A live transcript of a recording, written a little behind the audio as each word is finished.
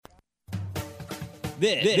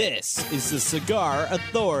This is the Cigar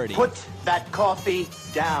Authority. Put that coffee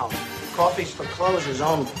down. Coffee's for closers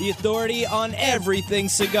only. The authority on everything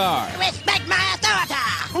cigar. Respect my authority!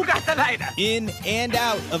 Who got the lighter? In and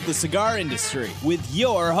out of the cigar industry with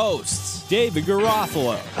your hosts, David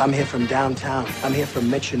Garofalo. I'm here from downtown. I'm here from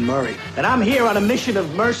Mitch and Murray. And I'm here on a mission of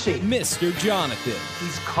mercy. Mr. Jonathan.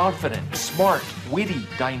 He's confident, smart, witty,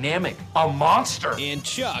 dynamic, a monster. And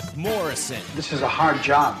Chuck Morrison. This is a hard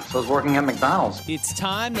job. So is working at McDonald's. It's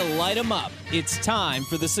time to light 'em up. It's time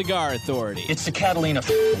for the Cigar Authority. It's the Catalina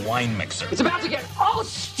wine mixer. It's about to get all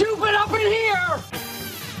stupid up in here!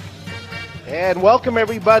 And welcome,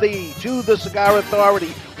 everybody, to the Cigar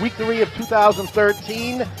Authority, week 3 of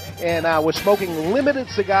 2013. And we're smoking limited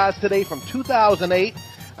cigars today from 2008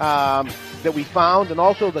 that we found. And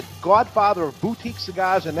also the godfather of boutique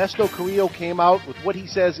cigars, Ernesto Carrillo, came out with what he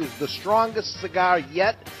says is the strongest cigar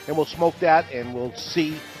yet. And we'll smoke that, and we'll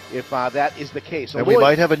see if that is the case. So and we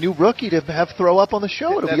might have a new rookie to have throw up on the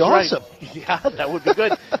show. It'll be awesome. Right. Yeah, that would be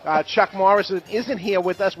good. Chuck Morrison isn't here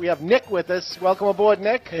with us. We have Nick with us. Welcome aboard,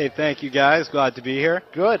 Nick. Hey, thank you, guys. Glad to be here.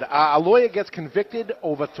 Good. A lawyer gets convicted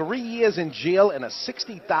over 3 years in jail and a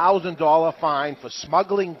 $60,000 fine for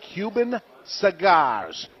smuggling Cuban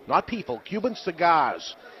cigars. Not people, Cuban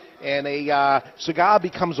cigars. And a cigar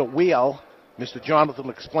becomes a wheel. Mr. Jonathan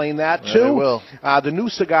will explain that, too. I will. The new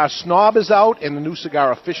cigar Snob is out, and the new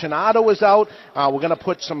cigar Aficionado is out. We're going to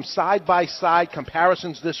put some side-by-side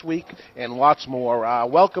comparisons this week and lots more.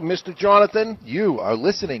 Welcome, Mr. Jonathan. You are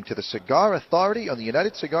listening to the Cigar Authority on the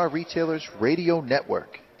United Cigar Retailers Radio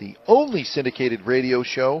Network, the only syndicated radio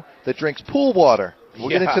show that drinks pool water. We'll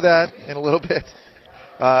get into that in a little bit.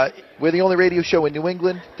 We're the only radio show in New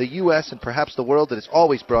England, the U.S., and perhaps the world that is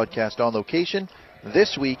always broadcast on location.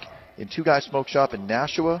 This week, in Two Guys Smoke Shop in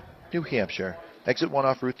Nashua, New Hampshire, exit 1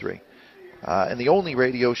 off Route 3. And the only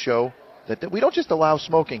radio show that we don't just allow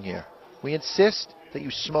smoking here. We insist that you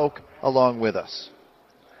smoke along with us.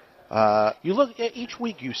 You look each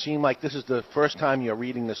week. You seem like this is the first time you're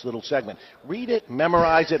reading this little segment. Read it,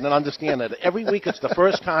 memorize it, and understand it. Every week it's the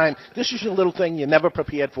first time. This is your little thing. You're never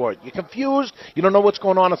prepared for it. You're confused. You don't know what's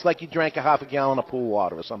going on. It's like you drank a half a gallon of pool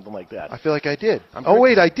water or something like that. I feel like I did.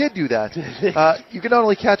 Wait, I did do that. You can not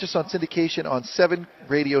only catch us on syndication on 7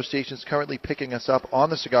 radio stations currently picking us up on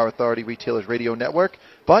the Cigar Authority Retailers Radio Network,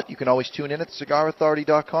 but you can always tune in at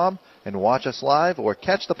cigarauthority.com and watch us live or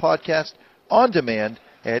catch the podcast on demand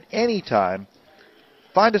at any time.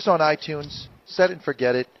 Find us on iTunes, set it and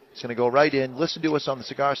forget it. It's going to go right in. Listen to us on the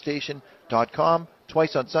cigarstation.com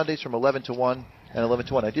twice on Sundays from 11 to 1 and 11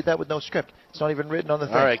 to 1. I did that with no script. It's not even written on the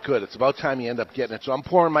thing. All right, good. It's about time you end up getting it. So I'm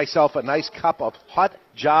pouring myself a nice cup of hot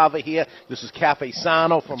Java here. This is Cafe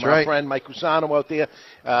Sano from our friend Mike Cusano out there.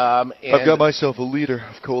 I've got myself a liter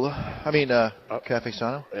of cola. Cafe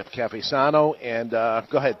Sano. Cafe Sano. And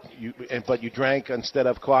go ahead. But you drank, instead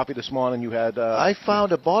of coffee this morning, you had... I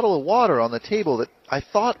found a bottle of water on the table that I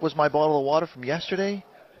thought was my bottle of water from yesterday,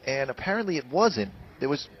 and apparently it wasn't. There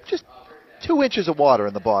was just 2 inches of water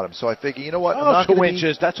in the bottom, so I figure, you know what? I'm not 2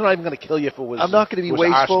 inches. That's not even going to kill you if it was. I'm not going to be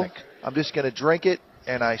wasteful. Arsenic. I'm just going to drink it,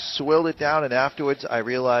 and I swilled it down, and afterwards I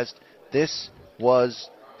realized this was.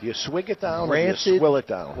 Do you swig it down rancid, or do you swill it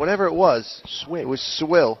down? Whatever it was. Swig. It was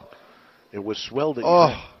swill. It was swilled.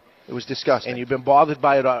 It was disgusting. And you've been bothered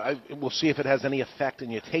by it. We'll see if it has any effect in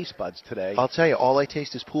your taste buds today. I'll tell you, all I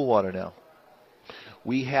taste is pool water now.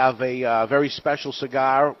 We have a very special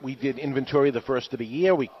cigar. We did inventory the first of the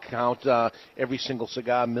year. We count every single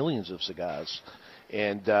cigar, millions of cigars.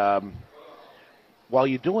 And while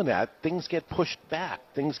you're doing that, things get pushed back.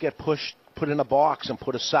 Things get put in a box and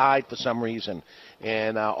put aside for some reason.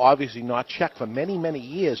 And obviously not checked for many, many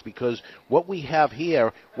years, because what we have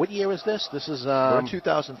here, what year is this? This is... We're in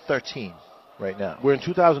 2013 right now. We're in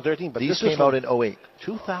 2013. But these this came out in 2008.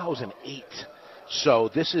 2008. So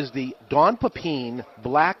this is the Don Pepin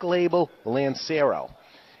Black Label Lancero.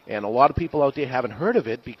 And a lot of people out there haven't heard of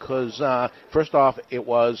it because, first off, it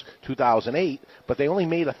was 2008, but they only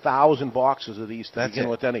made 1,000 boxes of these to begin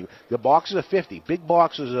with anyway. The boxes are 50. Big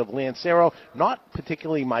boxes of Lancero, not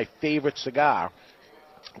particularly my favorite cigar,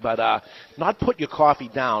 but not put your coffee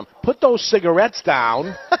down. Put those cigarettes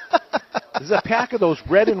down. There's a pack of those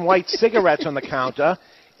red and white cigarettes on the counter.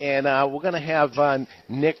 And we're going to have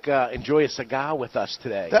Nick enjoy a cigar with us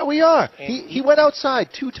today. That we are. He went outside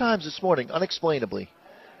 2 times this morning, unexplainably.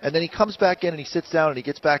 And then he comes back in and he sits down and he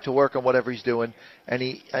gets back to work on whatever he's doing. And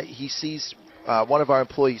he sees one of our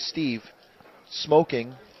employees, Steve,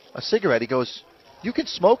 smoking a cigarette. He goes, "You can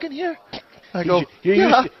smoke in here?" I go,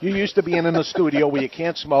 You're used to being in a studio where you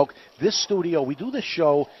can't smoke. This studio, we do this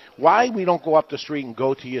show. Why we don't go up the street and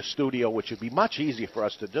go to your studio, which would be much easier for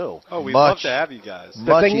us to do. Oh, we'd love to have you guys.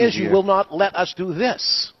 The thing is, you will not let us do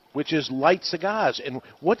this, which is light cigars. And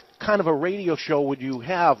what kind of a radio show would you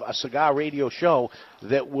have, a cigar radio show,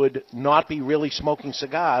 that would not be really smoking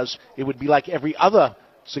cigars? It would be like every other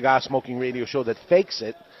cigar smoking radio show that fakes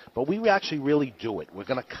it. But we actually really do it. We're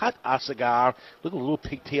going to cut our cigar, look at a little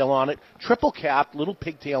pigtail on it, triple capped, little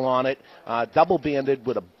pigtail on it, double banded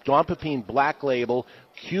with a Don Pepin black label,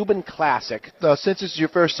 Cuban classic. Now, since this is your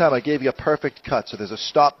first time, I gave you a perfect cut. So there's a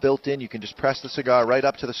stop built in. You can just press the cigar right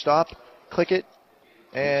up to the stop, click it,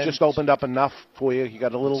 and just opened up enough for you. You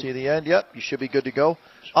got a little. See the end? Yep, you should be good to go.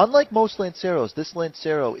 Unlike most Lanceros, this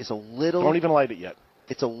Lancero is a little. Don't even light it yet.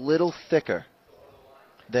 It's a little thicker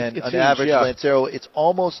than an average Lancero. It's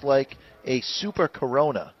almost like a Super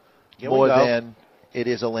Corona more than it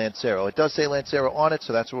is a Lancero. It does say Lancero on it,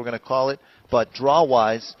 so that's what we're going to call it. But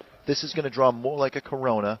draw-wise, this is going to draw more like a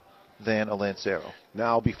Corona than a Lancero.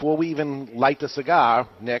 Now, before we even light the cigar,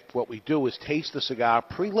 Nick, what we do is taste the cigar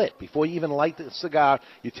pre-lit. Before you even light the cigar,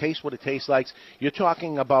 you taste what it tastes like. You're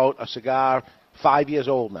talking about a cigar 5 years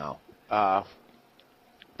old now.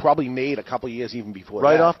 Probably made a couple years even before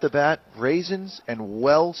right that. Off the bat, raisins and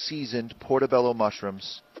well-seasoned portobello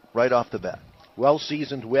mushrooms right off the bat.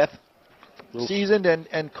 Well-seasoned with? Seasoned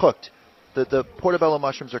and cooked. The portobello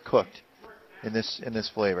mushrooms are cooked in this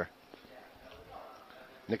flavor.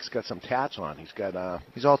 Nick's got some tats on.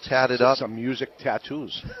 He's all tatted up. Some music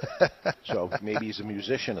tattoos. So maybe he's a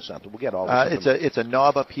musician or something. We'll get all this. It's a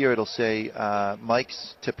knob up here. It'll say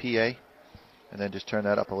Mike's to PA. And then just turn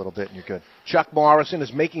that up a little bit and you're good. Chuck Morrison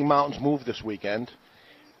is making mountains move this weekend.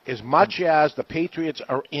 As much as the Patriots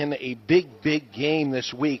are in a big, big game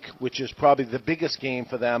this week, which is probably the biggest game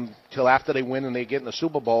for them till after they win and they get in the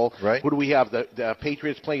Super Bowl. Right. Who do we have? The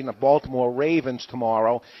Patriots playing the Baltimore Ravens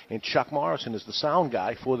tomorrow, and Chuck Morrison is the sound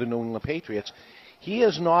guy for the New England Patriots. He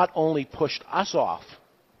has not only pushed us off,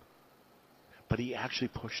 but he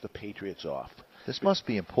actually pushed the Patriots off. This must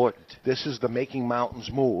be important. This is the Making Mountains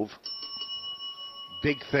Move.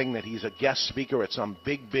 Big thing that he's a guest speaker at some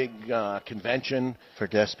big convention. For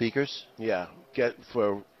guest speakers? Yeah.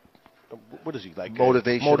 What is he like?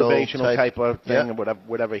 Motivational type of thing, or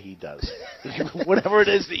whatever he does. Whatever it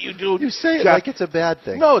is that you do. You say it like it's a bad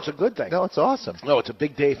thing. No, it's a good thing. No, it's awesome. No, it's a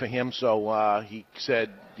big day for him. So he said,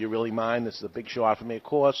 "You really mind? This is a big shot for me, of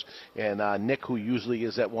course." And Nick, who usually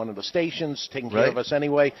is at one of the stations taking care of us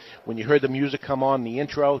anyway, when you heard the music come on, the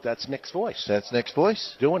intro, that's Nick's voice. That's Nick's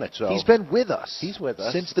voice. Doing it. So he's been with us. He's with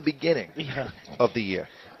us since the beginning of the year.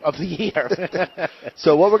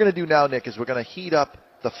 So what we're going to do now, Nick, is we're going to heat up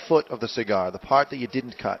the foot of the cigar, the part that you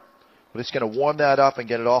didn't cut. We're just going to warm that up and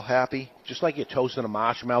get it all happy. Just like you're toasting a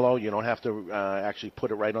marshmallow, you don't have to actually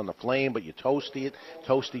put it right on the flame, but you toasty it,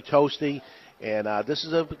 toasty. And this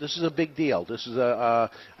is a big deal. This is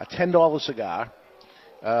a $10 cigar,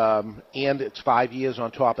 and it's 5 years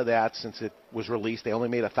on top of that since it was released. They only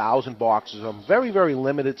made 1,000 boxes of them. Very, very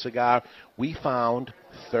limited cigar. We found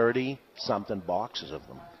 30-something boxes of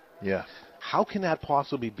them. Yeah. How can that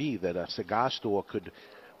possibly be that a cigar store could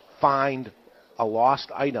find a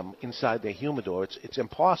lost item inside their humidor? It's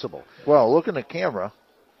impossible. Well, look in the camera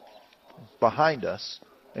behind us,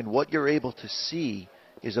 and what you're able to see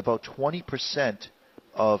is about 20%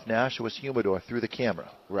 of Nashua's humidor through the camera.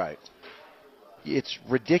 Right. It's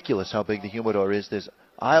ridiculous how big the humidor is. There's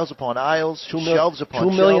aisles upon aisles, shelves upon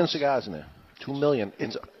 2 million shelves. cigars in there. 2 million.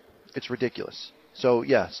 It's ridiculous. So,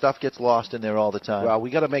 yeah, stuff gets lost in there all the time. Well,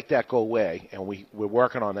 we got to make that go away, and we're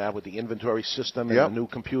working on that with the inventory system and the new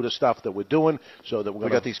computer stuff that we're doing, so that we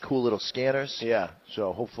got these cool little scanners. Yeah,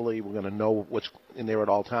 so hopefully we're going to know what's in there at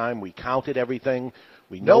all time. We counted everything.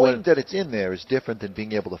 We Knowing that it's in there is different than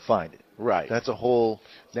being able to find it. Right. That's a whole...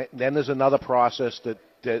 Then there's another process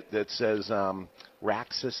that says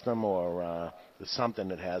rack system or there's something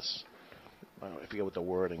that has... I forget what the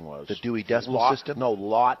wording was. The Dewey Decimal System? No,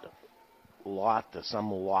 lot. There's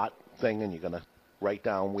some lot thing, and you're going to write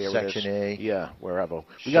down where it is. Section A. Yeah, wherever.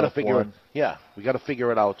 We got to figure it. Yeah, we got to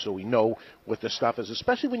figure it out so we know what this stuff is.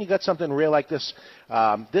 Especially when you got something real like this.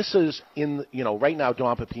 This is right now.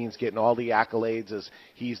 Don Pepin's getting all the accolades as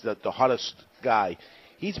he's the hottest guy.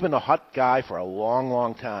 He's been a hot guy for a long,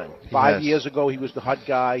 long time. 5 years ago, he was the hot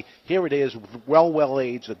guy. Here it is, well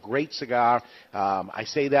aged, a great cigar. I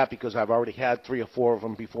say that because I've already had 3 or 4 of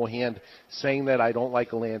them beforehand. Saying that I don't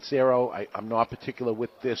like a Lancero, I'm not particular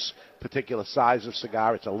with this particular size of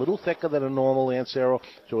cigar. It's a little thicker than a normal Lancero,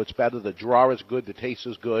 so it's better. The draw is good, the taste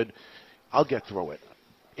is good. I'll get through it.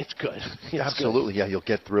 It's good. Absolutely, yeah, you'll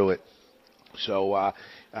get through it. So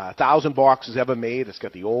 1,000 boxes ever made. It's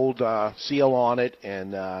got the old seal on it,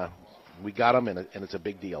 and we got them, and it's a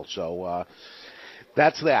big deal. So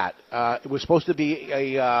that's that. It was supposed to be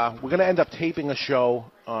we're going to end up taping a show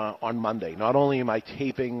on Monday. Not only am I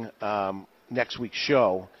taping next week's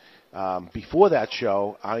show, before that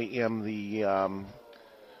show, I am the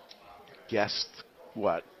guest,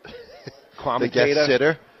 commentator? The guest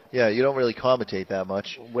sitter? Yeah, you don't really commentate that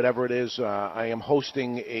much. Whatever it is, I am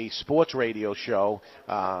hosting a sports radio show,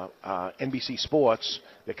 NBC Sports.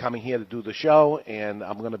 They're coming here to do the show, and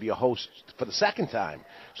I'm going to be a host for the second time.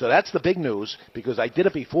 So that's the big news, because I did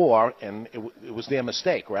it before, and it was their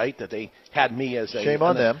mistake, right, that they had me as a... Shame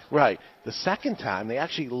on them. Right. The second time, they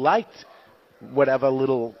actually liked whatever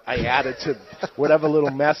little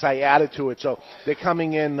mess I added to it. So they're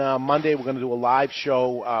coming in Monday. We're going to do a live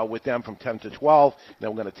show with them from 10 to 12.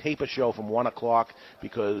 Then we're going to tape a show from 1 o'clock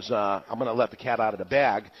because I'm going to let the cat out of the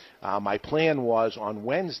bag. My plan was on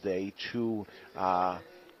Wednesday to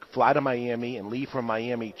fly to Miami and leave from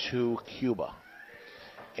Miami to Cuba.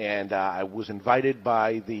 And I was invited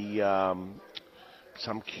by the...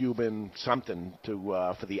 some Cuban something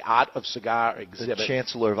for the Art of Cigar exhibit. The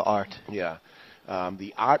Chancellor of Art. Yeah,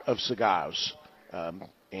 the Art of Cigars,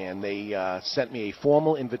 and they sent me a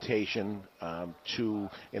formal invitation and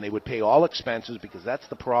they would pay all expenses, because that's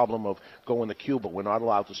the problem of going to Cuba. We're not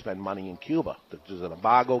allowed to spend money in Cuba. There's an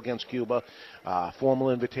embargo against Cuba. Formal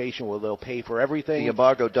invitation where they'll pay for everything. The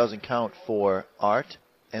embargo doesn't count for art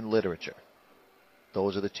and literature.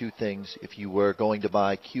 Those are the two things. If you were going to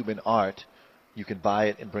buy Cuban art, you can buy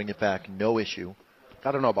it and bring it back, no issue.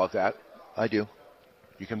 I don't know about that. I do.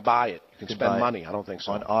 You can buy it. You can spend money. I don't think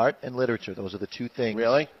so. On art and literature, those are the two things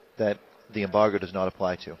that the embargo does not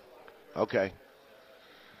apply to. Okay.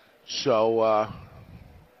 So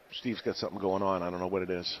Steve's got something going on. I don't know what it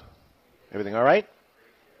is. Everything all right?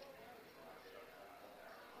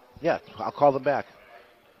 Yeah, I'll call them back.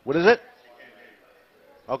 What is it?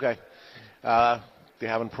 Okay. They're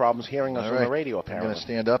having problems hearing us on the radio, apparently. I'm going to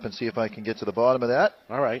stand up and see if I can get to the bottom of that.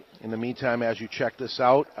 All right. In the meantime, as you check this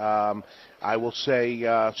out, I will say,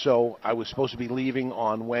 so I was supposed to be leaving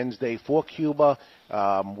on Wednesday for Cuba.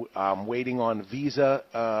 I'm waiting on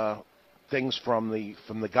visa things from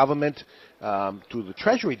the government through the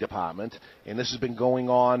Treasury Department, and this has been going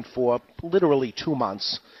on for literally 2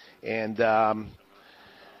 months. And the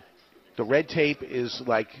red tape is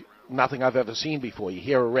like nothing I've ever seen before. You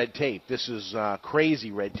hear a red tape. This is crazy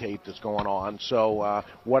red tape that's going on. So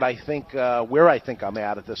where I think I'm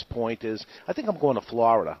at this point is, I think I'm going to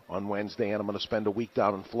Florida on Wednesday, and I'm going to spend a week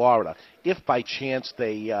down in Florida. If by chance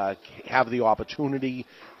they have the opportunity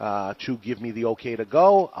to give me the okay to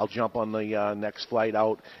go, I'll jump on the next flight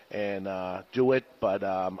out and do it. But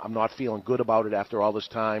I'm not feeling good about it after all this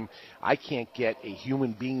time. I can't get a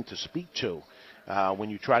human being to speak to. When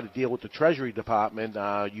you try to deal with the Treasury Department,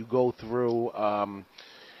 you go through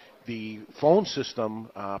the phone system,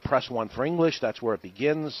 press 1 for English. That's where it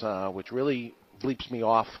begins, which really bleeps me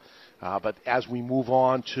off. But as we move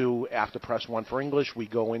on to after press 1 for English, we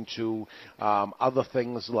go into other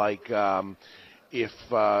things like if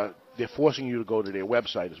they're forcing you to go to their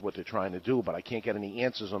website is what they're trying to do, but I can't get any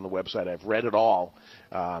answers on the website. I've read it all.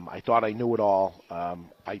 I thought I knew it all.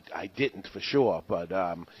 I didn't for sure, but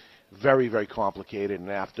very, very complicated, and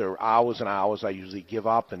after hours and hours, I usually give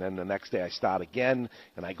up, and then the next day I start again,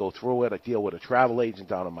 and I go through it. I deal with a travel agent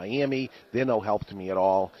down in Miami. They're no help to me at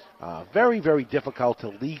all. Very, very difficult to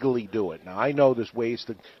legally do it. Now, I know there's ways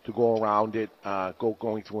to go around it,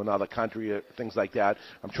 going through another country, things like that.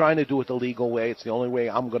 I'm trying to do it the legal way. It's the only way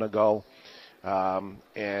I'm going to go, and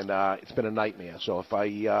it's been a nightmare. So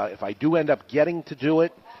if I do end up getting to do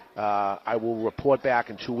it, I will report back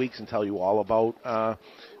in 2 weeks and tell you all about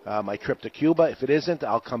my trip to Cuba. If it isn't,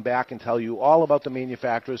 I'll come back and tell you all about the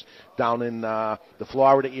manufacturers down in the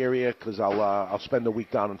Florida area, because I'll spend a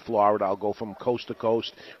week down in Florida. I'll go from coast to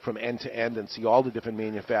coast, from end to end, and see all the different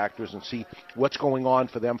manufacturers and see what's going on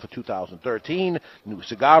for them for 2013, new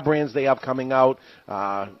cigar brands they have coming out,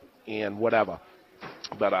 and whatever.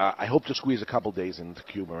 But I hope to squeeze a couple days into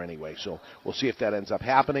Cuba anyway, so we'll see if that ends up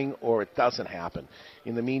happening or it doesn't happen.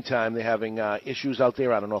 In the meantime, they're having issues out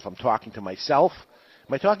there. I don't know if I'm talking to myself.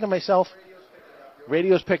 Am I talking to myself?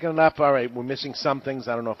 Radio's picking it up. All right, we're missing some things.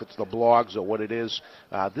 I don't know if it's the blogs or what it is.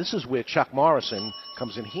 This is where Chuck Morrison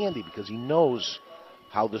comes in handy, because he knows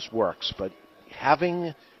how this works. But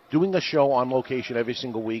doing a show on location every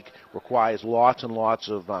single week requires lots and lots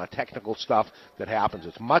of technical stuff that happens.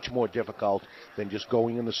 It's much more difficult than just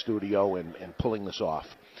going in the studio and pulling this off.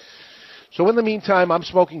 So in the meantime, I'm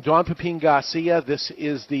smoking Don Pepin Garcia. This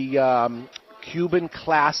is the Cuban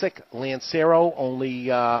Classic Lancero,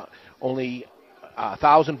 only Only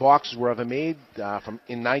 1,000 boxes were ever made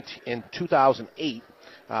in 2008.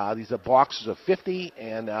 These are boxes of 50,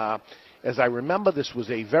 and as I remember, this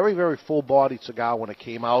was a very, very full-bodied cigar when it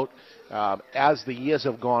came out. As the years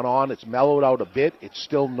have gone on, it's mellowed out a bit. It's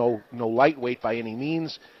still no lightweight by any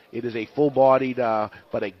means. It is a full-bodied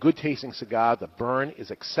but a good-tasting cigar. The burn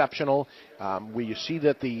is exceptional. Where you see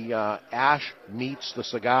that the ash meets the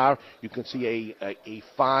cigar, you can see a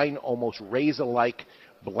fine, almost razor-like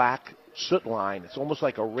black soot line. It's almost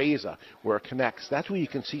like a razor where it connects. That's where you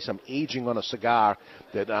can see some aging on a cigar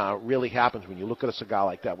that really happens when you look at a cigar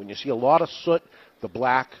like that. When you see a lot of soot, the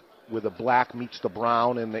black, where the black meets the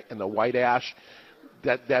brown and the white ash,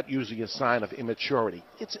 that usually is a sign of immaturity.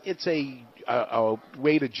 It's a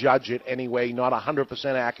way to judge it anyway, not 100%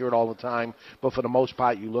 accurate all the time, but for the most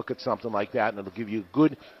part, you look at something like that and it'll give you a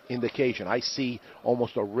good indication. I see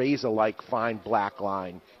almost a razor-like fine black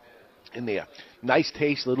line in there. Nice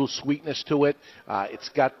taste, little sweetness to it. It's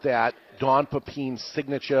got that Don Pepin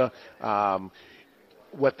signature,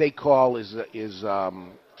 what they call is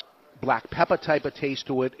black pepper type of taste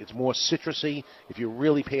to it. It's more citrusy. If you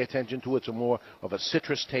really pay attention to it, it's more of a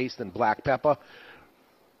citrus taste than black pepper.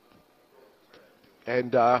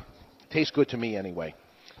 And tastes good to me anyway.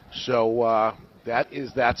 So that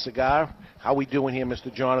is that cigar. How we doing here,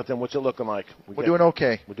 Mr. Jonathan? What's it looking like? We're doing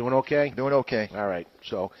okay. We're doing okay? Doing okay. All right.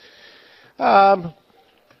 So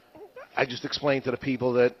I just explained to the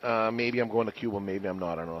people that maybe I'm going to Cuba, maybe I'm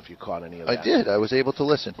not. I don't know if you caught any of that. I did. I was able to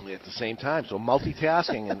listen. At the same time. So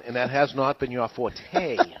multitasking, and that has not been your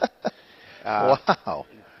forte. Wow.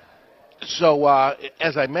 So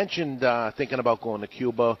as I mentioned, thinking about going to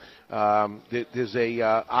Cuba, there's a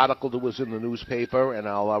article that was in the newspaper, and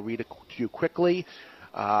I'll read it to you quickly.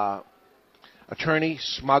 Attorney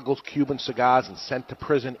smuggles Cuban cigars and sent to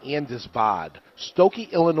prison and disbarred. Stokey,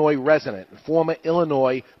 Illinois resident and former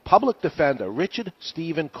Illinois public defender Richard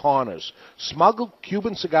Stephen Connors smuggled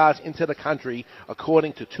Cuban cigars into the country,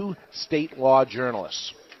 according to two state law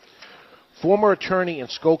journalists. Former attorney and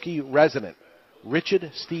Skokie resident Richard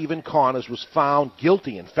Stephen Connors was found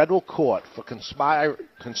guilty in federal court for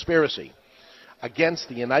conspiracy against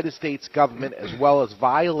the United States government, as well as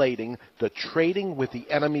violating the Trading with the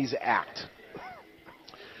Enemies Act.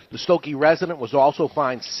 The Skokie resident was also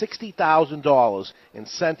fined $60,000 and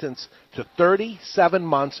sentenced to 37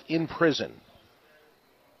 months in prison.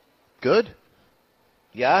 Good.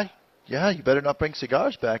 Yeah? Yeah, you better not bring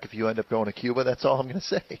cigars back if you end up going to Cuba. That's all I'm going to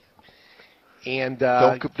say. And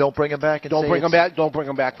don't bring them back. Don't bring them back. Don't bring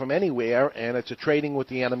them back from anywhere. And it's a Trading with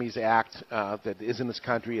the Enemies Act that is in this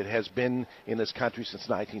country. It has been in this country since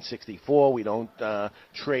 1964. We don't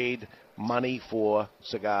trade money for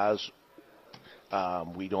cigars.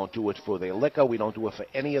 We don't do it for their liquor. We don't do it for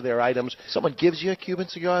any of their items. Someone gives you a Cuban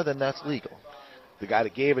cigar, then that's legal. The guy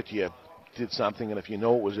that gave it to you did something, and if you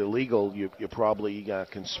know it was illegal, you're probably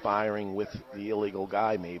conspiring with the illegal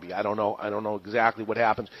guy. Maybe I don't know. I don't know exactly what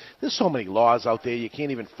happens. There's so many laws out there you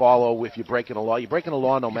can't even follow if you're breaking a law. You're breaking a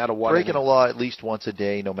law no matter what. Breaking a law at least once a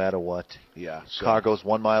day, no matter what. Yeah. So. Car goes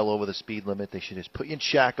 1 mile over the speed limit. They should just put you in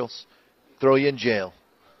shackles, throw you in jail.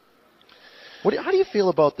 How do you feel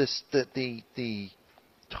about this? The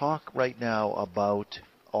talk right now about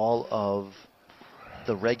all of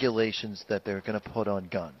the regulations that they're going to put on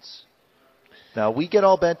guns. Now, we get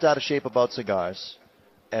all bent out of shape about cigars,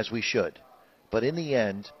 as we should. But in the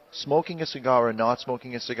end, smoking a cigar or not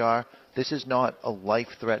smoking a cigar, this is not a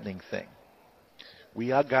life-threatening thing.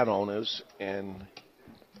 We are gun owners, and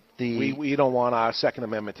we don't want our Second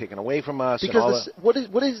Amendment taken away from us. Because what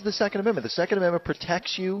is the Second Amendment? The Second Amendment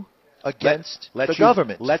protects you against the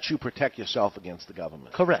government. Lets you protect yourself against the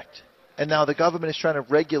government. Correct. And now the government is trying to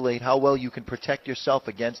regulate how well you can protect yourself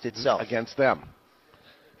against itself. Against them.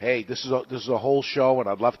 Hey, this is a whole show, and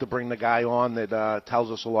I'd love to bring the guy on that tells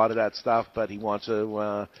us a lot of that stuff, but he wants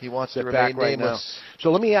to sit back right now. So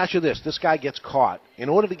let me ask you this: this guy gets caught. In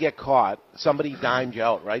order to get caught, somebody dimed you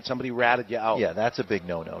out, right? Somebody ratted you out. Yeah, that's a big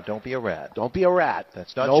no-no. Don't be a rat. Don't be a rat.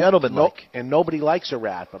 That's not gentlemanlike. And nobody likes a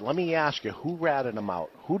rat. But let me ask you, who ratted him out?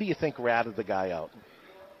 Who do you think ratted the guy out?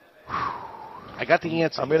 I got the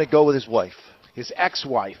answer. I'm going to go with his wife. His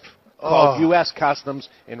ex-wife. Called U.S. Customs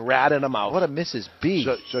and ratted him out. What a Mrs. B.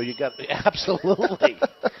 So you got absolutely.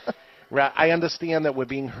 I understand that we're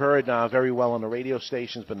being heard very well on the radio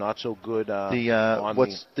stations, but not so good. The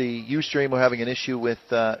Ustream? We're having an issue with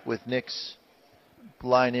Nick's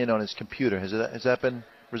line in on his computer. Has that been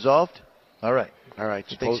resolved? All right.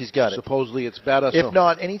 Thinks he's got it. Supposedly it's better. If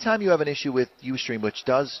not, anytime you have an issue with Ustream, which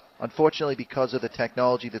does, unfortunately, because of the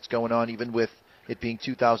technology that's going on, even with it being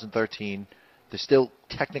 2013. There's still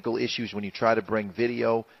technical issues when you try to bring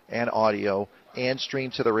video and audio and stream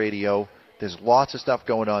to the radio. There's lots of stuff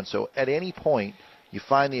going on. So at any point you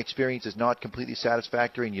find the experience is not completely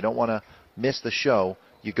satisfactory and you don't want to miss the show,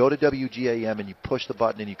 you go to WGAM and you push the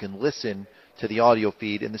button and you can listen to the audio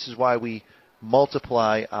feed. And this is why we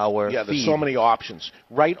multiply our there's feed. so many options.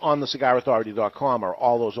 Right on the cigarauthority.com are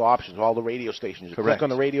all those options, all the radio stations. You Correct. click on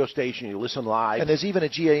the radio station, you listen live. And there's even a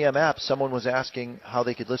GAM app. Someone was asking how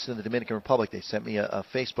they could listen in the Dominican Republic. They sent me a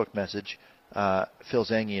Facebook message, Phil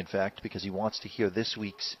Zangi, in fact, because he wants to hear this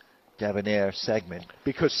week's Debonair segment.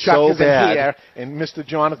 Because Chuck so isn't bad. here, and Mr.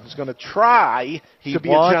 Jonathan's going to try He to be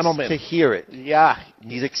wants a gentleman. to hear it. Yeah.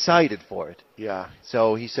 He's excited for it. Yeah.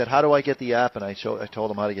 So he said, how do I get the app? And I told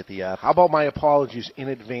him how to get the app. How about my apologies in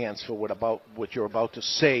advance for what you're about to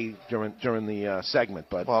say during the segment?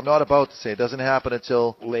 But Well, I'm not about to say. It doesn't happen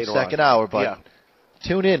until later second on. hour, but Yeah.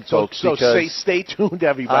 tune in, So, folks, so because stay tuned,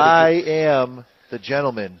 everybody. I am the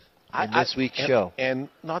gentleman in this week's show. And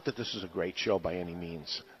not that this is a great show by any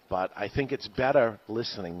means, but I think it's better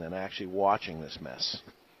listening than actually watching this mess.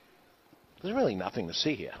 There's really nothing to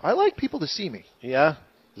see here. I like people to see me. Yeah?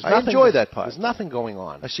 There's I nothing- enjoy that part. There's nothing going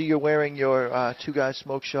on. I see you're wearing your Two Guys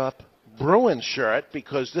Smoke Shop Bruins shirt,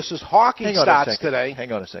 because this is hockey Hang on a starts second. today.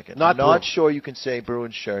 Hang on a second. Not I'm not Bruins. sure you can say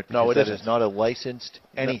Bruins shirt. No, because it that isn't. is not a licensed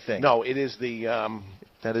anything. No, it is the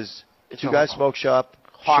That is It's Two a Guys Smoke Shop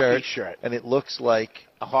hockey shirt. and it looks like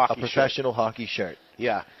A hockey professional hockey shirt.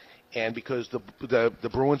 Yeah, and because the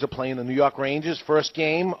Bruins are playing the New York Rangers, first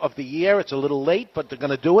game of the year, it's a little late, but they're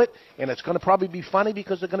going to do it, and it's going to probably be funny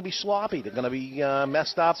because they're going to be sloppy. They're going to be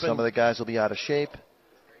messed up. Some of the guys will be out of shape.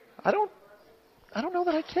 I don't know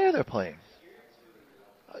that I care they're playing.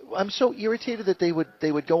 I'm so irritated that they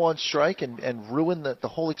would go on strike and ruin the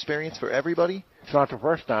whole experience for everybody. It's not the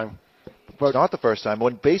first time. It's not the first time.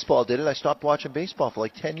 When baseball did it, I stopped watching baseball for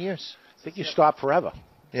like 10 years. I think you stopped forever.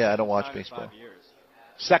 Yeah, I don't watch baseball.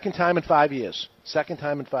 Second time in 5 years. Second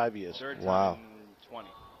time in 5 years. Wow. 20.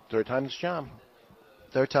 Third time is charm.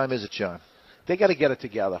 Third time is a charm. They got to get it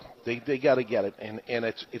together. They got to get it, and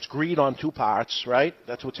it's greed on two parts, right?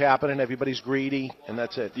 That's what's happening. Everybody's greedy, and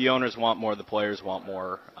that's it. The owners want more, the players want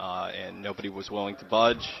more, and nobody was willing to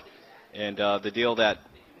budge. And the deal that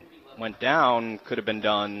went down could have been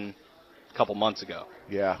done a couple months ago.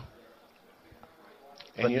 Yeah.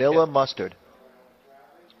 And Vanilla mustard.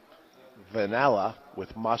 Vanilla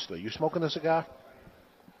with mustard. You smoking a cigar?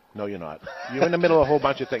 No, you're not. You're in the middle of a whole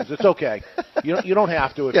bunch of things. It's okay. You don't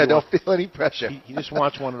have to. If Yeah, you don't want. feel any pressure. He just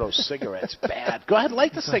wants one of those cigarettes. Bad. Go ahead,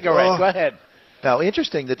 light the cigarette. Go ahead. Now,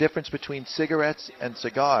 interesting, the difference between cigarettes and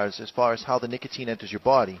cigars as far as how the nicotine enters your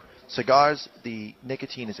body. Cigars, the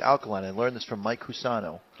nicotine is alkaline. I learned this from Mike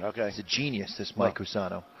Cusano. Okay. He's a genius, this Mike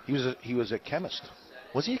Cusano. He was a chemist.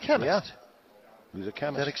 Was he a chemist? Yeah. He was a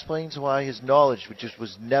chemist. That explains why his knowledge just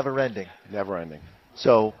was never ending. Never ending.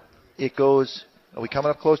 So it goes. Are we coming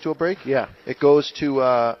up close to a break? Yeah. It goes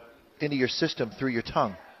to into your system through your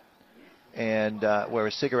tongue, and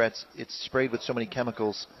whereas cigarettes, it's sprayed with so many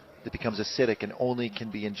chemicals that becomes acidic and only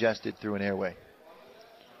can be ingested through an airway.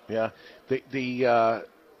 Yeah. The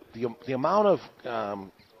amount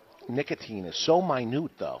of nicotine is so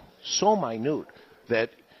minute, though, so minute that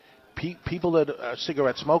people that are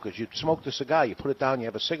cigarette smokers, you smoke the cigar, you put it down, you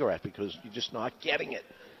have a cigarette because you're just not getting it.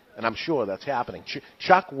 And I'm sure that's happening.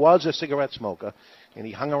 Chuck was a cigarette smoker, and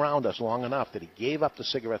he hung around us long enough that he gave up the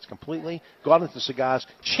cigarettes completely, got into cigars,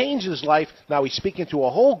 changed his life. Now he's speaking to a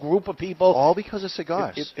whole group of people. All because of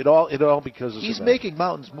cigars. It all because of He's cigars. making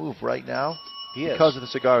mountains move right now. He is. Because of the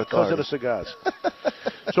Cigar Authority. Because of the cigars.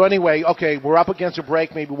 So anyway, okay, we're up against a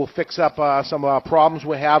break. Maybe we'll fix up some problems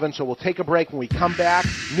we're having. So we'll take a break. When we come back,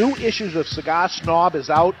 new issues of Cigar Snob is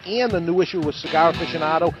out, and the new issue with Cigar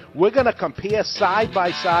Aficionado. We're going to compare side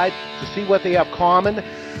by side to see what they have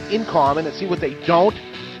in common, and see what they don't.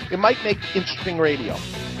 It might make interesting radio.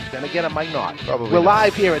 Then again, it might not. Probably We're not.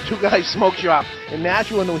 live here at Two Guys Smoke Shop in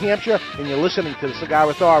Nashua, New Hampshire, and you're listening to the Cigar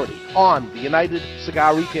Authority on the United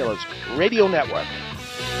Cigar Retailers Radio Network.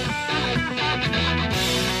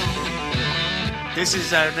 This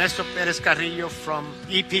is Ernesto Perez Carrillo from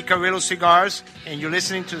EP Carrillo Cigars, and you're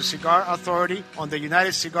listening to the Cigar Authority on the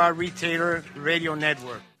United Cigar Retailer Radio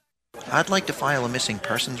Network. I'd like to file a missing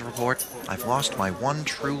persons report. I've lost my one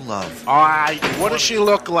true love. All right, what does she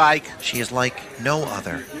look like? She is like no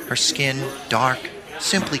other. Her skin, dark,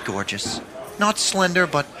 simply gorgeous. Not slender,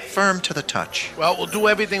 but firm to the touch. Well, we'll do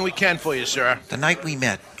everything we can for you, sir. The night we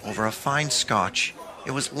met, over a fine scotch,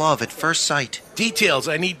 it was love at first sight. Details.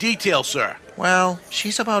 I need details, sir. Well,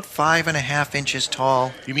 she's about 5.5 inches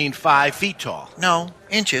tall. You mean 5 feet tall? No,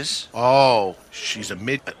 inches. Oh, she's a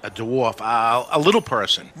dwarf, a little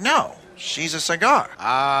person. No, She's a cigar.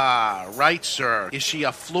 Ah, right, sir. Is she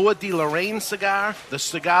a Fleur de Lorraine cigar? The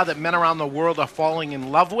cigar that men around the world are falling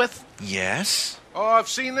in love with? Yes. Oh, I've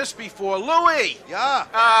seen this before. Louis!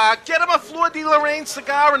 Yeah? Get him a Fleur de Lorraine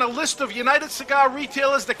cigar and a list of United Cigar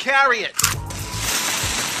retailers to carry it.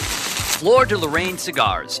 Fleur de Lorraine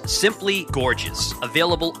cigars, simply gorgeous.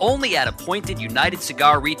 Available only at appointed United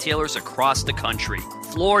Cigar retailers across the country.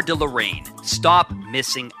 Fleur de Lorraine. Stop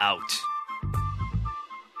missing out.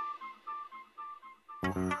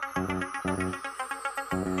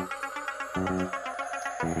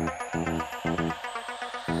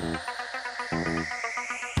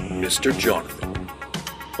 Mr. Jonathan,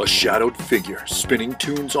 a shadowed figure spinning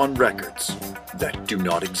tunes on records that do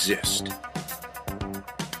not exist.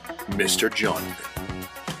 Mr. Jonathan,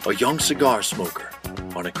 a young cigar smoker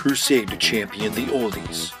on a crusade to champion the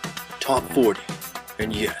oldies, top 40,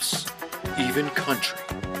 and yes, even country,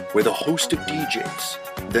 with a host of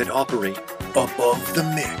DJs that operate above the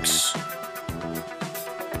mix.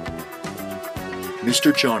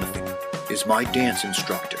 Mr. Jonathan is my dance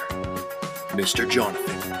instructor. Mr.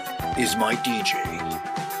 Jonathan is my DJ.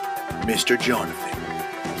 Mr. Jonathan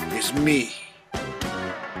is me.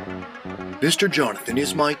 Mr. Jonathan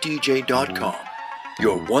is my DJ.com,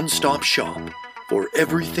 your one-stop shop for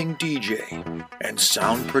everything DJ and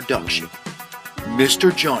sound production.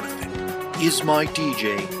 Mr. Jonathan is my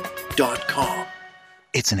DJ.com.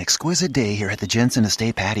 It's an exquisite day here at the Jensen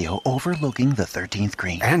Estate patio overlooking the 13th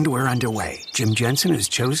green. And we're underway. Jim Jensen has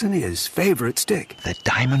chosen his favorite stick. The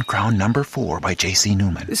Diamond Crown No. 4 by J.C.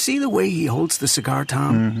 Newman. See the way he holds the cigar,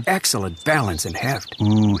 Tom? Mm-hmm. Excellent balance and heft.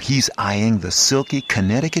 Ooh, he's eyeing the silky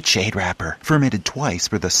Connecticut shade wrapper, fermented twice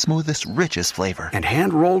for the smoothest, richest flavor. And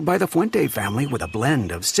hand-rolled by the Fuente family with a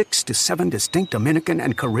blend of 6 to 7 distinct Dominican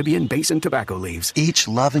and Caribbean basin tobacco leaves. Each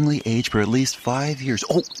lovingly aged for at least 5 years.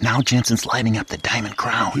 Oh, now Jensen's lighting up the Diamond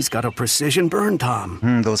Crown. He's got a precision burn, Tom.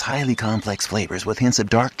 Those highly complex flavors with hints of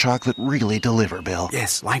dark chocolate really deliver, Bill.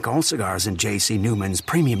 Yes, like all cigars in J.C. Newman's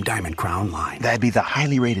premium Diamond Crown line. That'd be the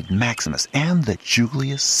highly rated Maximus and the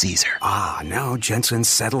Julius Caesar. Ah, now Jensen's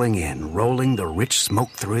settling in, rolling the rich smoke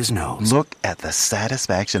through his nose. Look at the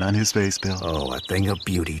satisfaction on his face, Bill. Oh, a thing of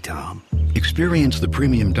beauty, Tom. Experience the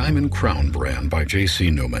premium Diamond Crown brand by J.C.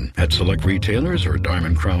 Newman at select retailers or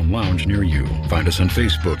Diamond Crown Lounge near you. Find us on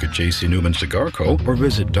Facebook at J.C. Newman Cigar Co. or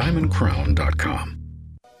visit DiamondCrown.com.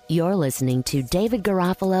 You're listening to David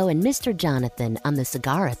Garofalo and Mr. Jonathan on the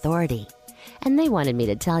Cigar Authority. And they wanted me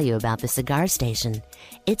to tell you about the Cigar Station.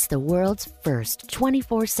 It's the world's first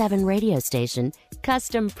 24/7 radio station,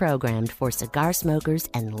 custom programmed for cigar smokers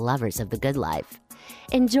and lovers of the good life.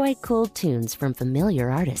 Enjoy cool tunes from familiar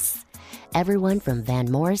artists. Everyone from Van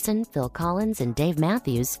Morrison, Phil Collins, and Dave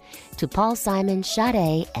Matthews to Paul Simon,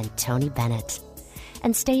 Sade, and Tony Bennett.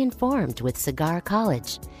 And stay informed with Cigar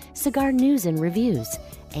College, cigar news and reviews,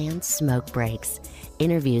 and smoke breaks,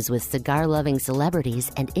 interviews with cigar-loving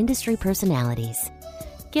celebrities and industry personalities.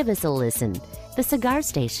 Give us a listen. The Cigar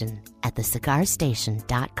Station at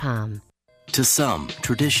thecigarstation.com. To some,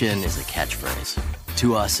 tradition is a catchphrase.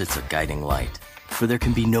 To us, it's a guiding light. For there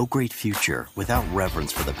can be no great future without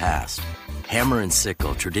reverence for the past. Hammer and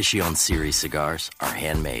Sickle Tradition Series cigars are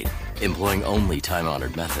handmade, employing only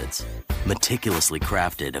time-honored methods. Meticulously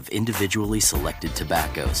crafted of individually selected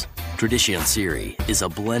tobaccos, Tradition Series is a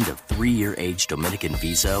blend of 3-year aged Dominican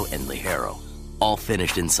Viso and Ligero, all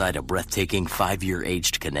finished inside a breathtaking 5-year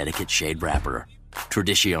aged Connecticut shade wrapper.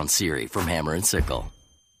 Tradition Series from Hammer and Sickle.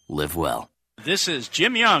 Live well. This is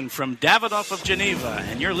Jim Young from Davidoff of Geneva,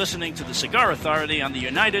 and you're listening to the Cigar Authority on the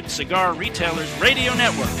United Cigar Retailers Radio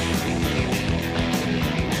Network.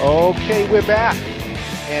 Okay, we're back.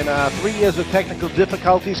 And 3 years of technical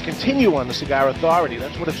difficulties continue on the Cigar Authority.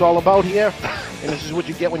 That's what it's all about here. And this is what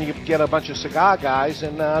you get when you get a bunch of cigar guys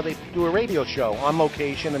and they do a radio show on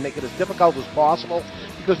location and make it as difficult as possible.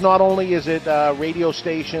 Because not only is it radio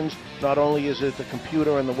stations, not only is it the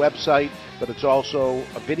computer and the website, but it's also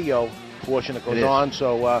a video portion that goes on.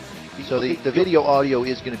 So the video audio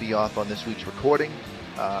is going to be off on this week's recording.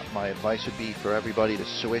 My advice would be for everybody to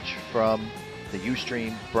switch from the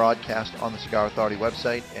Ustream broadcast on the Cigar Authority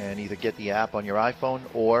website and either get the app on your iPhone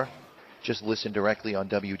or just listen directly on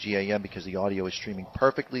WGAM because the audio is streaming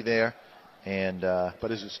perfectly there. And but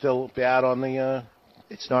is it still bad on the?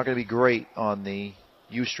 It's not going to be great on the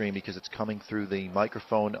Ustream because it's coming through the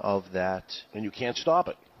microphone of that. And you can't stop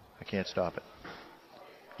it. I can't stop it.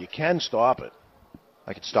 You can stop it.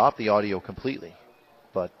 I could stop the audio completely,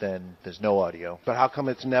 but then there's no audio. But how come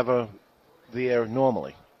it's never there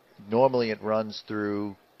normally? Normally it runs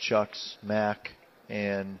through Chuck's Mac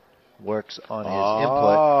and works on his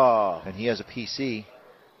input, and he has a PC,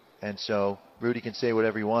 and so Rudy can say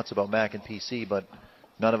whatever he wants about Mac and PC, but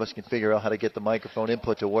none of us can figure out how to get the microphone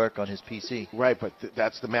input to work on his PC. Right, but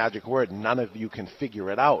that's the magic word. None of you can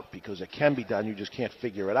figure it out because it can be done. You just can't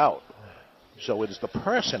figure it out. So it is the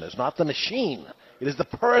person. It's not the machine. It is the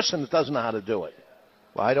person that doesn't know how to do it.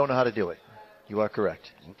 Well, I don't know how to do it. You are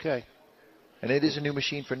correct. Okay. And it is a new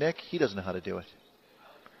machine for Nick. He doesn't know how to do it.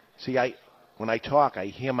 See, when I talk, I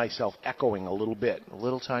hear myself echoing a little bit. A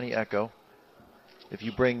little tiny echo. If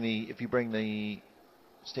you bring the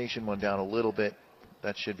station one down a little bit,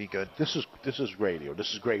 that should be good. This is radio.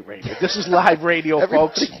 This is great radio. This is live radio,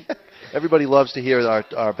 folks. Everybody loves to hear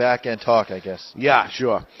our back end talk, I guess. Yeah,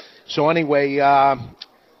 sure. So anyway,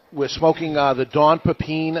 we're smoking the Don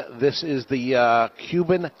Pepin. This is the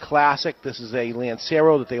Cuban Classic. This is a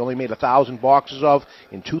Lancero that they only made 1,000 boxes of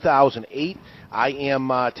in 2008. I am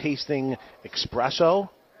tasting espresso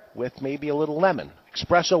with maybe a little lemon.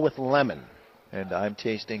 Espresso with lemon. And I'm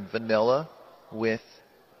tasting vanilla with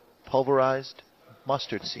pulverized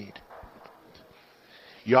mustard seed.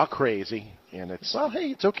 You're crazy, and it's... Well,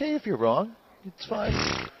 hey, it's okay if you're wrong. It's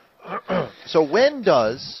fine. So when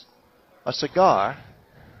does a cigar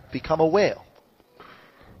become a whale?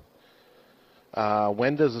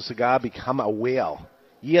 When does a cigar become a whale?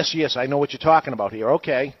 Yes, I know what you're talking about here.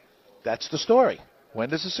 Okay, that's the story. When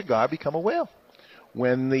does a cigar become a whale?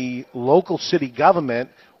 When the local city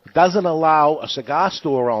government doesn't allow a cigar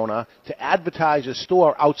store owner to advertise his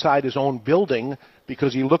store outside his own building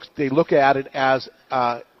because they look at it as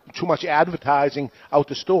too much advertising out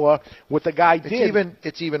the store. What the guy did...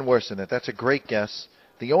 It's even worse than that. That's a great guess.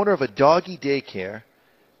 The owner of a doggy daycare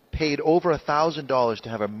paid over $1,000 to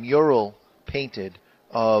have a mural painted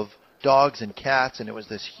of dogs and cats, and it was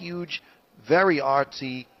this huge, very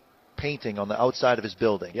artsy painting on the outside of his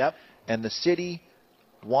building. Yep. And the city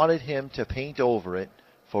wanted him to paint over it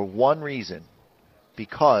for one reason,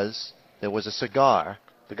 because there was a cigar.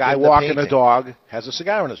 The guy walking a dog has a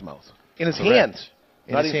cigar in his mouth. In his hand.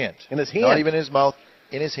 In his hand. In his hand. Not even in his mouth,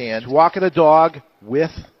 in his hand. He's walking a dog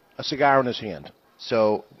with a cigar in his hand.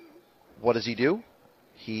 So what does he do?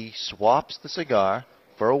 He swaps the cigar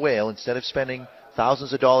for a whale. Instead of spending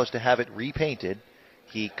thousands of dollars to have it repainted,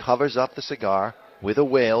 he covers up the cigar with a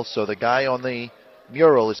whale, so the guy on the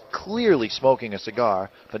mural is clearly smoking a cigar,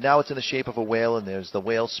 but now it's in the shape of a whale, and there's the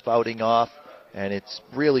whale spouting off, and it's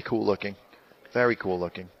really cool looking. Very cool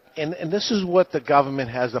looking. And this is what the government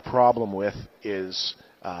has a problem with, is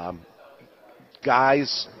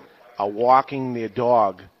guys are walking their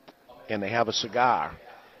dog, and they have a cigar,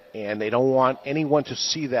 and they don't want anyone to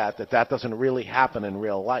see that doesn't really happen in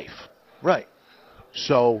real life. Right.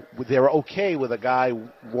 So they're okay with a guy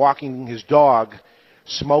walking his dog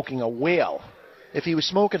smoking a whale. If he was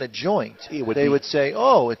smoking a joint, they would say,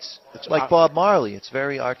 oh, it's like Bob Marley. It's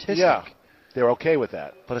very artistic. Yeah, they're okay with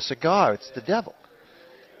that. But a cigar, it's the devil.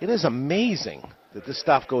 It is amazing that this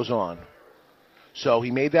stuff goes on. So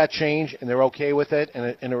he made that change, and they're okay with it, and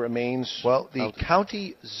it remains... Well, the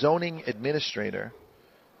county zoning administrator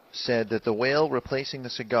said that the whale replacing the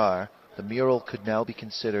cigar, the mural could now be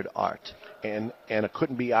considered art. And it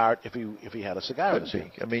couldn't be art if he had a cigar in his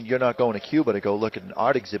hand. I mean, you're not going to Cuba to go look at an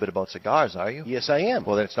art exhibit about cigars, are you? Yes, I am.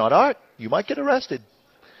 Well, then it's not art. You might get arrested.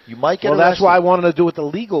 Well, that's why I wanted to do it the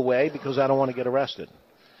legal way, because I don't want to get arrested.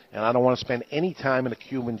 And I don't want to spend any time in a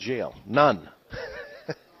Cuban jail. None.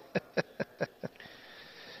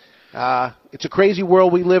 It's a crazy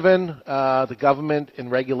world we live in, the government and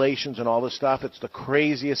regulations and all this stuff. It's the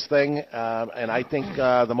craziest thing, and I think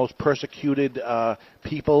the most persecuted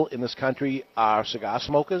people in this country are cigar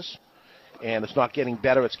smokers, and it's not getting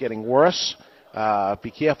better, it's getting worse.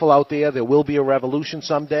 Be careful out there. There will be a revolution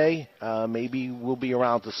someday. Maybe we'll be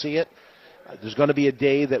around to see it. There's going to be a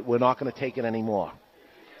day that we're not going to take it anymore.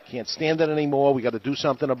 Can't stand it anymore. We got to do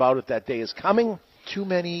something about it. That day is coming. Too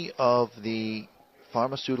many of the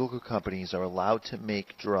pharmaceutical companies are allowed to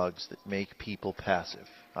make drugs that make people passive.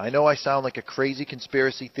 I know I sound like a crazy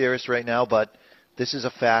conspiracy theorist right now, but this is a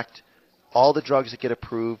fact. All the drugs that get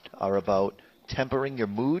approved are about tempering your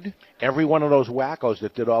mood. Every one of those wackos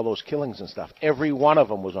that did all those killings and stuff, every one of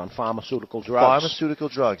them was on pharmaceutical drugs. Pharmaceutical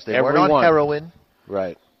drugs. They weren't on heroin.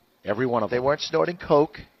 Right. Every one of them. They weren't snorting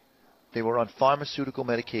coke. They were on pharmaceutical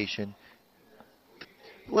medication.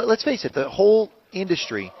 Let's face it, the whole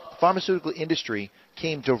industry, the pharmaceutical industry,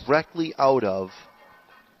 came directly out of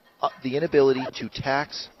the inability to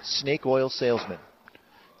tax snake oil salesmen.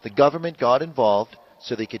 The government got involved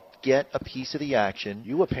so they could get a piece of the action.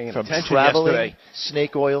 You were paying from attention traveling yesterday.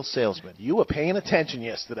 snake oil salesman. You were paying attention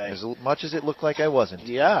yesterday. As much as it looked like I wasn't.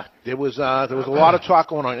 Yeah, there was a lot of talk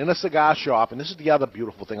going on in a cigar shop, and this is the other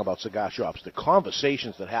beautiful thing about cigar shops: the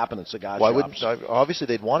conversations that happen in cigar shops. Obviously,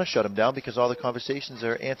 they'd want to shut them down because all the conversations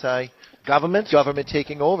are anti-government, government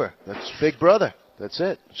taking over. That's Big Brother. That's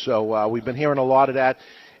it. So we've been hearing a lot of that.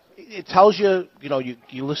 It tells you,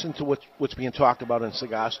 you listen to what's being talked about in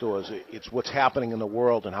cigar stores. It's what's happening in the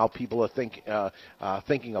world and how people are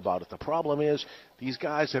thinking about it. The problem is these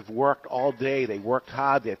guys have worked all day. They worked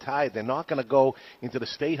hard. They're tired. They're not going to go into the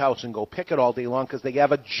State House and go picket all day long because they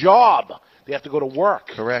have a job. They have to go to work.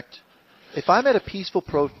 Correct. If I'm at a peaceful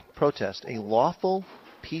protest, a lawful,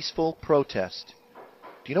 peaceful protest,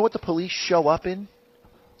 do you know what the police show up in?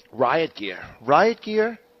 Riot gear. Riot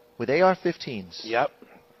gear with AR-15s. Yep.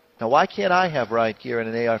 Now, why can't I have riot gear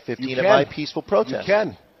and an AR-15 at my peaceful protest? You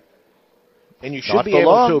can. And you should be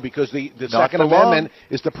able to, because the Second Amendment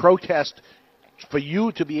is to protest for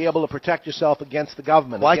you to be able to protect yourself against the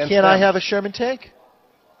government. Why can't I have a Sherman tank?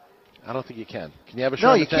 I don't think you can. Can you have a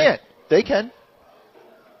Sherman tank? No, you can't. They can.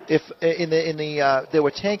 If there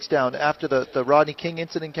were tanks down after the Rodney King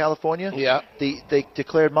incident in California. Yeah. They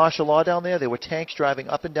declared martial law down there. There were tanks driving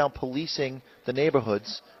up and down policing the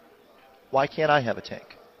neighborhoods. Why can't I have a tank?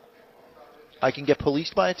 I can get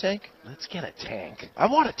policed by a tank? Let's get a tank. I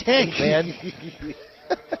want a tank, man.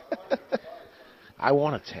 I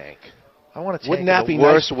want a tank. I want a tank. Wouldn't that be the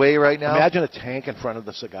worst nice? way right now? Imagine a tank in front of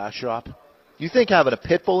the cigar shop. You think having a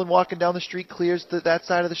pit bull and walking down the street clears that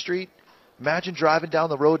side of the street? Imagine driving down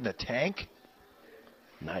the road in a tank.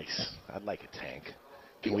 Nice. I'd like a tank.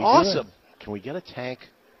 Be awesome. Can we get a tank?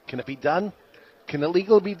 Can it be done? Can it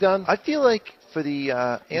legally be done? I feel like for the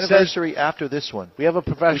anniversary after this one, we have a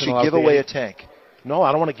professional. We should give away a tank. No,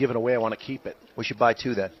 I don't want to give it away. I want to keep it. We should buy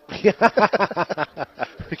two then.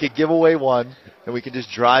 We could give away one, and we can just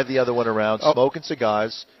drive the other one around, smoking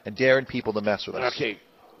cigars and daring people to mess with us. Okay.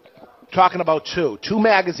 Talking about two. Two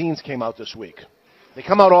magazines came out this week. They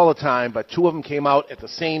come out all the time, but two of them came out at the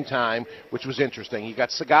same time, which was interesting. You got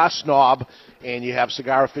Cigar Snob, and you have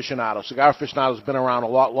Cigar Aficionado. Cigar Aficionado has been around a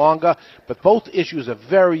lot longer, but both issues are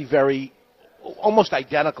very, very, almost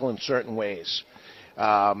identical in certain ways.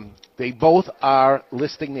 They both are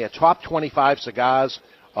listing their top 25 cigars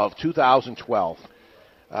of 2012.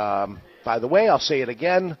 By the way, I'll say it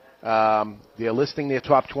again. They're listing their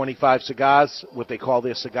top 25 cigars, what they call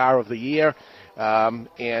their Cigar of the Year.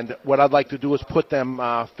 And what I'd like to do is put them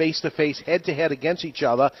face-to-face, head-to-head against each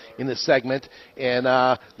other in this segment, and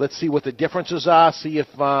let's see what the differences are, see if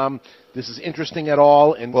this is interesting at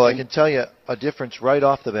all. Well, I can tell you a difference right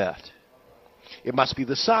off the bat. It must be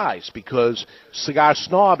the size, because Cigar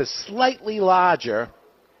Snob is slightly larger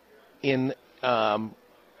in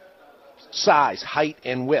size, height,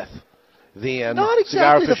 and width than Not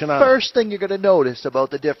exactly the first thing you're going to notice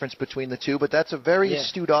about the difference between the two, but that's a very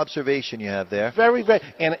astute observation you have there. Very, very,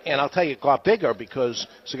 and I'll tell you, it got bigger because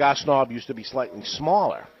Cigar Snob used to be slightly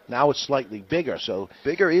smaller. Now it's slightly bigger, so...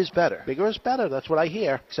 Bigger is better. Bigger is better, that's what I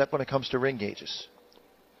hear. Except when it comes to ring gauges.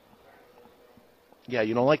 Yeah,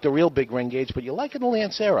 you don't like the real big ring gauge, but you like it in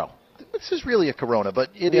Lancero. This is really a Corona, but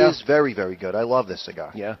it is very, very good. I love this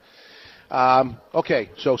cigar. Yeah. Okay,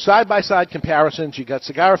 so side-by-side comparisons. You got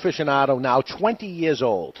Cigar Aficionado, now 20 years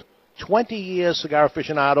old. 20 years, Cigar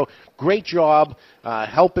Aficionado. Great job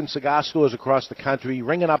helping cigar stores across the country,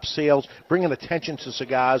 ringing up sales, bringing attention to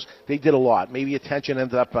cigars. They did a lot. Maybe attention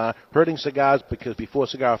ended up hurting cigars because before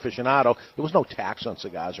Cigar Aficionado, there was no tax on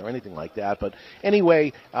cigars or anything like that. But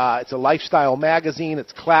anyway, it's a lifestyle magazine.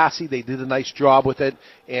 It's classy. They did a nice job with it.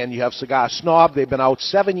 And you have Cigar Snob. They've been out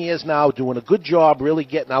 7 years now, doing a good job, really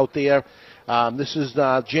getting out there. This is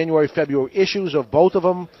January, February issues of both of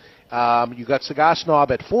them. You got Cigar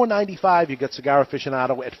Snob at $4.95. You got Cigar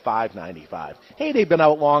Aficionado at $5.95. Hey, they've been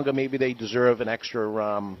out longer. Maybe they deserve an extra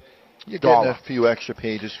You're getting a few extra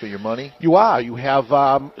pages for your money. You are. You have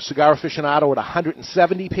Cigar Aficionado at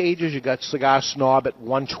 170 pages. You got Cigar Snob at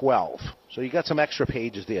 112. So you got some extra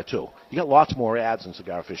pages there, too. You got lots more ads in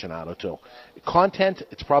Cigar Aficionado, too. Content,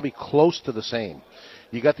 it's probably close to the same.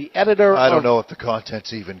 You got the editor. I don't know if the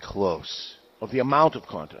content's even close. Of the amount of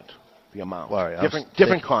content. The amount. Well, right,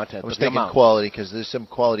 different content. I was thinking quality because there's some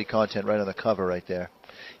quality content right on the cover right there.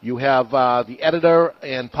 You have the editor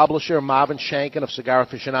and publisher, Marvin Shanken of Cigar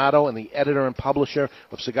Aficionado, and the editor and publisher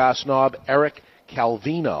of Cigar Snob, Eric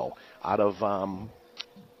Calvino, out of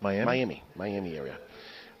Miami area.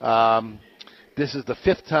 This is the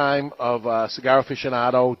 5th time of Cigar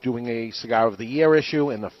Aficionado doing a Cigar of the Year issue,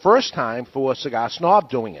 and the first time for Cigar Snob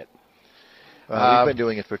doing it. We've been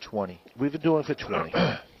doing it for 20. We've been doing it for 20.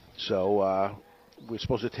 So we're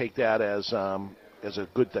supposed to take that as a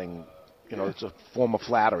good thing. It's a form of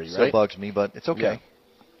flattery, right? Still bugs me, but it's okay.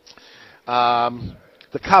 Yeah.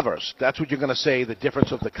 The covers. That's what you're going to say, the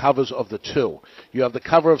difference of the covers of the two. You have the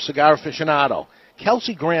cover of Cigar Aficionado.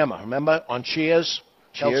 Kelsey Grammer, remember, on Cheers?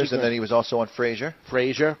 Cheers, and then he was also on Frasier.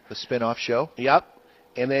 The spin-off show. Yep.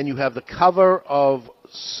 And then you have the cover of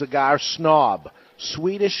Cigar Snob,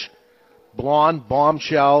 Swedish blonde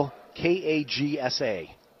bombshell,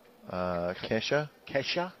 K-A-G-S-A. Kesha?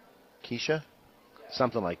 Keisha?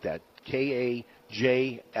 Something like that.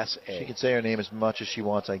 K-A-J-S-A. She can say her name as much as she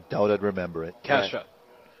wants. I doubt I'd remember it. Kesha.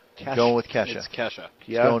 Going with Kesha. It's Kesha.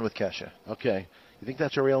 Yeah? Going with Kesha. Okay. You think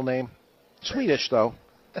that's her real name? Swedish, though.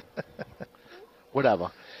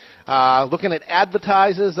 Whatever. Looking at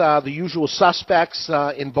advertisers, the usual suspects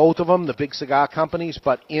in both of them, the big cigar companies,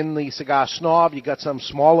 but in the Cigar Snob, you got some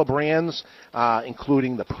smaller brands,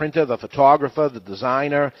 including the printer, the photographer, the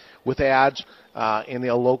designer, with ads, and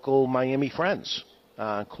their local Miami friends,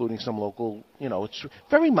 including some local, it's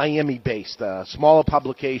very Miami-based, smaller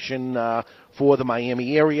publication for the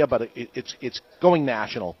Miami area, but it's going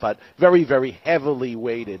national, but very, very heavily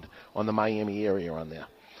weighted on the Miami area on there.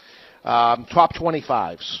 Top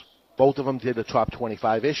 25s. Both of them did a top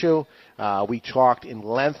 25 issue. We talked in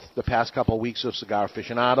length the past couple of weeks of Cigar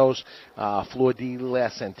Aficionados. Flor de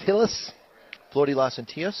las Antillas.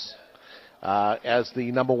 As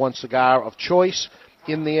the number one cigar of choice.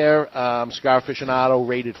 In there, Cigar Aficionado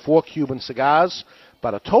rated 4 Cuban cigars,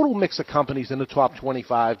 but a total mix of companies in the top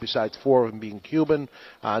 25, besides 4 of them being Cuban.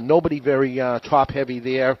 Nobody very top-heavy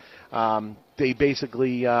there. They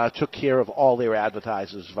basically took care of all their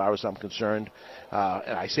advertisers, as far as I'm concerned,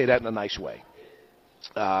 and I say that in a nice way.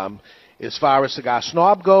 As far as Cigar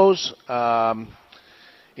Snob goes,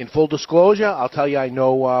 in full disclosure, I'll tell you I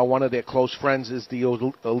know one of their close friends is the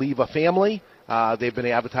Oliva family. They've been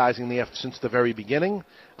advertising there since the very beginning.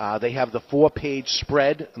 They have the 4-page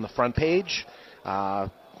spread on the front page.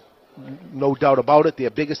 No doubt about it,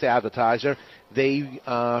 their biggest advertiser. They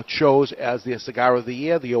chose as their cigar of the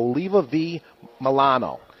year the Oliva V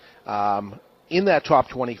Milano. In that top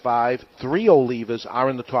 25, 3 Olivas are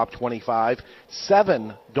in the top 25.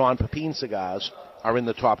 7 Don Pepin cigars are in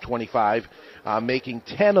the top 25, making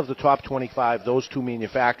 10 of the top 25 those 2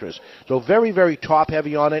 manufacturers. So very, very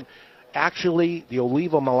top-heavy on it. Actually, the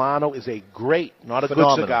Oliva Milano is a great, not a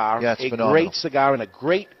phenomenal. Good cigar, yeah, a phenomenal. Great cigar and a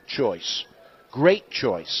great choice. Great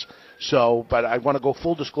choice. So, but I want to go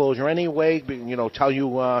full disclosure anyway, tell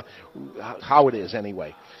you how it is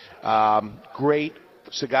anyway. Great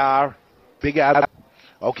cigar, big ad.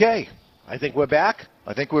 Okay, I think we're back.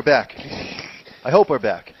 I hope we're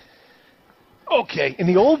back. Okay, in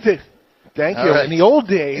the old days, thank you. Right. In the old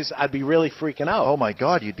days, I'd be really freaking out. Oh my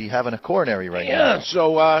God, you'd be having a coronary right now. Yeah,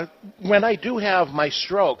 so when I do have my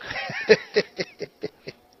stroke,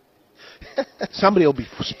 somebody will be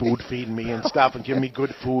spoon feeding me and stuff and giving me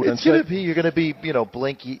good food. You're gonna be,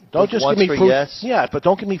 blinky. Don't just once give me for fruit. yes. Yeah, but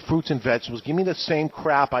don't give me fruits and vegetables. Give me the same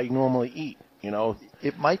crap I normally eat.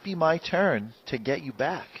 It might be my turn to get you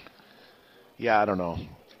back. Yeah, I don't know.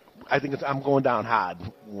 I think I'm going down hard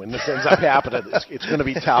when this ends up happening. It's going to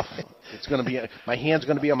be tough. It's going to be my hand's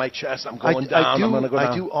going to be on my chest. I'm going down. I'm going to go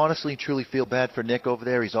down. I do honestly, truly feel bad for Nick over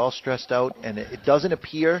there. He's all stressed out, and it doesn't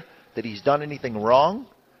appear that he's done anything wrong.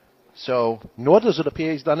 So, nor does it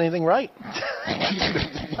appear he's done anything right.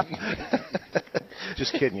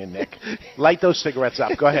 Just kidding you, Nick. Light those cigarettes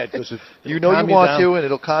up. Go ahead. You want to, and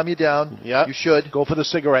it'll calm you down. Yeah. You should. Go for the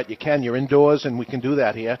cigarette. You can. You're indoors, and we can do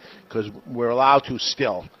that here because we're allowed to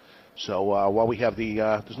still. So while we have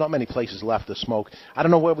there's not many places left to smoke. I don't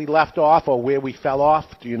know where we left off or where we fell off.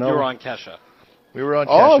 Do you know? You were on Kesha. We were on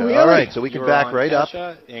Kesha. Oh, really? All right, so we can back right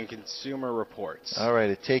Kesha up. And Consumer Reports. All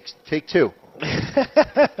right, take 2.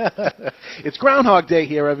 It's Groundhog Day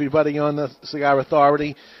here, everybody, on the Cigar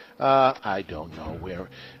Authority. I don't know where.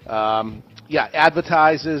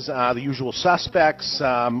 Advertisers, the usual suspects.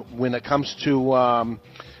 When it comes to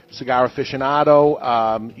Cigar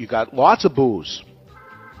Aficionado, you got lots of booze.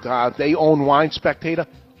 They own Wine Spectator.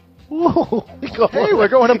 Ooh, we're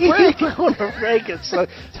going to break. We're going to break.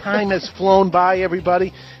 Time has flown by,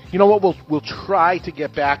 everybody. You know what? We'll try to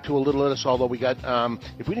get back to a little of this. Although we got,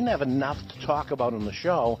 if we didn't have enough to talk about on the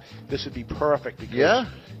show, this would be perfect. Because,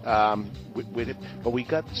 but we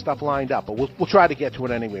got stuff lined up. But we'll try to get to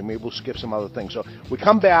it anyway. Maybe we'll skip some other things. So we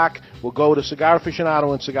come back. We'll go to Cigar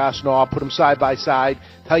Aficionado and Cigar Snob. Put them side by side.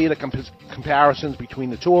 Tell you the comparisons between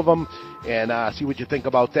the two of them. And see what you think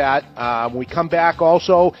about that. When we come back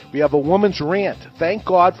also, we have a woman's rant. Thank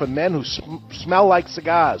God for men who smell like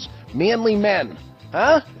cigars. Manly men.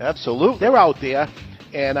 Huh? Absolutely. They're out there.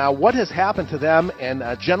 And what has happened to them? And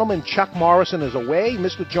gentleman Chuck Morrison is away.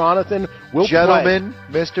 Mr. Jonathan will Gentleman,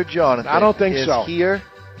 Mr. Jonathan. I don't think is so. Here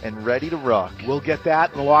and ready to rock. We'll get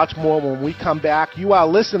that and lots more when we come back. You are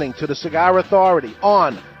listening to the Cigar Authority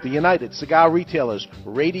on the United Cigar Retailers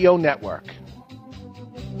Radio Network.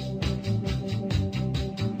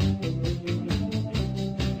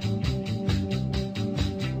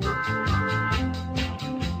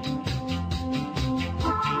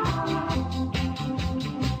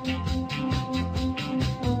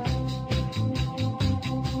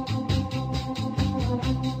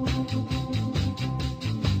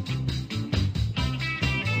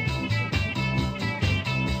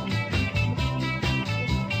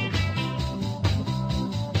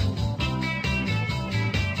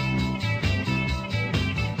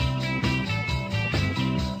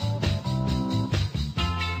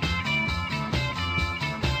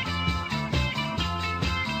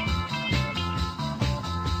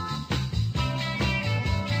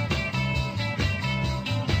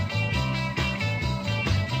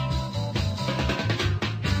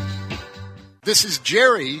 This is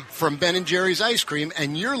Jerry from Ben & Jerry's Ice Cream,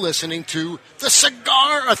 and you're listening to the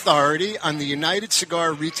Cigar Authority on the United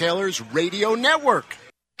Cigar Retailers Radio Network.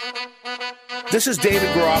 This is David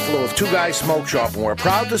Garofalo of Two Guys Smoke Shop, and we're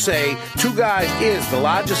proud to say Two Guys is the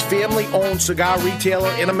largest family-owned cigar retailer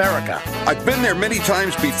in America. I've been there many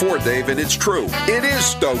times before, David. It's true. It is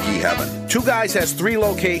Stogie Heaven. Two Guys has 3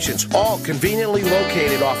 locations, all conveniently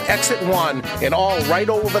located off Exit 1 and all right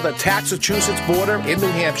over the Massachusetts border in New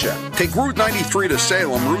Hampshire. Take Route 93 to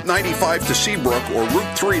Salem, Route 95 to Seabrook, or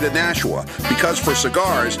Route 3 to Nashua, because for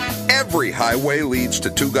cigars, every highway leads to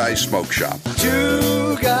Two Guys Smoke Shop.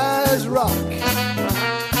 Two Guys Rock.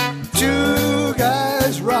 Two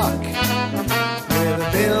Guys Rock. With a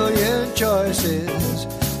billion choices,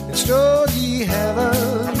 it's Stogie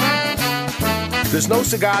Heaven. There's no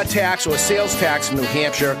cigar tax or sales tax in New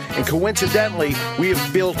Hampshire, and coincidentally, we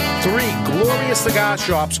have built 3 glorious cigar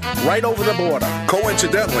shops right over the border.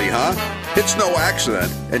 Coincidentally, huh? It's no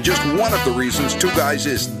accident, and just one of the reasons Two Guys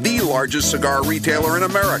is the largest cigar retailer in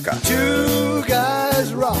America. Two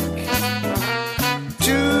Guys Rock.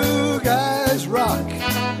 Two Guys Rock.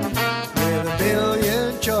 With a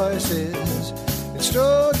billion choices, it's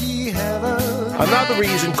Stogie Heaven. Another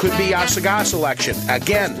reason could be our cigar selection.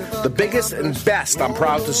 Again, the biggest and best, I'm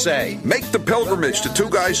proud to say. Make the pilgrimage to Two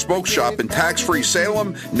Guys Smoke Shop in tax-free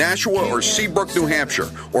Salem, Nashua, or Seabrook, New Hampshire,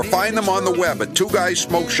 or find them on the web at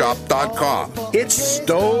twoguysmokeshop.com. It's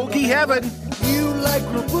Stogie Heaven. You like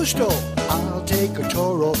Robusto, I'll take a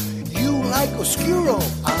Toro. You like Oscuro,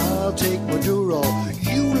 I'll take Maduro.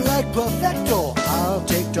 You like Perfecto, I'll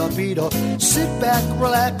take Torpedo. Sit back,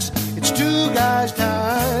 relax, it's Two Guys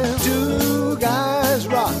time. Two Guys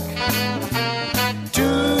Rock.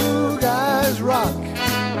 Two Guys Rock.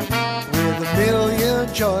 With a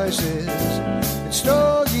million choices, it's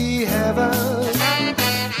Stogie Heaven.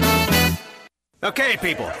 Okay,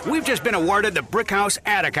 people, we've just been awarded the Brickhouse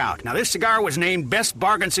Ad Account. Now, this cigar was named Best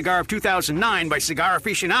Bargain Cigar of 2009 by Cigar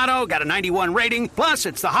Aficionado, got a 91 rating, plus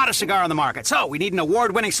it's the hottest cigar on the market. So, we need an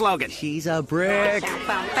award-winning slogan. She's a brick.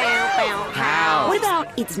 How? What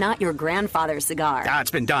about it's not your grandfather's cigar? Ah, it's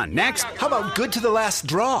been done. Next. How about good to the last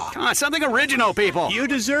draw? Come on, something original, people. You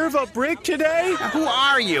deserve a brick today? Who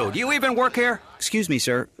are you? Do you even work here? Excuse me,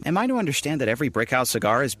 sir. Am I to understand that every Brickhouse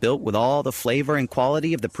cigar is built with all the flavor and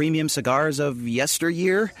quality of the premium cigars of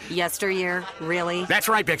yesteryear? Yesteryear? Really? That's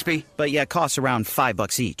right, Bixby. But yet costs around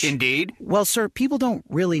 $5 each. Indeed. Well, sir, people don't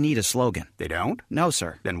really need a slogan. They don't? No,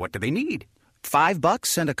 sir. Then what do they need?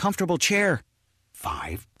 $5 and a comfortable chair.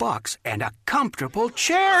 $5 and a comfortable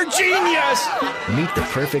chair. Genius! Meet the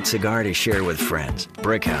perfect cigar to share with friends.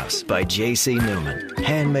 Brickhouse by J.C. Newman.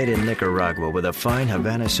 Handmade in Nicaragua with a fine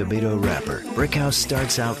Havana Subito wrapper. Brickhouse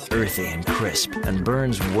starts out earthy and crisp and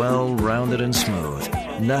burns well rounded and smooth.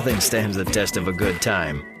 Nothing stands the test of a good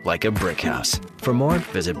time like a Brickhouse. For more,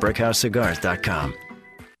 visit brickhousecigars.com.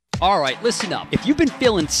 All right, listen up. If you've been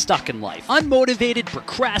feeling stuck in life, unmotivated,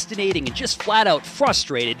 procrastinating, and just flat out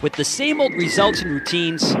frustrated with the same old results and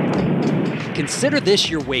routines, consider this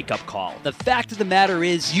your wake-up call. The fact of the matter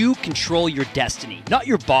is, you control your destiny, not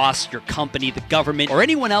your boss, your company, the government, or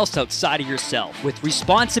anyone else outside of yourself. With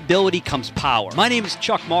responsibility comes power. My name is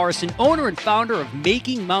Chuck Morrison, owner and founder of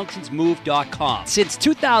MakingMountainsMove.com. Since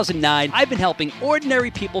 2009, I've been helping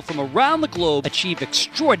ordinary people from around the globe achieve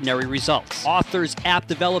extraordinary results. Authors, app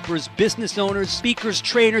developers, business owners, speakers,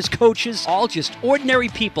 trainers, coaches, all just ordinary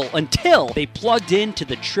people until they plugged into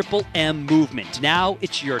the Triple M movement. Now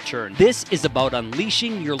it's your turn. This is a about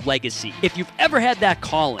unleashing your legacy. If you've ever had that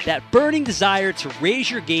calling, that burning desire to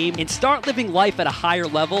raise your game and start living life at a higher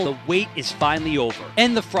level, the wait is finally over.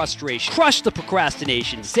 End the frustration. Crush the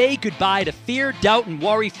procrastination. Say goodbye to fear, doubt, and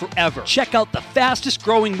worry forever. Check out the fastest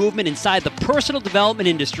growing movement inside the personal development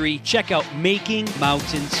industry. Check out Making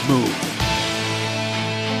Mountains Move.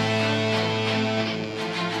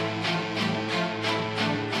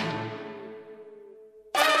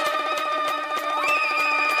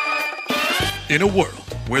 In a world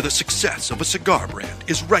where the success of a cigar brand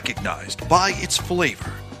is recognized by its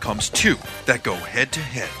flavor, comes two that go head to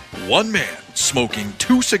head. One man smoking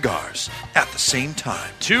two cigars at the same time.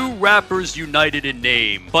 Two rappers united in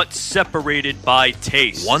name, but separated by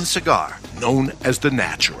taste. One cigar known as the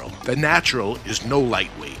Natural. The Natural is no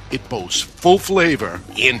lightweight. It boasts full flavor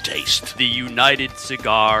and taste. The United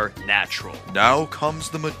Cigar Natural. Now comes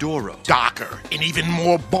the Maduro. Darker and even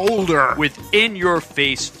more bolder. With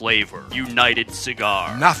in-your-face flavor. United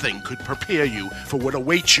Cigar. Nothing could prepare you for what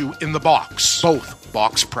awaits you in the box. Both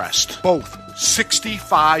box pressed. Both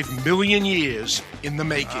 65 million years in the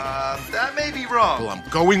making. That may be wrong. Well, I'm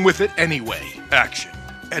going with it anyway. Action,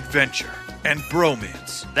 adventure, and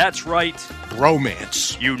bromance. That's right.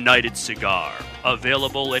 Bromance. United Cigar.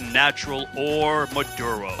 Available in natural or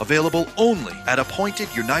Maduro. Available only at appointed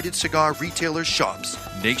United Cigar retailer shops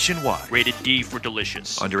nationwide. Rated D for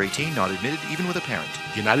delicious. Under 18, not admitted even with a parent.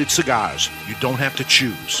 United Cigars. You don't have to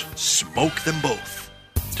choose. Smoke them both.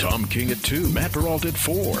 Tom King at 2, Matt Peralt at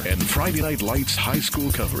 4, and Friday Night Lights high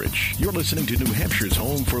school coverage. You're listening to New Hampshire's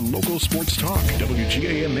home for local sports talk.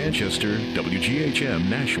 WGAM Manchester, WGHM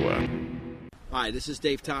Nashua. Hi, this is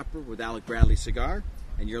Dave Topper with Alec Bradley Cigar,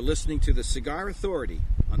 and you're listening to the Cigar Authority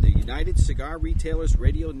on the United Cigar Retailers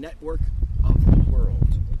Radio Network of the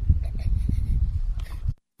world.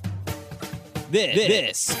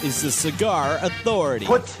 This is the Cigar Authority.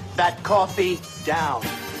 Put that coffee down.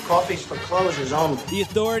 Coffee's for closers only. The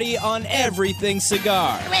authority on everything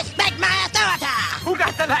cigar. Respect my authority! Who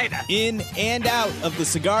got the lighter? In and out of the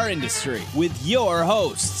cigar industry with your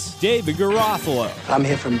hosts, David Garofalo. I'm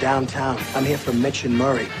here from downtown. I'm here from Mitch and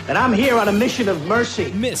Murray. And I'm here on a mission of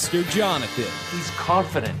mercy. Mr. Jonathan. He's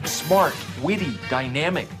confident, smart, witty,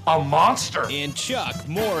 dynamic, a monster. And Chuck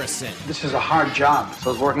Morrison. This is a hard job.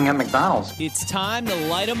 So is working at McDonald's. It's time to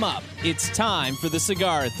light 'em up. It's time for the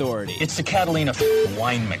Cigar Authority. It's the Catalina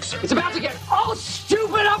wine mixer. It's about to get all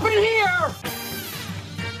stupid up in here!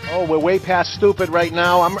 Oh, we're way past stupid right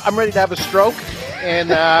now. I'm ready to have a stroke. And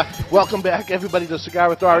welcome back, everybody, to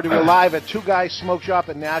Cigar Authority. We're live at Two Guys Smoke Shop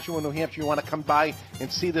in Nashua, New Hampshire. You want to come by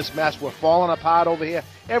and see this mess. We're falling apart over here.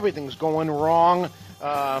 Everything's going wrong.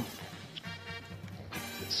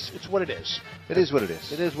 It's what it is. It is what it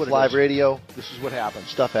is. It is what it is. Live radio. This is what happens.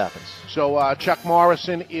 Stuff happens. So Chuck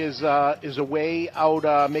Morrison is away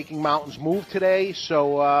out making mountains move today.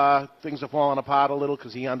 So things are falling apart a little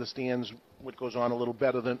because he understands what goes on a little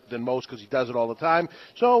better than most because he does it all the time.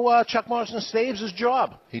 So Chuck Morrison saves his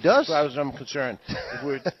job. He does? As far as I'm concerned.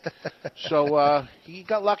 So he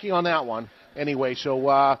got lucky on that one. Anyway, so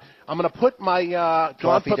I'm going to put my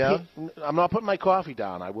coffee down? I'm not putting my coffee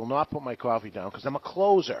down. I will not put my coffee down because I'm a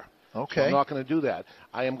closer. Okay. So I'm not going to do that.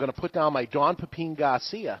 I am going to put down my Don Pepin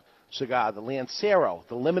Garcia cigar, the Lancero,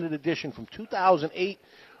 the limited edition from 2008.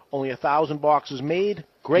 Only 1,000 boxes made.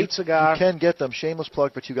 Great cigar. You can get them. Shameless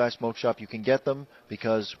plug for Two Guys Smoke Shop. You can get them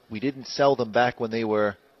because we didn't sell them back when they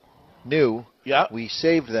were new. Yeah. We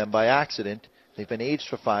saved them by accident. They've been aged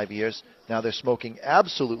for 5 years. Now they're smoking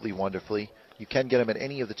absolutely wonderfully. You can get them at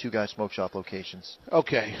any of the Two Guys Smoke Shop locations.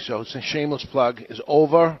 Okay, so it's a shameless plug is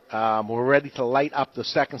over. We're ready to light up the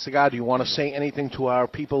second cigar. Do you want to say anything to our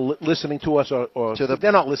people listening to us, or to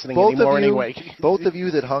they're not listening anymore anyway? Both of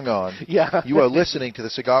you that hung on, yeah. You are listening to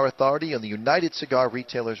the Cigar Authority on the United Cigar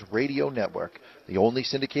Retailers Radio Network, the only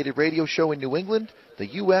syndicated radio show in New England, the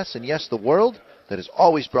U.S., and yes, the world, that is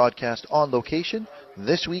always broadcast on location,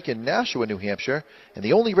 this week in Nashua, New Hampshire, and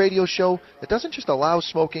the only radio show that doesn't just allow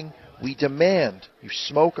smoking. We demand you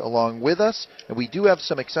smoke along with us, and we do have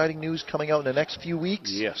some exciting news coming out in the next few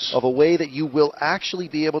weeks of a way that you will actually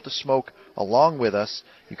be able to smoke along with us.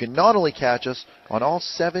 You can not only catch us on all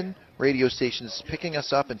 7 radio stations picking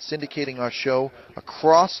us up and syndicating our show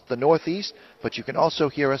across the Northeast, but you can also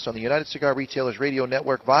hear us on the United Cigar Retailers Radio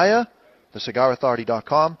Network via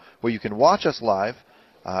thecigarauthority.com, where you can watch us live.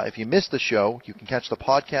 If you missed the show, you can catch the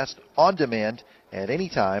podcast on demand at any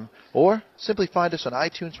time, or simply find us on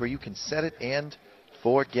iTunes where you can set it and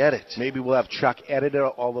forget it. Maybe we'll have Chuck edit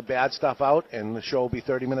all the bad stuff out, and the show will be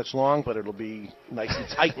 30 minutes long, but it'll be nice and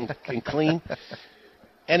tight and clean.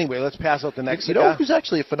 Anyway, let's pass out the next cigar. You know who's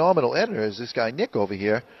actually a phenomenal editor is this guy Nick over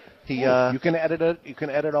here. You can edit it. You can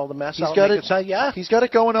edit all the mess He's out. got and make it. Yeah. He's got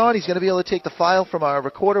it going on. He's going to be able to take the file from our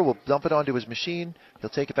recorder. We'll dump it onto his machine. He'll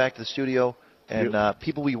take it back to the studio, and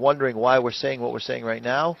people will be wondering why we're saying what we're saying right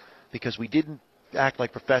now, because we didn't act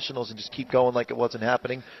like professionals and just keep going like it wasn't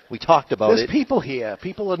happening. We talked about There's people here.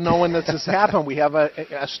 People are knowing that this happened. We have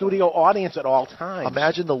a studio audience at all times.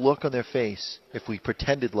 Imagine the look on their face if we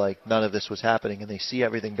pretended like none of this was happening and they see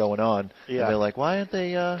everything going on. Yeah. And they're like, why aren't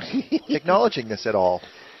they acknowledging this at all?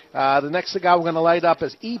 The next cigar we're going to light up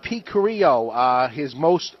is E.P. Carrillo, his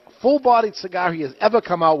most full-bodied cigar he has ever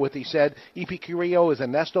come out with, he said. E.P. Carrillo is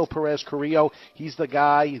Ernesto Perez Carrillo. He's the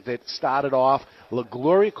guy that started off La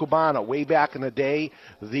Gloria Cubana way back in the day,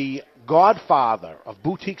 the godfather of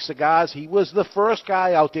boutique cigars. He was the first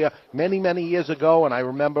guy out there many, many years ago, and I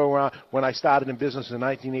remember when I started in business in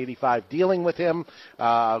 1985 dealing with him.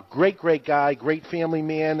 Great, great guy, great family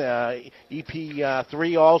man.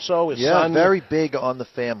 EP3 also, his son. Very big on the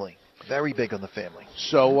family. Very big on the family.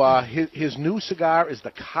 So his new cigar is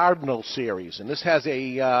the Cardinal series, and this has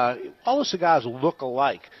all the cigars look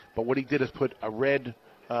alike, but what he did is put a red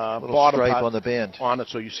bottom stripe on the band on it,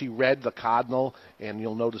 so you see red, the Cardinal, and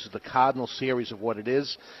you'll notice it's the Cardinal series of what it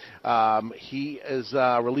is. He has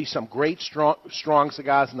released some great strong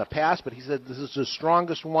cigars in the past, but he said this is the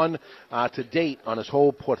strongest one to date on his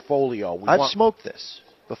whole portfolio. I've smoked this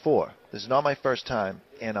before. This is not my first time,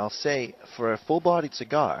 and I'll say for a full-bodied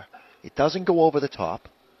cigar, it doesn't go over the top.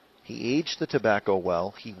 He aged the tobacco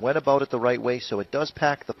well. He went about it the right way, so it does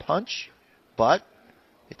pack the punch, but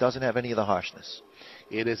it doesn't have any of the harshness.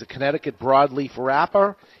 It is a Connecticut broadleaf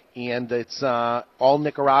wrapper, and it's all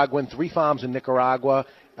Nicaraguan, 3 farms in Nicaragua.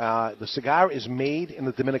 The cigar is made in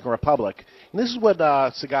the Dominican Republic. And this is what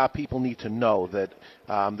cigar people need to know, that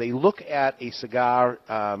they look at a cigar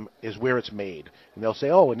as where it's made. And they'll say,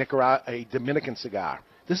 oh, a Dominican cigar.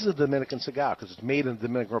 This is a Dominican cigar because it's made in the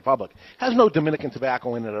Dominican Republic. It has no Dominican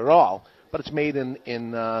tobacco in it at all, but it's made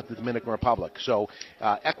in the Dominican Republic. So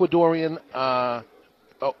Ecuadorian,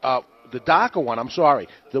 the darker one, I'm sorry,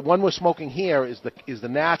 the one we're smoking here is the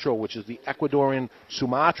natural, which is the Ecuadorian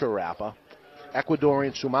Sumatra wrapper.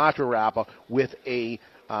 Ecuadorian Sumatra wrapper with a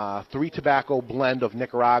 3 tobacco blend of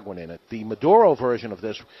Nicaraguan in it. The Maduro version of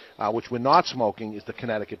this, which we're not smoking, is the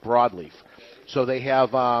Connecticut broadleaf. So they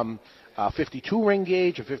have a 52 ring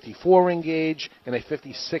gauge, a 54 ring gauge, and a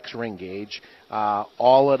 56 ring gauge,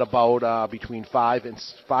 all at about between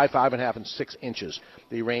 5.5 and 6 inches.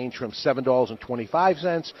 They range from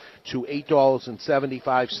 $7.25 to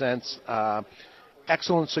 $8.75.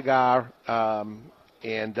 Excellent cigar,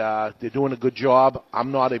 and they're doing a good job.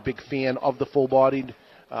 I'm not a big fan of the full-bodied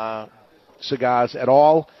cigars at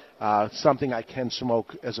all. Something I can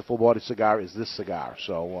smoke as a full-bodied cigar is this cigar.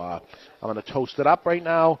 So I'm going to toast it up right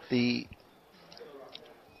now.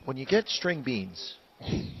 When you get string beans,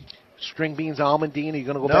 almondine, are you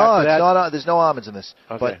going to go back to that? No, there's no almonds in this.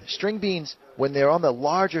 Okay. But string beans, when they're on the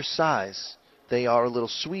larger size, they are a little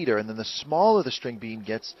sweeter. And then the smaller the string bean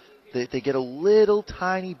gets, they get a little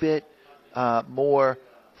tiny bit more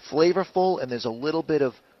flavorful, and there's a little bit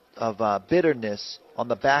of bitterness on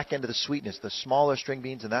the back end of the sweetness, the smaller string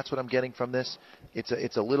beans, and that's what I'm getting from this.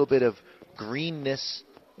 It's a little bit of greenness,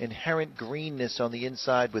 inherent greenness on the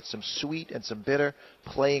inside with some sweet and some bitter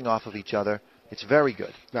playing off of each other. It's very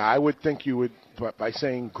good. Now, I would think you would, by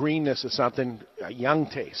saying greenness is something, a young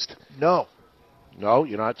taste. No. No,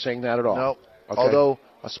 you're not saying that at all? No. Okay. Although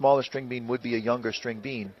a smaller string bean would be a younger string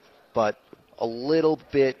bean, but a little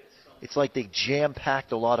bit, it's like they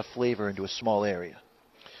jam-packed a lot of flavor into a small area.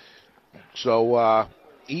 So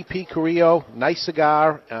E.P. Carrillo, nice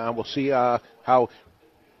cigar. We'll see how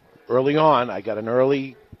early on, I got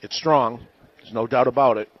it's strong. There's no doubt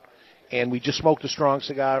about it. And we just smoked a strong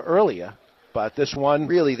cigar earlier, but this one...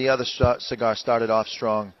 Really, the other cigar started off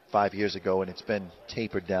strong 5 years ago, and it's been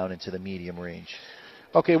tapered down into the medium range.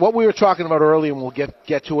 Okay, what we were talking about earlier, and we'll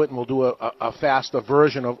get to it, and we'll do a faster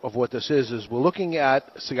version of what this is we're looking at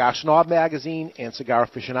Cigar Snob magazine and Cigar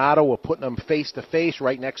Aficionado. We're putting them face-to-face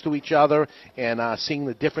right next to each other and seeing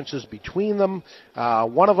the differences between them.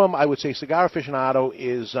 One of them, I would say Cigar Aficionado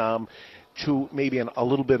is to maybe a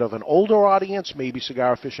little bit of an older audience. Maybe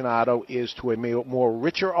Cigar Aficionado is to a more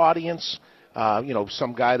richer audience.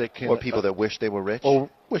 Some guy that can... Or people that wish they were rich. Oh,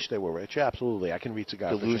 wish they were rich, absolutely. I can read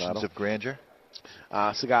Cigar Delusions Aficionado. of grandeur.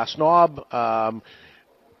 Cigar Snob,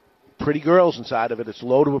 pretty girls inside of it. It's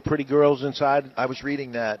loaded with pretty girls inside. I was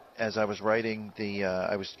reading that as I was writing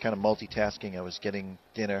I was kind of multitasking. I was getting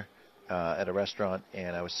dinner at a restaurant,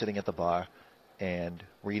 and I was sitting at the bar and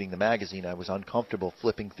reading the magazine. I was uncomfortable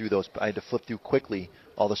flipping through those. I had to flip through quickly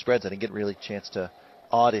all the spreads. I didn't get really a chance to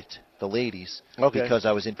audit the ladies Okay. because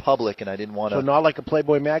I was in public and I didn't want to. So not like a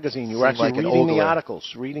Playboy magazine. You were seem actually like an reading the ogler.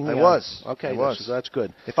 articles. I was. Okay, I was. that's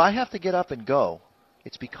good. If I have to get up and go,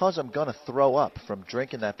 it's because I'm going to throw up from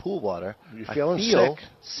drinking that pool water. You're I feeling feel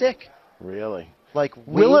sick. Really? Like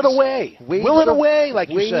Will it away. waves Will it of- away, like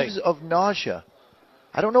you say. waves of nausea.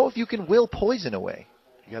 I don't know if you can will poison away.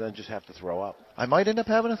 You're going to just have to throw up. I might end up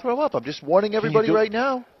having to throw up. I'm just warning Can you everybody do- right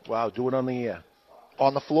now. Wow, do it on the air.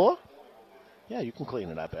 On the floor? Yeah, you can clean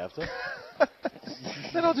it up after.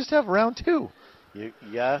 Then I'll just have round 2.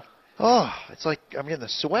 Yeah? Oh, it's like I'm getting the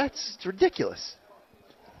sweats. It's ridiculous.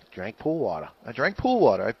 Drank pool water. I drank pool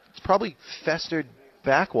water. It's probably festered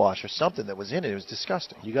backwash or something that was in it. It was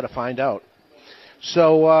disgusting. You got to find out.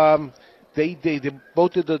 So they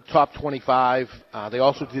both did the top 25. They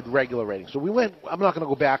also did regular ratings. So we went. I'm not going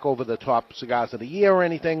to go back over the top cigars of the year or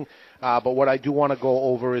anything, but what I do want to go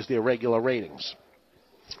over is their regular ratings.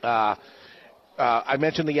 I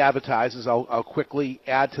mentioned the advertisers. I'll quickly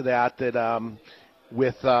add to that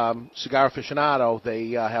with Cigar Aficionado,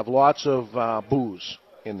 they have lots of booze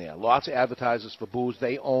in there. Lots of advertisers for booze.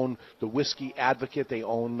 They own the Whiskey Advocate. They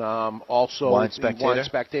own also Wine the Spectator. Wine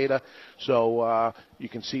Spectator. So you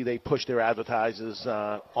can see they push their advertisers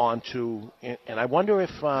onto. And I wonder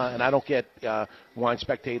if, and I don't get Wine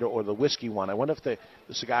Spectator or the whiskey one. I wonder if the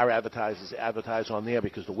cigar advertisers advertise on there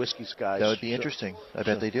because the whiskey guys. That would be interesting. I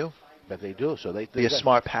bet they do. Bet they do. So they Be a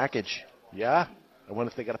smart package. Yeah. I wonder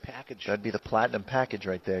if they got a package. That'd be the platinum package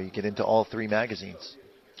right there. You get into all 3 magazines.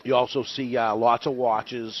 You also see lots of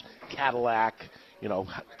watches, Cadillac,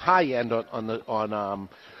 high end on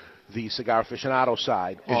the Cigar Aficionado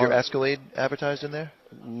side. Is your Escalade advertised in there?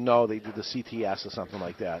 No, they did the CTS or something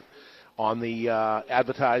like that. On the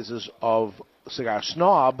advertisers of Cigar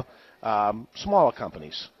Snob, smaller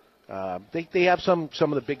companies. They have some of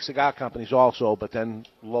the big cigar companies also, but then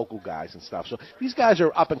local guys and stuff. So these guys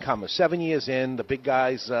are up and comers. 7 years in, the big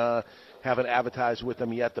guys haven't advertised with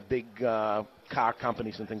them yet, the big car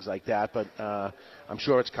companies and things like that, but I'm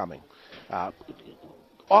sure it's coming.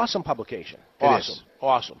 Awesome publication.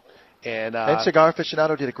 Awesome. And Cigar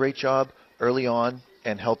Aficionado did a great job early on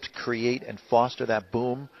and helped create and foster that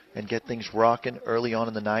boom and get things rocking early on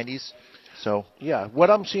in the 90s. So yeah, what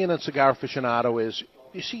I'm seeing in Cigar Aficionado is,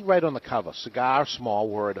 you see right on the cover, cigar, small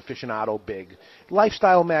word, aficionado, big.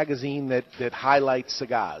 Lifestyle magazine that highlights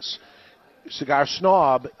cigars. Cigar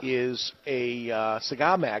Snob is a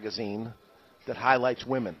cigar magazine that highlights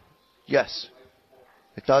women. yes,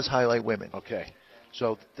 it does highlight women. Okay.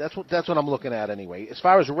 So that's what I'm looking at anyway. As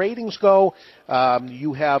far as ratings go,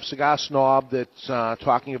 you have Cigar Snob that's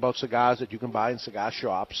talking about cigars that you can buy in cigar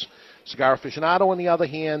shops. Cigar Aficionado, on the other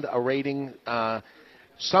hand, are rating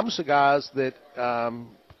some cigars that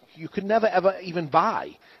you could never, ever even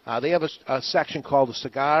buy. They have a section called the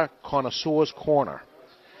Cigar Connoisseur's Corner.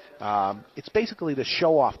 It's basically the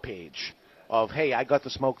show-off page of, hey, I got to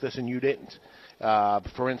smoke this and you didn't.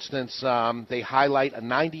 For instance, they highlight a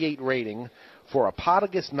 98 rating for a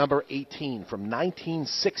Partagas number 18 from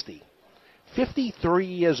 1960. 53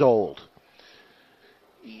 years old.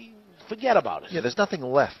 Forget about it. Yeah, there's nothing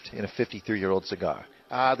left in a 53-year-old cigar.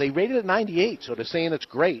 They rated it 98, so they're saying it's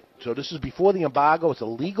great. So this is before the embargo. It's a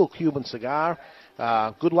legal Cuban cigar.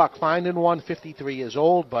 Good luck finding one, 53 years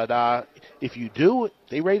old. But if you do,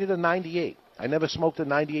 they rated a 98. I never smoked a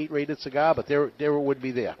 98 rated cigar, but there it would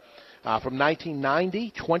be there. From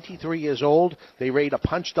 1990, 23 years old, they rate a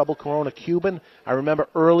Punch Double Corona Cuban. I remember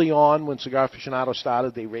early on when Cigar Aficionado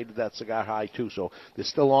started, they rated that cigar high too. So they're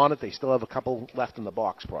still on it. They still have a couple left in the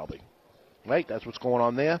box probably. Right? That's what's going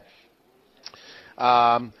on there.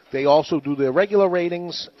 They also do their regular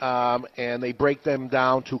ratings, and they break them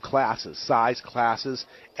down to classes, size classes,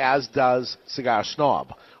 as does Cigar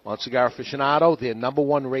Snob. On Cigar Aficionado, their number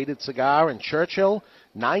 1 rated cigar in Churchill,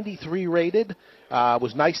 93 rated.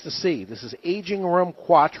 Was nice to see. This is Aging Room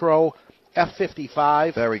Quattro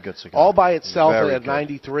F55. Very good cigar. All by itself Very at good.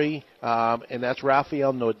 93, and that's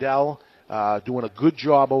Rafael Nodal. Doing a good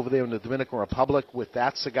job over there in the Dominican Republic with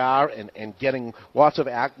that cigar and getting lots of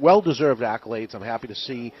well-deserved accolades. I'm happy to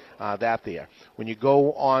see that there. When you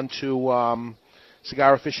go on to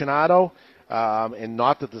Cigar Aficionado, and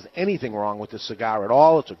not that there's anything wrong with this cigar at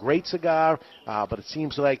all. It's a great cigar, but it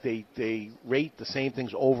seems like they rate the same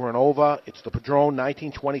things over and over. It's the Padron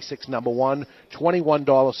 1926 number 1,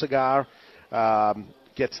 $21 cigar.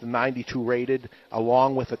 Gets the 92 rated,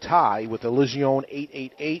 along with a tie with the Legion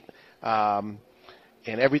 888. And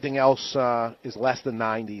everything else is less than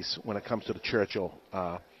 90s when it comes to the Churchill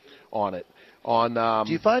on it.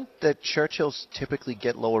 Do you find that Churchills typically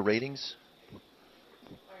get lower ratings?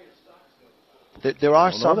 There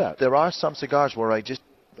are some cigars where I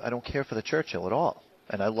don't care for the Churchill at all.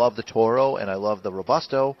 and I love the Toro, and I love the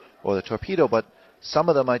Robusto or the Torpedo, but some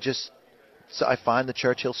of them I find the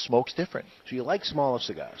Churchill smokes different. So you like smaller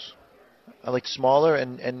cigars? I like smaller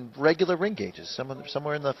and regular ring gauges,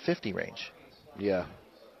 somewhere in the 50 range. Yeah.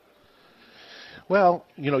 Well,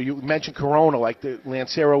 you mentioned Corona, like the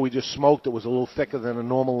Lancero we just smoked. It was a little thicker than a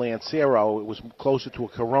normal Lancero. It was closer to a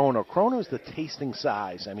Corona. Corona is the tasting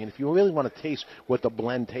size. I mean, if you really want to taste what the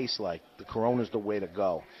blend tastes like, the Corona is the way to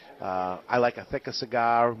go. I like a thicker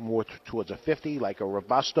cigar, more towards a 50, like a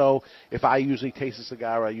Robusto. If I usually taste a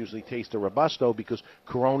cigar, I usually taste a Robusto because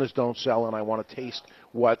Coronas don't sell, and I want to taste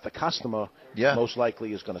what the customer most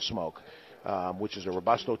likely is going to smoke, which is a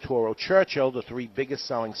Robusto, Toro, Churchill, the 3 biggest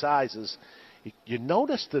selling sizes. You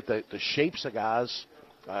notice that the shape cigars,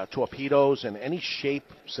 torpedoes, and any shape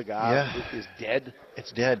cigar is dead.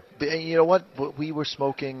 It's dead. But you know what? We were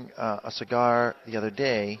smoking a cigar the other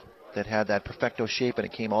day that had that perfecto shape, and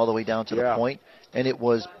it came all the way down to the point, and it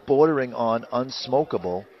was bordering on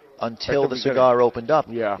unsmokable until the cigar opened up.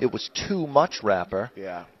 Yeah. It was too much wrapper,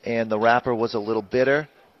 Yeah. and the wrapper was a little bitter,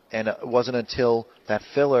 and it wasn't until that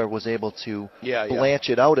filler was able to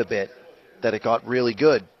blanch it out a bit that it got really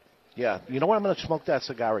good. Yeah, you know what? I'm going to smoke that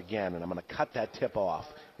cigar again, and I'm going to cut that tip off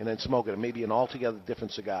and then smoke it. Maybe an altogether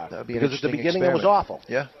different cigar. That would be because at the beginning it was awful.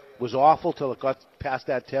 Yeah. It was awful till it got past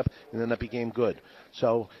that tip, and then it became good.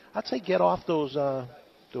 So I'd say get off those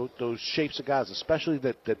shaped cigars, especially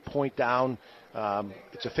that point down.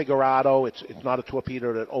 It's a Figurado. It's not a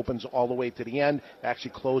torpedo that opens all the way to the end. It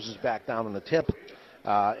actually closes back down on the tip,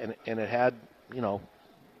 and it had,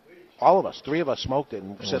 all of us, 3 of us smoked it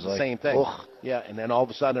and said the same thing. Ugh. Yeah, and then all of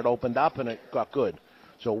a sudden it opened up and it got good.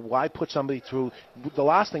 So why put somebody through? The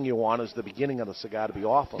last thing you want is the beginning of the cigar to be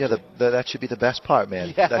awful. Yeah, that should be the best part,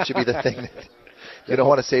 man. Yeah. That should be the thing. You don't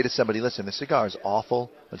want to say to somebody, listen, the cigar is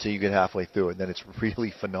awful until you get halfway through it, and then it's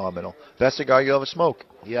really phenomenal. Best cigar you'll ever smoke.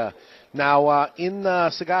 Yeah. Now, in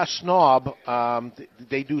Cigar Snob,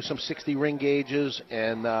 they do some 60 ring gauges,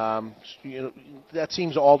 and that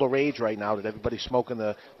seems all the rage right now that everybody's smoking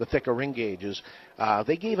the thicker ring gauges.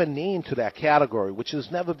 They gave a name to that category, which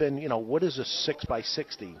has never been, what is a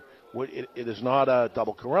 6x60? It is not a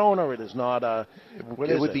double Corona. It is not a...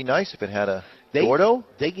 It would be nice if it had a Gordo.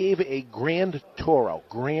 They gave a Grand Toro.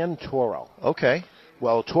 Grand Toro. Okay.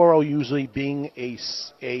 Well, Toro usually being a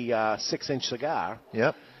 6-inch cigar.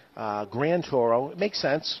 Yep. Grand Toro. It makes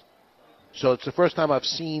sense. So it's the first time I've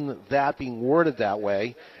seen that being worded that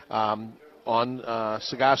way. On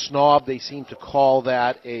Cigar Snob, they seem to call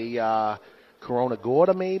that a Corona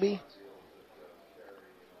Gorda, maybe.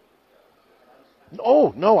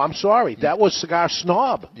 Oh, no, I'm sorry. That was Cigar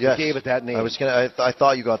Snob Yes. who gave it that name. I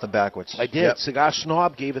thought you got them backwards. I did. Yep. Cigar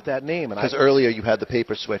Snob gave it that name. Because earlier you had the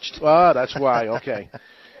paper switched. Oh, that's why. Okay.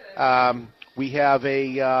 We have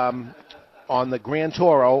on the Grand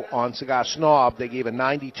Toro, on Cigar Snob, they gave a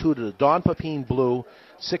 92 to the Don Pepin Blue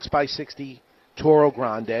 6x60 Toro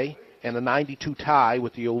Grande and a 92 tie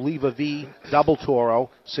with the Oliva V Double Toro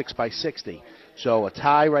 6x60. So a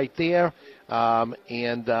tie right there.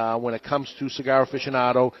 And when it comes to Cigar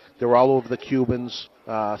Aficionado, they're all over the Cubans.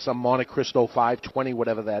 Some Monte Cristo 520,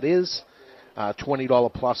 whatever that is.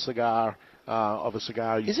 $20 plus cigar of a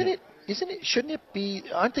cigar. Shouldn't it be,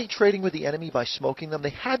 aren't they trading with the enemy by smoking them? They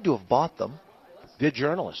had to have bought them. They're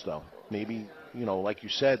journalists, though. Maybe, like you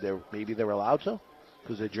said, maybe they're allowed to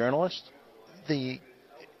because they're journalists?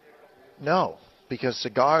 No, because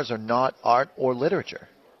cigars are not art or literature.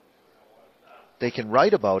 They can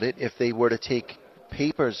write about it if they were to take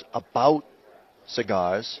papers about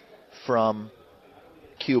cigars from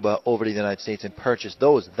Cuba over to the United States and purchase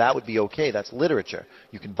those. That would be okay. That's literature.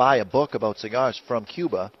 You can buy a book about cigars from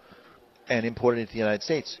Cuba and import it into the United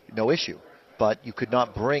States. No issue. But you could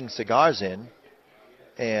not bring cigars in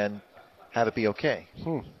and have it be okay.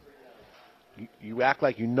 You act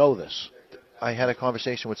like you know this. I had a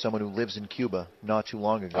conversation with someone who lives in Cuba not too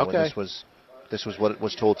long ago, Okay. and this was what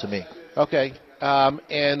was told to me. Okay.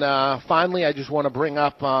 And finally, I just want to bring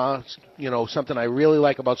up, something I really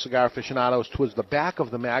like about Cigar Aficionados. Towards the back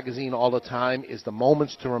of the magazine all the time is the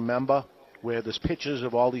Moments to Remember, where there's pictures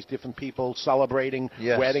of all these different people celebrating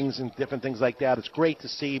weddings and different things like that. It's great to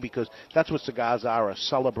see because that's what cigars are, a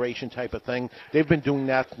celebration type of thing. They've been doing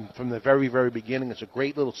that from the very, very beginning. It's a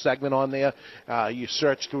great little segment on there. You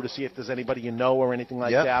search through to see if there's anybody you know or anything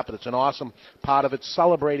like that, but it's an awesome part of it,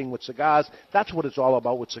 celebrating with cigars. That's what it's all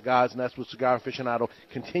about with cigars, and that's what Cigar Aficionado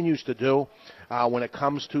continues to do. When it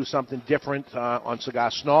comes to something different on Cigar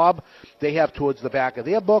Snob, they have towards the back of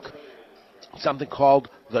their book something called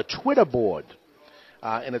the Twitter board.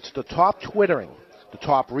 And it's the top twittering, the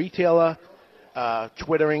top retailer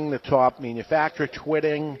twittering, the top manufacturer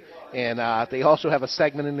twittering, And they also have a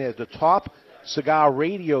segment in there, the top cigar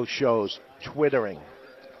radio shows twittering.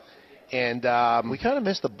 And we kind of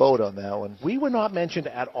missed the boat on that one. We were not mentioned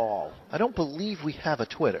at all. I don't believe we have a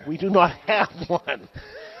Twitter. We do not have one.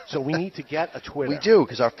 So we need to get a Twitter. We do,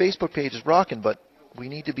 because our Facebook page is rocking, but we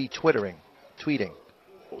need to be tweeting.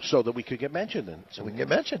 So that we could get mentioned. So we can get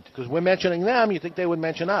mentioned. Because we're mentioning them, you think they would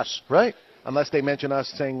mention us. Right. Unless they mention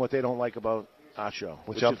us saying what they don't like about our show.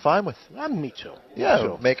 Which I'm fine with. Me too. Yeah, Me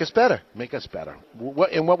too. make us better. Make us better.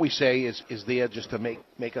 What we say is there just to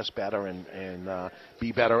make us better and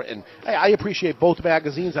be better. And I appreciate both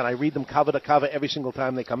magazines, and I read them cover to cover every single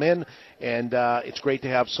time they come in. And it's great to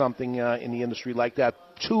have something in the industry like that.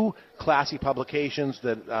 2 classy publications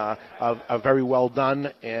that are very well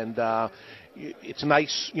done. And it's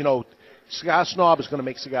nice, Cigar Snob is going to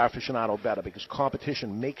make Cigar Aficionado better because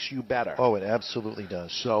competition makes you better. Oh, it absolutely does.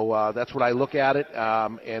 So that's what I look at it.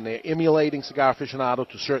 And they're emulating Cigar Aficionado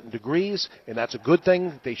to certain degrees, and that's a good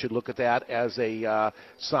thing. They should look at that as a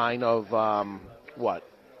sign of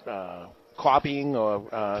copying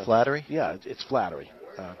or flattery? Yeah, it's flattery.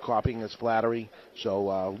 Copying is flattery.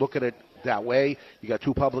 So look at it that way. You got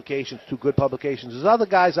 2 publications, 2 good publications. There's other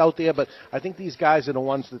guys out there, but I think these guys are the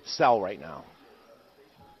ones that sell right now.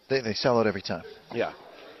 They sell out every time. Yeah.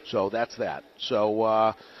 So that's that.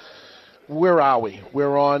 So where are we?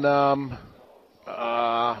 We're on I'm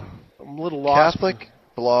a little lost. Catholic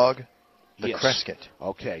blog, The Yes. Crescent.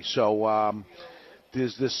 Okay. So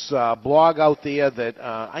there's this blog out there that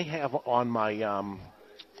I have on my,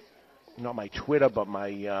 not my Twitter, but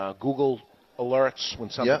my Google alerts when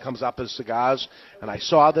something comes up as cigars. And I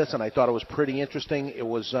saw this, and I thought it was pretty interesting. It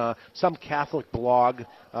was some Catholic blog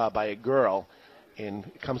by a girl. And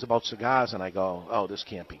it comes about cigars, and I go, oh, this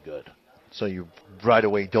can't be good. So you right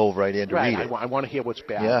away dove right in to read it. I want to hear what's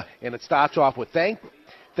bad. Yeah. And it starts off with,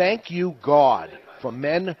 thank you, God, for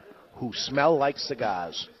men who smell like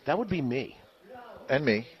cigars. That would be me. And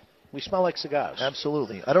me. We smell like cigars.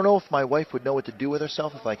 Absolutely. I don't know if my wife would know what to do with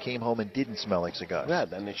herself if I came home and didn't smell like cigars. Yeah,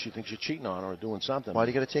 then she thinks you're cheating on her or doing something. Why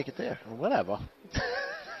do you got to take it there? Whatever.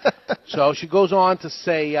 So she goes on to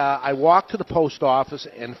say, I walked to the post office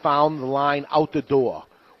and found the line out the door.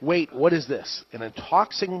 Wait, what is this? An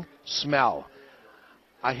intoxicating smell.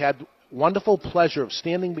 I had wonderful pleasure of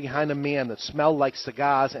standing behind a man that smelled like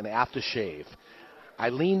cigars and aftershave. I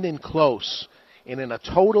leaned in close and in a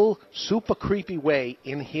total super creepy way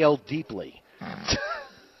inhaled deeply.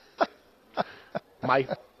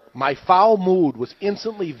 My foul mood was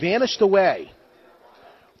instantly vanished away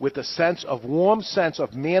with a warm sense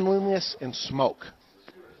of manliness and smoke.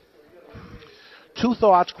 2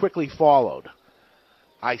 thoughts quickly followed.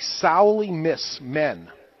 I sourly miss men.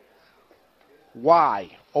 Why,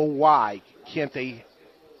 oh why,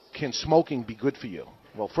 can smoking be good for you?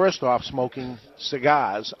 Well, first off, smoking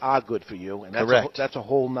cigars are good for you, and that's a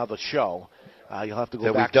whole nother show. You'll have to go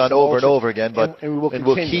that back we've done to over and over again, but and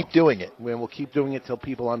we'll keep doing it. And we'll keep doing it till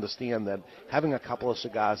people understand that having a couple of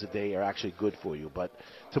cigars a day are actually good for you. But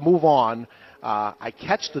to move on, I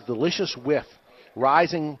catch the delicious whiff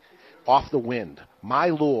rising off the wind. My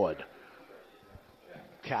Lord,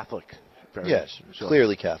 Catholic. Yes,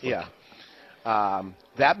 clearly Catholic. Yeah.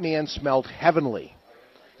 That man smelled heavenly.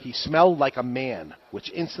 He smelled like a man, which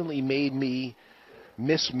instantly made me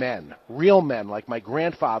miss men, real men like my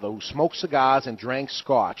grandfather who smoked cigars and drank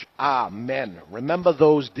scotch. Ah, men, remember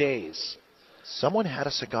those days. Someone had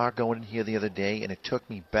a cigar going in here the other day, and it took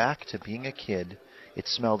me back to being a kid. It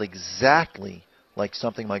smelled exactly like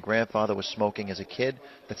something my grandfather was smoking as a kid.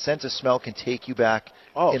 That sense of smell can take you back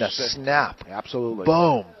in a snap. Absolutely.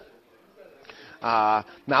 Boom.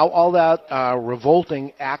 Now all that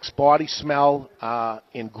revolting Axe body smell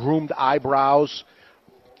in groomed eyebrows,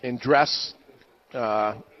 in dress,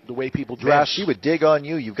 the way people dress. Man, she would dig on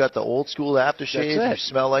you. You've got the old school aftershave. You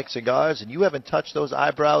smell like cigars, and you haven't touched those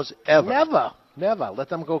eyebrows ever. Never. Let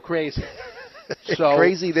them go crazy. So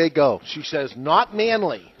crazy they go. She says, not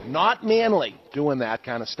manly doing that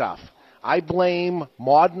kind of stuff. I blame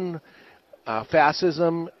modern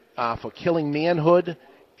fascism for killing manhood,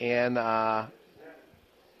 and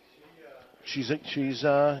she's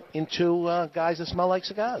into guys that smell like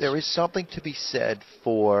cigars. There is something to be said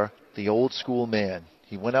for the old school man.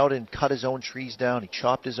 He went out and cut his own trees down. He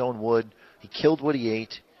chopped his own wood. He killed what he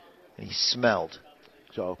ate, and he smelled.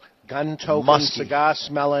 So gun-toking,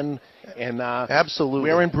 cigar-smelling, and absolutely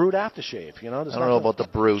wearing Brute aftershave. I don't know about the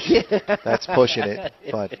Brute. That's pushing it,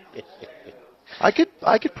 but I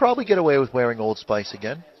could probably get away with wearing Old Spice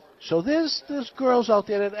again. So there's girls out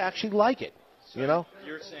there that actually like it.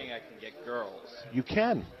 You're saying I can get girls. You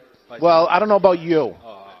can. Well, I don't know about you.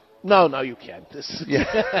 No, you can't.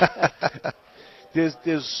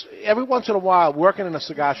 there's every once in a while, working in a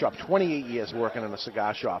cigar shop, 28 years working in a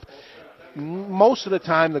cigar shop, most of the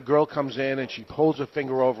time the girl comes in and she pulls her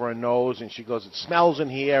finger over her nose and she goes, it smells in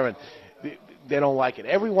here, and they don't like it.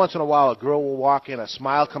 Every once in a while a girl will walk in, a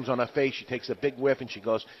smile comes on her face, she takes a big whiff and she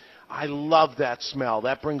goes, I love that smell.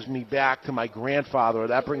 That brings me back to my grandfather, or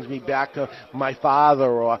that brings me back to my father,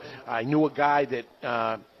 or I knew a guy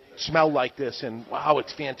that smelled like this, and wow,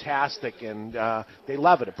 it's fantastic, and they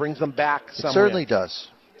love it. It brings them back somewhere. It certainly does.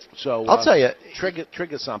 So I'll tell you,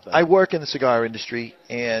 trigger something. I work in the cigar industry,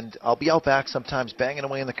 and I'll be out back sometimes banging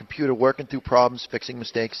away on the computer, working through problems, fixing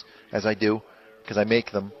mistakes, as I do, because I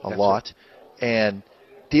make them a lot, and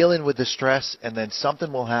dealing with the stress, and then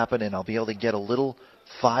something will happen, and I'll be able to get a little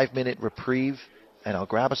 5-minute reprieve, and I'll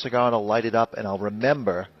grab a cigar and I'll light it up, and I'll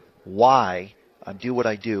remember why I do what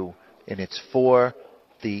I do, and it's for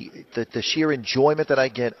the sheer enjoyment that I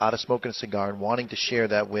get out of smoking a cigar and wanting to share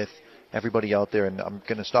that with everybody out there. And I'm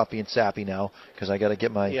going to stop being sappy now because I got to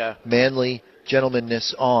get my manly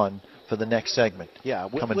gentlemanness on for the next segment. Yeah,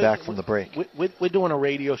 coming back from the break. We're doing a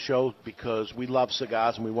radio show because we love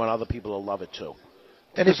cigars and we want other people to love it too.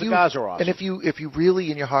 And if cigars are awesome. And if you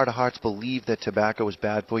really in your heart of hearts believe that tobacco is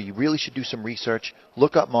bad for you, you really should do some research.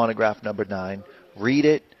 Look up Monograph Number 9, read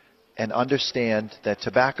it, and understand that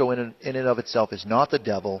tobacco in and of itself is not the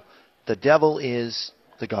devil. The devil is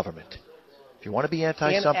the government. If you want to be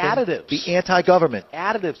anti-something, additives. Be anti-government.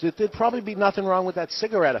 Additives. There'd probably be nothing wrong with that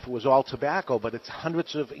cigarette if it was all tobacco, but it's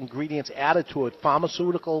hundreds of ingredients added to it,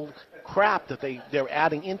 pharmaceutical crap that they're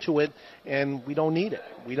adding into it, and we don't need it.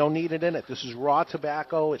 We don't need it in it. This is raw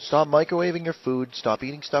tobacco. Stop microwaving your food. Stop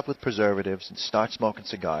eating stuff with preservatives, and start smoking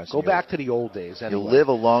cigars. Go back to the old days. Anyway. You'll live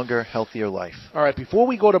a longer, healthier life. All right, before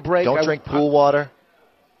we go to break... Don't drink pool water.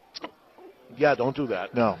 Yeah, don't do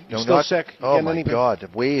that. No. You're still sick? Oh, my God. The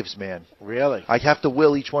waves, man. Really? I'd have to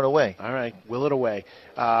will each one away. All right. Will it away.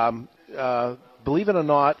 Believe it or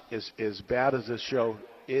not, as bad as this show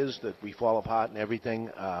is, that we fall apart and everything,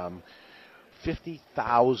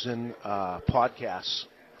 50,000 podcasts,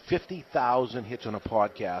 50,000 hits on a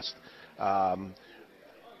podcast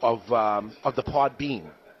of the Podbean.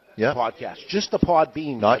 Yeah. Podcast. Just the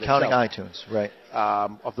Podbean. Not counting iTunes, right.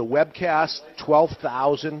 Of the webcast,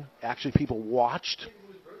 12,000. Actually, people watched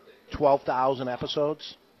 12,000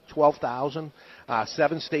 episodes. 12,000.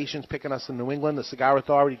 7 stations picking us in New England. The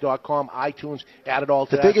CigarAuthority.com, iTunes, add it all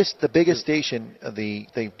to that. The biggest station,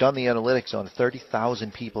 they've done the analytics on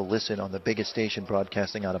 30,000 people listen on the biggest station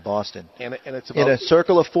broadcasting out of Boston. And it's about... In a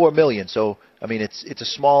circle of 4 million. So, I mean, it's a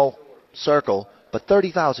small circle, but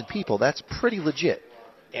 30,000 people, that's pretty legit.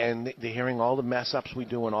 And they're hearing all the mess-ups we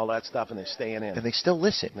do and all that stuff, and they're staying in. And they still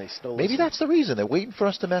listen. Maybe that's the reason. They're waiting for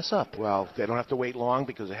us to mess up. Well, they don't have to wait long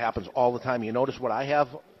because it happens all the time. You notice what I have?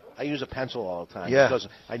 I use a pencil all the time because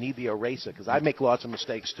I need the eraser because I make lots of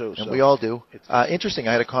mistakes too. And we all do. Interesting,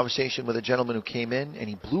 I had a conversation with a gentleman who came in, and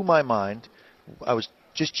he blew my mind. I was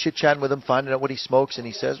just chit-chatting with him, finding out what he smokes, and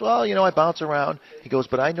he says, well, I bounce around. He goes,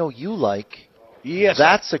 but I know you like... Yes.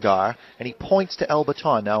 That cigar, and he points to El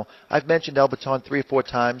Baton. Now, I've mentioned El Baton 3 or 4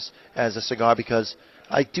 times as a cigar because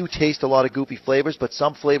I do taste a lot of goofy flavors, but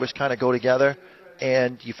some flavors kind of go together,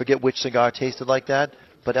 and you forget which cigar tasted like that.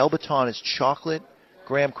 But El Baton is chocolate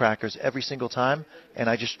graham crackers every single time, and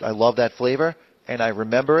I love that flavor, and I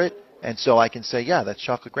remember it, and so I can say, yeah, that's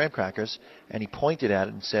chocolate graham crackers. And he pointed at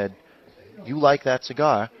it and said, you like that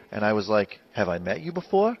cigar? And I was like, have I met you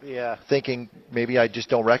before? Yeah. Thinking maybe I just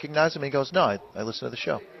don't recognize him. And he goes, no, I listen to the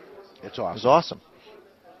show. It's awesome. It was awesome.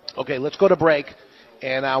 Okay, let's go to break.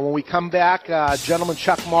 And when we come back, gentleman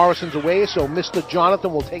Chuck Morrison's away, so Mr.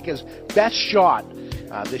 Jonathan will take his best shot.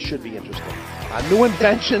 This should be interesting. New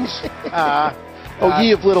inventions.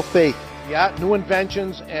 Ye of little faith. Yeah, new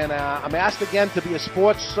inventions. And I'm asked again to be a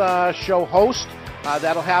sports show host.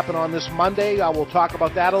 That'll happen on this Monday. We'll talk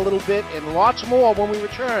about that a little bit and lots more when we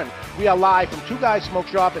return. We are live from Two Guys Smoke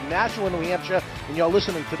Shop in Nashua, New Hampshire, and you're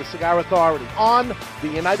listening to the Cigar Authority on the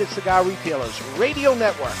United Cigar Retailers Radio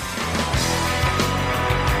Network.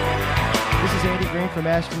 This is Andy Green from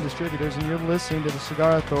Ashton Distributors, and you're listening to the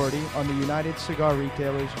Cigar Authority on the United Cigar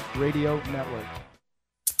Retailers Radio Network.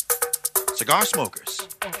 Cigar smokers,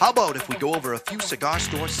 how about if we go over a few cigar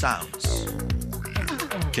store sounds?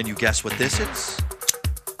 Can you guess what this is?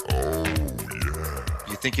 Oh, yeah.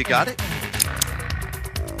 You think you got it?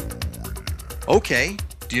 Okay,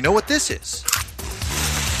 do you know what this is?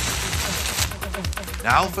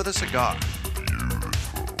 Now for the cigar.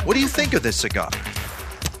 What do you think of this cigar?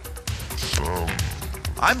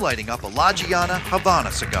 I'm lighting up a La Giana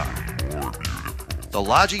Havana cigar. The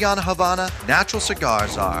La Giana Havana natural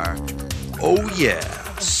cigars are, oh yeah,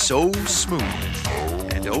 so smooth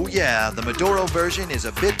and And oh yeah, the Maduro version is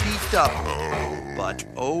a bit beefed up. But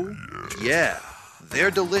oh yeah,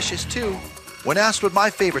 they're delicious too. When asked what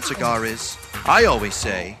my favorite cigar is, I always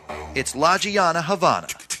say it's La Giana Havana.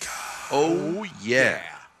 Oh yeah.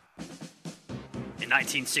 In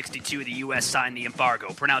 1962, the U.S. signed the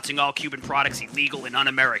embargo, pronouncing all Cuban products illegal and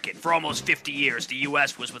un-American. For almost 50 years, the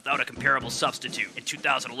U.S. was without a comparable substitute. In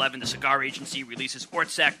 2011, the Cigar Agency releases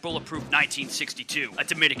Ortsac Bulletproof 1962, a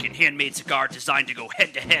Dominican handmade cigar designed to go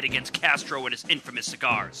head-to-head against Castro and his infamous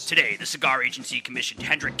cigars. Today, the Cigar Agency commissioned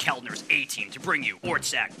Hendrik Kellner's A-Team to bring you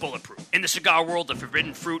Ortsac Bulletproof. In the cigar world, the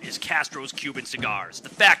forbidden fruit is Castro's Cuban cigars. The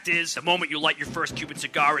fact is, the moment you light your first Cuban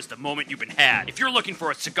cigar is the moment you've been had. If you're looking for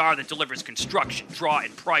a cigar that delivers construction, draw,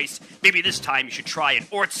 and price, maybe this time you should try an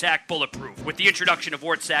Ortsac Bulletproof. With the introduction of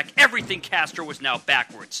Ortsac, everything Castro is now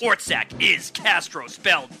backwards. Ortsac is Castro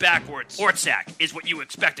spelled backwards. Ortsac is what you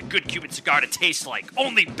expect a good Cuban cigar to taste like,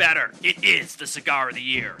 only better. It is the cigar of the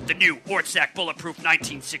year. The new Ortsac Bulletproof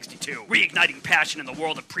 1962, reigniting passion in the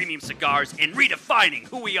world of premium cigars and redefining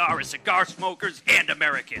who we are as cigar smokers and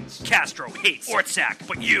Americans. Castro hates Ortsac,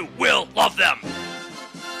 but you will love them.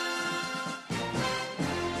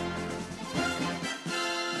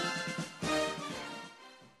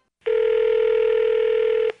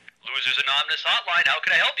 Losers Anonymous Hotline, how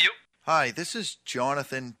can I help you? Hi, this is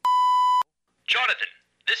Jonathan. Jonathan,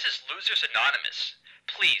 this is Losers Anonymous.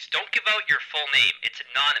 Please, don't give out your full name. It's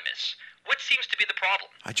anonymous. What seems to be the problem?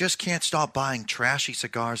 I just can't stop buying trashy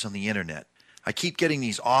cigars on the internet. I keep getting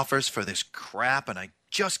these offers for this crap, and I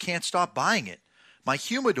just can't stop buying it. My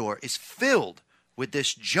humidor is filled with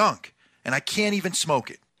this junk, and I can't even smoke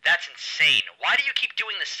it. That's insane. Why do you keep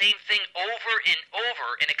doing the same thing over and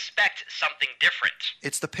over and expect something different?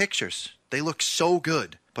 It's the pictures. They look so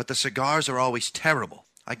good, but the cigars are always terrible.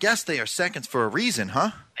 I guess they are seconds for a reason,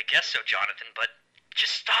 huh? I guess so, Jonathan, but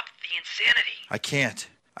just stop the insanity. I can't.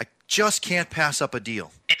 I just can't pass up a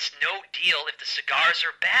deal. It's no deal if the cigars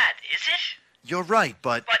are bad, is it? You're right,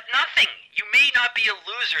 but... But nothing. You may not be a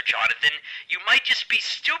loser, Jonathan. You might just be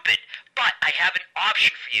stupid, but I have an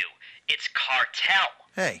option for you. It's Cartel.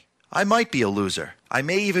 Hey, I might be a loser. I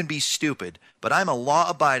may even be stupid, but I'm a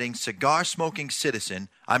law-abiding, cigar-smoking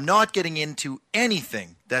citizen. I'm not getting into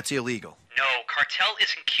anything that's illegal. No, Cartel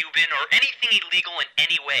isn't Cuban or anything illegal in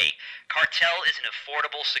any way. Cartel is an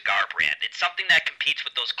affordable cigar brand. It's something that competes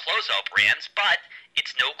with those closeout brands, but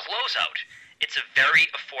it's no closeout. It's a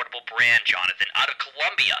very affordable brand, Jonathan, out of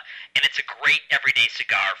Colombia, and it's a great everyday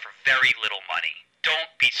cigar for very little money.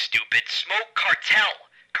 Don't be stupid. Smoke Cartel.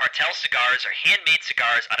 Cartel cigars are handmade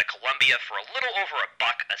cigars out of Colombia for a little over $1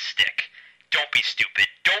 a stick. Don't be stupid.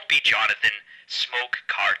 Don't be Jonathan. Smoke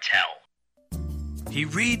Cartel. He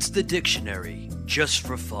reads the dictionary just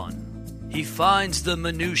for fun. He finds the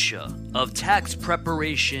minutia of tax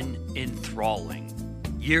preparation enthralling.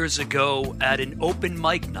 Years ago, at an open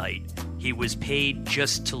mic night, he was paid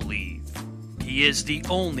just to leave. He is the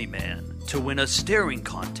only man to win a staring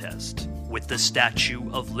contest with the Statue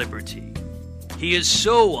of Liberty. He is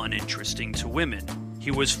so uninteresting to women, he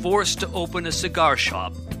was forced to open a cigar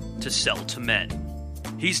shop to sell to men.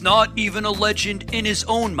 He's not even a legend in his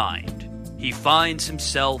own mind. He finds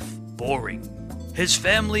himself boring. His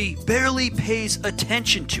family barely pays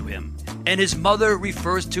attention to him, and his mother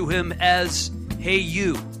refers to him as, "Hey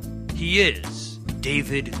you." He is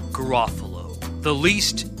David Garofalo, the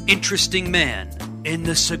least interesting man in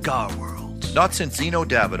the cigar world. Not since Zino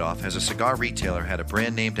Davidoff has a cigar retailer had a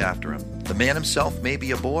brand named after him. The man himself may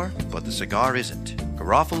be a bore, but the cigar isn't.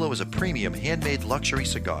 Garofalo is a premium handmade luxury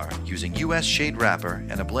cigar using U.S. shade wrapper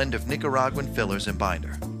and a blend of Nicaraguan fillers and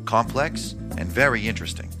binder. Complex and very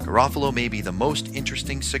interesting. Garofalo may be the most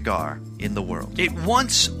interesting cigar in the world. It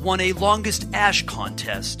once won a longest ash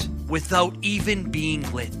contest without even being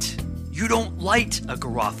lit. You don't light a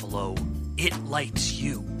Garofalo, it lights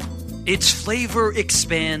you. Its flavor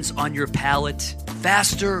expands on your palate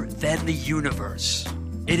faster than the universe.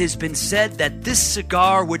 It has been said that this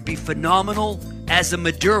cigar would be phenomenal as a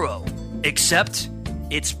Maduro, except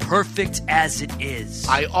it's perfect as it is.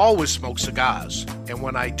 I always smoke cigars, and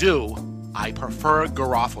when I do, I prefer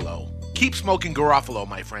Garofalo. Keep smoking Garofalo,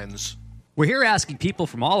 my friends. We're here asking people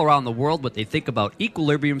from all around the world what they think about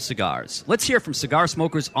Equilibrium cigars. Let's hear from cigar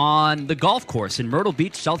smokers on the golf course in Myrtle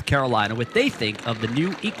Beach, South Carolina, what they think of the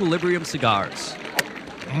new Equilibrium cigars.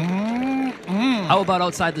 How about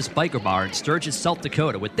outside this biker bar in Sturgis, South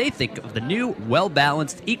Dakota, what they think of the new,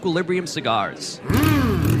 well-balanced Equilibrium cigars.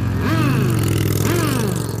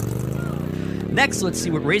 Next, let's see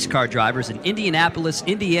what race car drivers in Indianapolis,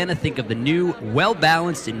 Indiana think of the new,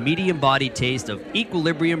 well-balanced and medium-bodied taste of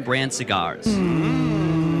Equilibrium brand cigars.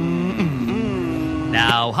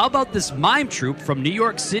 Now, how about this mime troupe from New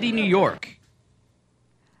York City, New York?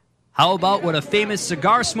 How about what a famous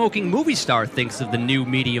cigar-smoking movie star thinks of the new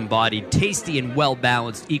medium-bodied, tasty, and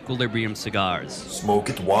well-balanced Equilibrium cigars? Smoke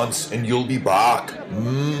it once and you'll be back.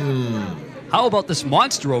 Mmm. How about this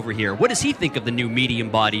monster over here? What does he think of the new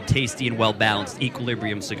medium-bodied, tasty, and well-balanced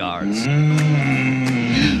Equilibrium cigars?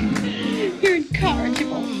 You're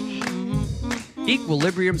incorrigible.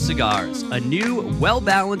 Equilibrium Cigars, a new,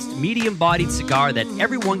 well-balanced, medium-bodied cigar that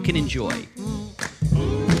everyone can enjoy.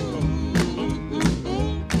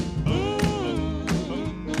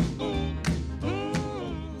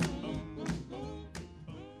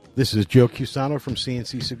 This is Joe Cusano from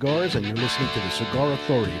CNC Cigars, and you're listening to the Cigar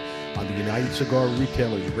Authority on the United Cigar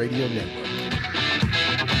Retailers Radio Network.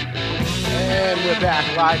 And we're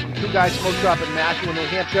back live from Two Guys Smoke Shop in Nashua, New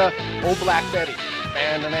Hampshire. Old Black Betty.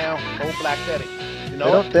 And now, Old Black Betty. You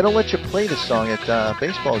know they don't let you play this song at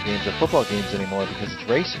baseball games or football games anymore because it's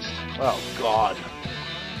racist. Oh, God.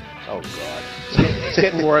 Oh, God. It's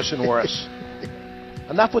getting worse and worse.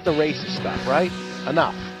 Enough with the racist stuff, right?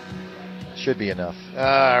 Enough. Should be enough.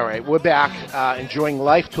 All right, we're back enjoying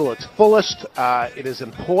life to its fullest. It is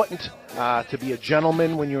important to be a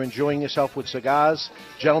gentleman when you're enjoying yourself with cigars.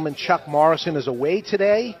 Gentleman Chuck Morrison is away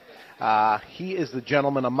today. He is the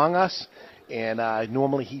gentleman among us, and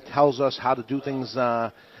normally he tells us how to do things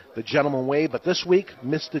the gentleman way. But this week,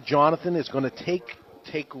 Mr. Jonathan is going to take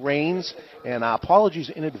reins, and apologies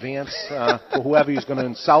in advance for whoever he's going to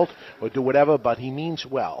insult or do whatever, but he means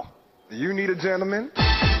well. You need a gentleman?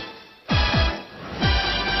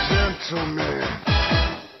 Gentleman.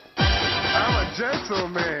 I'm a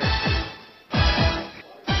gentleman.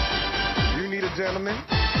 You need a gentleman?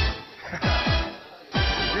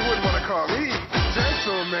 You wouldn't want to call me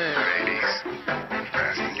gentleman. Ladies,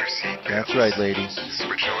 fasten your seatbelts. That's right, ladies.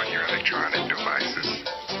 Switch on your electronic devices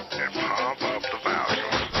and pump up the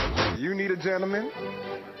volume. You need a gentleman?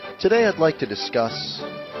 Today I'd like to discuss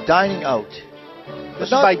dining out. This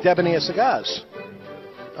is by Debonair Cigars.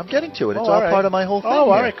 I'm getting to it. It's all part of my whole thing. Oh,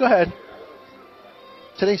 all right. Go ahead.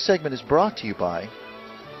 Today's segment is brought to you by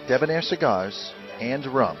Debonair Cigars and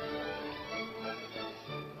Rum.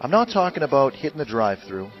 I'm not talking about hitting the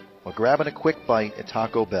drive-thru or grabbing a quick bite at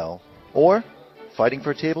Taco Bell or fighting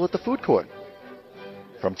for a table at the food court.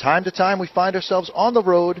 From time to time, we find ourselves on the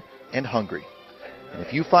road and hungry. And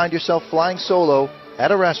if you find yourself flying solo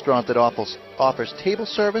at a restaurant that offers table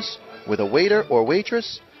service with a waiter or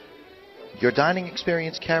waitress, your dining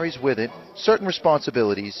experience carries with it certain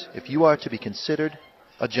responsibilities if you are to be considered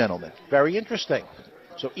a gentleman. Very interesting.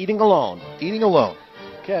 So eating alone. Eating alone.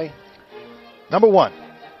 Okay. Number 1,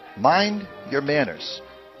 mind your manners.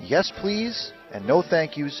 Yes, please, and no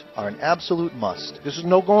thank yous are an absolute must. This is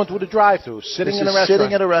no going through the drive-thru. Sitting in a restaurant.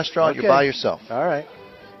 Sitting at a restaurant, okay. You're by yourself. All right.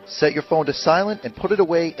 Set your phone to silent and put it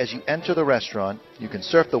away as you enter the restaurant. You can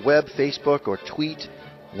surf the web, Facebook, or tweet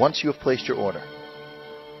once you have placed your order.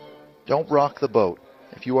 Don't rock the boat.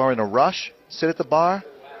 If you are in a rush, sit at the bar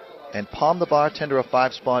and palm the bartender a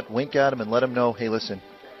 5-spot, wink at him, and let him know, hey, listen,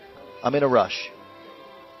 I'm in a rush.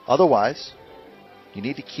 Otherwise, you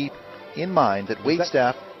need to keep in mind that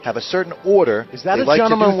waitstaff have a certain order. Is that they a like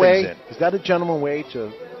gentleman to do way? things in. Is that a gentleman way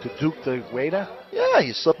to duke the waiter? Yeah,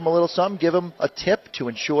 you slip them a little something, give them a tip to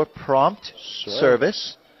ensure prompt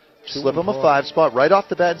service. Slip them a 5-spot right off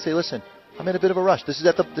the bat and say, listen, I'm in a bit of a rush. This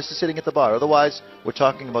is sitting at the bar. Otherwise, we're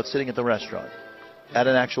talking about sitting at the restaurant at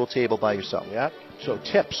an actual table by yourself. Yeah. So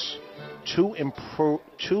tips to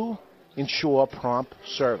ensure prompt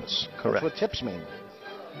service. Correct. That's what tips mean.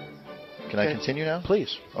 Can I continue now?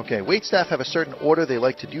 Please. Okay. Waitstaff have a certain order they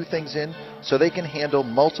like to do things in so they can handle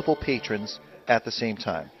multiple patrons at the same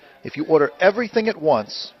time. If you order everything at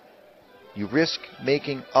once, you risk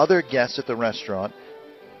making other guests at the restaurant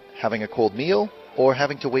having a cold meal or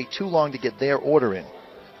having to wait too long to get their order in.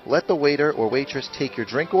 Let the waiter or waitress take your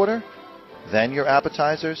drink order, then your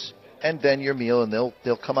appetizers, and then your meal, and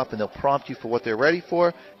they'll come up and they'll prompt you for what they're ready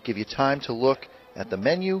for, give you time to look at the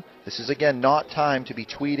menu. This is, again, not time to be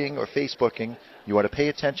tweeting or Facebooking. You are to pay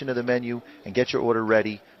attention to the menu and get your order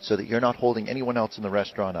ready so that you're not holding anyone else in the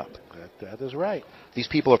restaurant up. That is right. These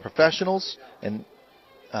people are professionals, and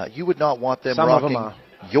you would not want them Some of them rocking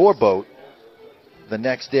your boat the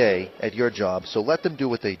next day at your job, so let them do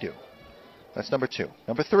what they do. That's number 2.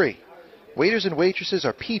 Number 3, waiters and waitresses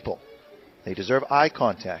are people. They deserve eye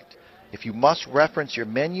contact. If you must reference your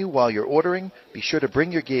menu while you're ordering, be sure to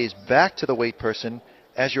bring your gaze back to the wait person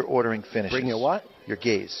as your ordering finishes. Bring your what? Your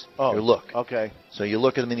gaze. Oh, your look. Okay. So you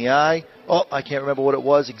look at them in the eye. Oh, I can't remember what it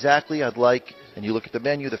was exactly. I'd like, and you look at the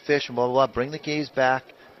menu, the fish, and blah, blah, blah. Bring the gaze back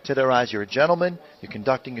to their eyes. You're a gentleman. You're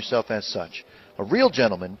conducting yourself as such. A real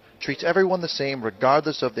gentleman treats everyone the same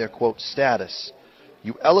regardless of their, quote, status.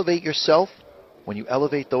 You elevate yourself when you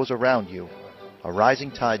elevate those around you. A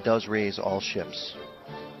rising tide does raise all ships.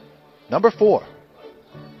 Number 4.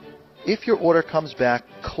 If your order comes back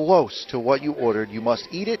close to what you ordered, you must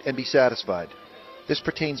eat it and be satisfied. This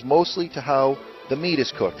pertains mostly to how the meat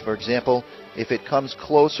is cooked. For example, if it comes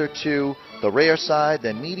closer to the rare side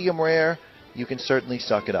than medium rare, you can certainly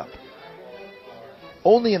suck it up.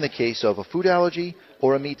 Only in the case of a food allergy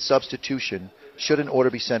or a meat substitution should an order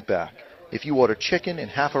be sent back. If you order chicken and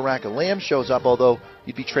half a rack of lamb shows up, although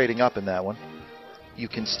you'd be trading up in that one, you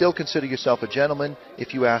can still consider yourself a gentleman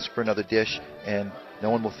if you ask for another dish, and no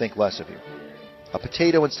one will think less of you. A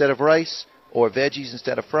potato instead of rice or veggies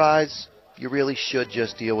instead of fries, you really should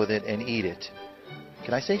just deal with it and eat it.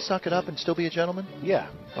 Can I say suck it up and still be a gentleman? Yeah.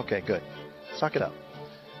 Okay, good. Suck it up.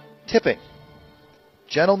 Tipping.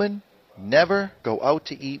 Gentlemen, never go out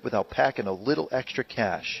to eat without packing a little extra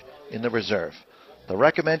cash in the reserve. The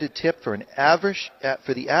recommended tip for the average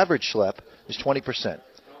schlep is 20%,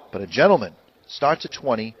 but a gentleman starts at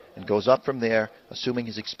 20 and goes up from there, assuming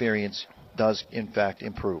his experience does in fact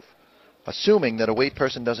improve. Assuming that a wait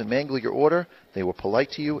person doesn't mangle your order, they were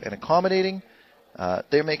polite to you and accommodating,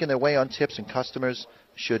 they're making their way on tips, and customers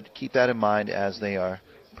should keep that in mind as they are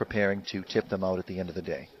preparing to tip them out at the end of the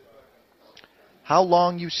day. How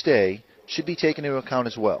long you stay should be taken into account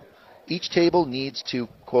as well. Each table needs to,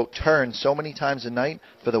 quote, turn so many times a night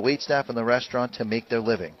for the waitstaff in the restaurant to make their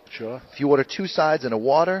living. Sure. If you order 2 sides and a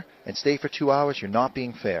water and stay for 2 hours, you're not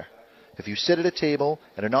being fair. If you sit at a table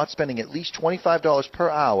and are not spending at least $25 per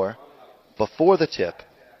hour before the tip,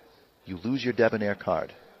 you lose your debonair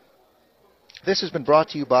card. This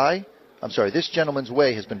gentleman's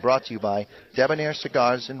way has been brought to you by Debonair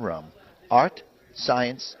Cigars and Rum. Art,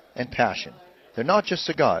 science, and passion. They're not just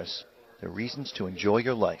cigars. They're reasons to enjoy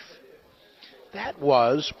your life. That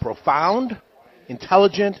was profound,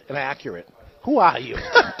 intelligent, and accurate. Who are you?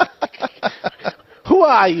 Who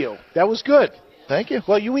are you? That was good. Thank you.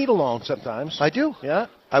 Well, you eat alone sometimes. I do. Yeah.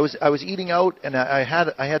 I was eating out, and I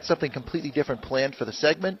had something completely different planned for the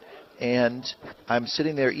segment, and I'm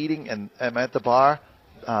sitting there eating, and I'm at the bar.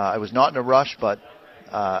 I was not in a rush, but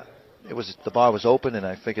the bar was open, and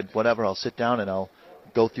I figured, whatever, I'll sit down and I'll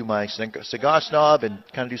go through my Cigar Snob and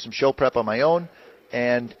kind of do some show prep on my own,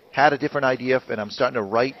 and had a different idea, and I'm starting to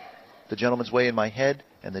write the gentleman's way in my head,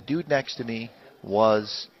 and the dude next to me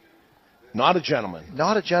was not a gentleman.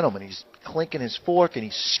 Not a gentleman. He's clinking his fork, and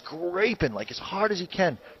he's scraping like as hard as he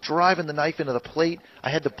can, driving the knife into the plate. I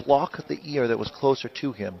had to block the ear that was closer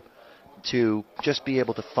to him to just be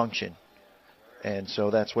able to function. And so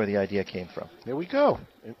that's where the idea came from. There we go.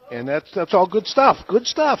 And that's all good stuff. Good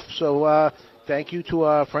stuff. So thank you to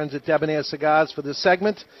our friends at Debonair Cigars for this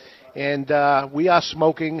segment. And we are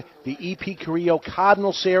smoking the EP Carrillo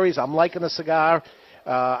Cardinal Series. I'm liking the cigar.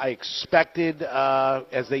 I expected,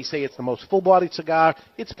 as they say, it's the most full-bodied cigar.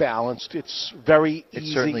 It's balanced. It's very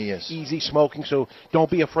easy smoking. So don't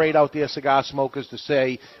be afraid out there, cigar smokers, to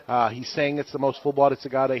say he's saying it's the most full-bodied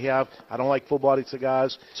cigar they have. I don't like full-bodied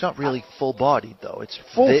cigars. It's not really full-bodied, though. It's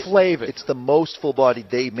full-flavored. It's the most full-bodied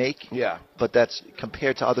they make. Yeah. But that's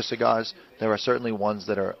compared to other cigars. There are certainly ones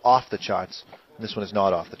that are off the charts. And this one is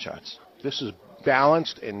not off the charts. This is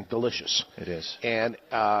balanced and delicious. It is. And,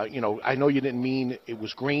 I know you didn't mean it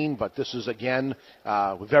was green, but this is, again,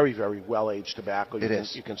 very, very well-aged tobacco.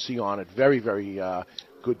 You can see on it. Very, very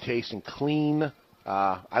good taste and clean.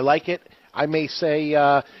 I like it. I may say,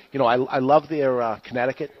 I love their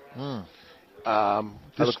Connecticut. I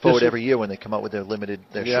look forward every year when they come out with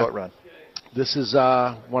their short run. This is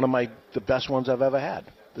one of the best ones I've ever had.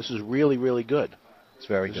 This is really, really good. It's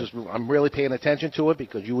very good. I'm really paying attention to it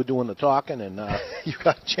because you were doing the talking, and you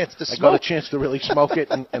got a chance to smoke. I got a chance to really smoke it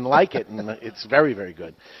and like it, and it's very, very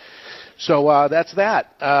good. So that's that.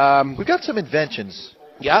 We've got some inventions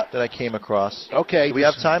that I came across. Okay. Do we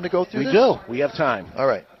have time to go through this? We do. We have time. All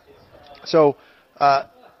right. So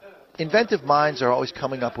inventive minds are always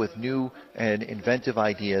coming up with new and inventive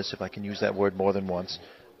ideas, if I can use that word more than once,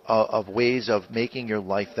 of ways of making your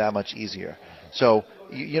life that much easier. So,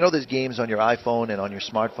 there's games on your iPhone and on your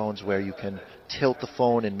smartphones where you can tilt the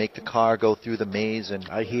phone and make the car go through the maze. And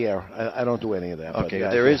I hear. I don't do any of that. Okay,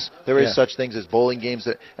 there is such things as bowling games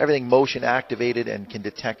that everything motion activated and can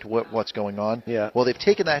detect what's going on. Yeah. Well, they've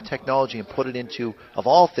taken that technology and put it into, of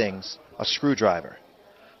all things, a screwdriver.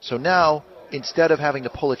 So now, instead of having to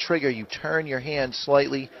pull a trigger, you turn your hand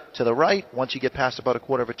slightly to the right. Once you get past about a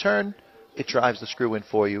quarter of a turn, it drives the screw in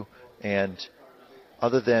for you. And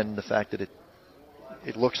other than the fact that it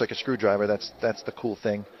looks like a screwdriver, that's the cool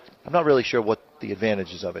thing. I'm not really sure what the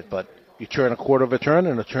advantages of it, but you turn a quarter of a turn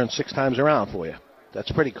and it turns 6 times around for you.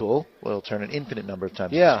 That's pretty cool. Well, it'll turn an infinite number of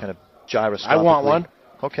times. Yeah. Kind of gyroscopically. I want one.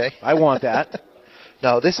 Okay. I want that.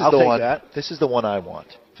 No, this is I'll the take one. that. This is the one I want.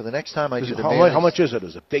 For the next time I do the how much is it?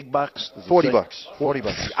 Is it big bucks? Does it say- $40.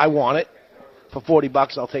 $40. I want it. For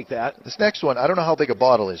 $40, I'll take that. This next one, I don't know how big a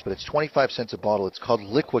bottle is, but it's 25 cents a bottle. It's called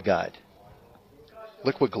Liquid Glide.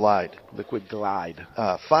 Liquid Glide.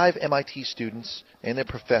 5 MIT students and their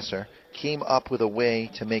professor came up with a way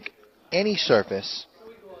to make any surface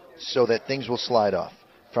so that things will slide off.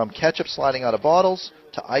 From ketchup sliding out of bottles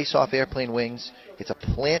to ice off airplane wings, it's a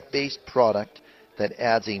plant-based product that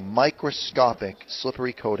adds a microscopic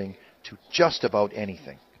slippery coating to just about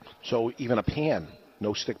anything. So even a pan,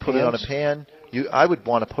 no stick pans? Put it on a pan. I would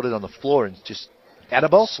want to put it on the floor and just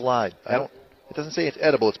edible slide. It doesn't say it's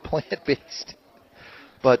edible. It's plant-based.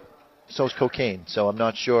 But so is cocaine, so I'm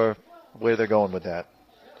not sure where they're going with that.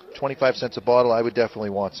 25 cents a bottle, I would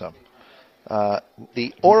definitely want some.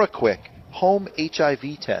 The AuraQuick home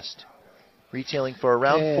HIV test, retailing for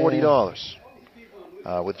around $40.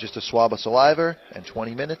 With just a swab of saliva and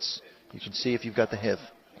 20 minutes, you can see if you've got the HIV.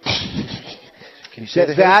 Can you say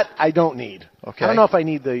the HIV? That I don't need. Okay. I don't know if I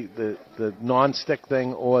need the non-stick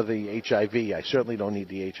thing or the HIV. I certainly don't need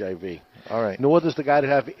the HIV. All right. Nor does the guy that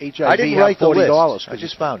have HIV I didn't have write the $40. list. I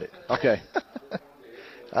just found it. Okay.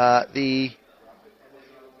 The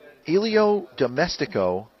Elio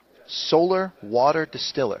Domestico Solar Water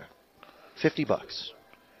Distiller, $50.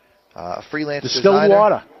 A freelance Distilled designer.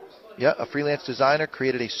 water. Yeah, a freelance designer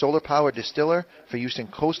created a solar-powered distiller for use in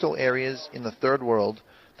coastal areas in the third world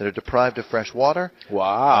that are deprived of fresh water.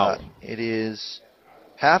 Wow. It is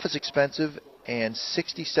half as expensive and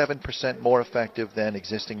 67% more effective than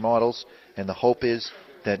existing models, and the hope is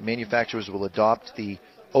that manufacturers will adopt the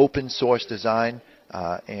open source design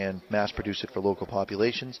and mass produce it for local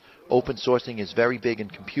populations. Open sourcing is very big in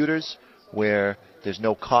computers where there's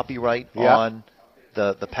no copyright on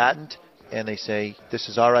the patent, and they say, this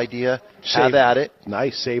is our idea, have at it.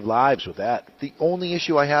 Nice, save lives with that. The only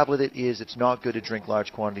issue I have with it is it's not good to drink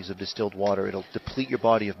large quantities of distilled water. It'll deplete your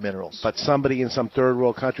body of minerals. But somebody in some third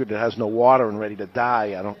world country that has no water and ready to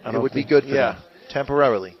die, I don't it would be good for them,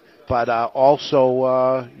 temporarily. But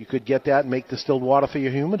also, you could get that and make distilled water for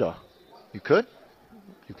your humidor. You could?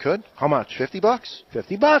 You could? How much? $50?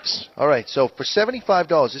 $50. All right, so for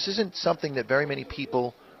 $75, this isn't something that very many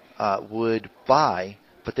people would buy,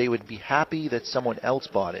 but they would be happy that someone else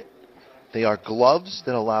bought it. They are gloves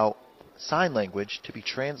that allow sign language to be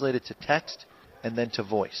translated to text and then to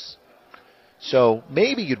voice. So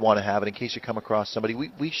maybe you'd want to have it in case you come across somebody.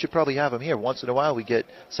 We should probably have them here. Once in a while we get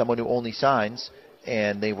someone who only signs,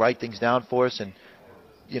 and they write things down for us, and,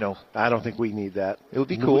 you know. I don't think we need that. It would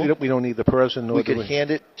be cool. We don't need the person. We could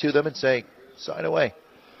hand it to them and say, sign away.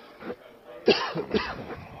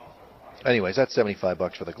 Anyways, that's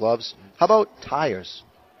 $75 for the gloves. How about tires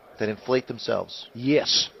that inflate themselves?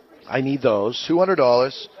 Yes, I need those.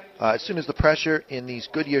 $200. As soon as the pressure in these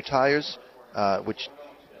Goodyear tires, which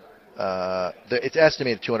it's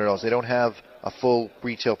estimated $200. They don't have a full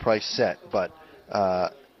retail price set, but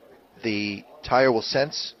the tire will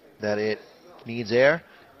sense that it needs air,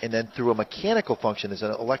 and then through a mechanical function, there's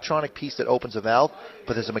an electronic piece that opens a valve,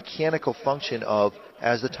 but there's a mechanical function of,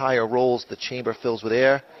 as the tire rolls, the chamber fills with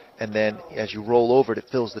air, and then as you roll over it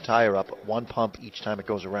fills the tire up, one pump each time it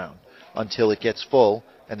goes around, until it gets full,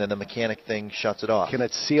 and then the mechanic thing shuts it off. Can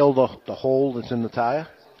it seal the hole that's in the tire?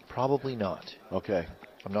 Probably not. Okay.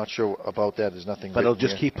 I'm not sure about that. There's nothing. But it'll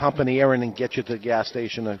just keep pumping the air in and get you to the gas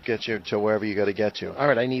station. And get you to wherever you got to get to. All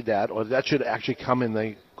right, I need that. Or that should actually come in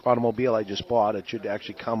the automobile I just bought. It should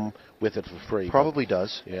actually come with it for free. Probably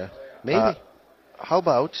does. Yeah. Maybe. How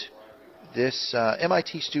about this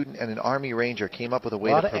MIT student and an Army Ranger came up with a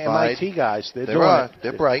way to provide. A lot of MIT guys.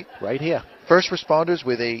 They're bright. Right here. First responders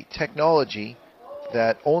with a technology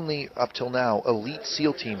that only up till now elite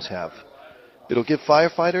SEAL teams have. It'll give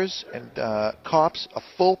firefighters and cops a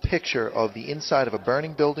full picture of the inside of a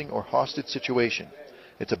burning building or hostage situation.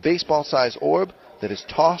 It's a baseball-sized orb that is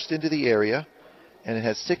tossed into the area, and it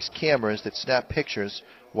has 6 cameras that snap pictures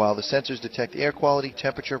while the sensors detect air quality,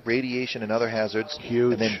 temperature, radiation, and other hazards.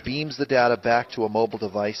 Huge. And then beams the data back to a mobile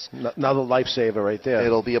device. Another lifesaver right there.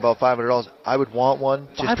 It'll be about $500. I would want one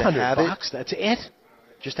just to have it. $500, that's it?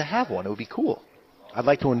 Just to have one. It would be cool. I'd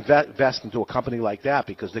like to invest into a company like that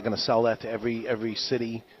because they're going to sell that to every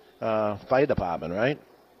city fire department, right?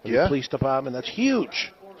 Every police department. That's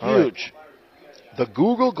huge. Huge. Right. The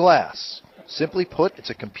Google Glass. Simply put, it's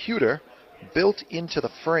a computer built into the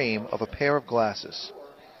frame of a pair of glasses.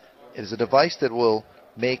 It is a device that will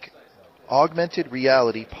make augmented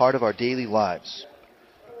reality part of our daily lives.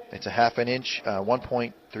 It's a 1/2 inch,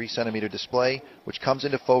 1.3 centimeter display, which comes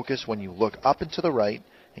into focus when you look up and to the right,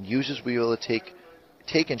 and users will be able to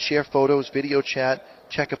take and share photos, video chat,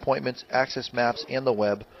 check appointments, access maps, and the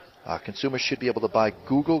web. Consumers should be able to buy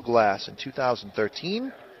Google Glass in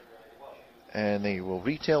 2013, and they will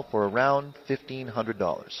retail for around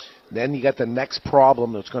 $1,500. Then you got the next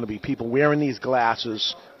problem that's going to be people wearing these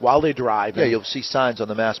glasses while they drive. Yeah, you'll see signs on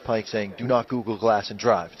the Mass Pike saying, do not Google Glass and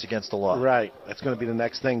drive. It's against the law. Right. That's going to be the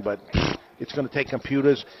next thing, but it's going to take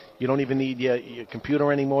computers. You don't even need your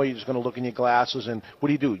computer anymore. You're just going to look in your glasses, and what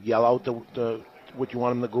do? Yell out the what you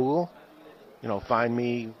want them to Google? Find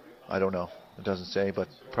me. I don't know. It doesn't say, but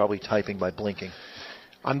probably typing by blinking.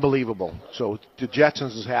 Unbelievable. So the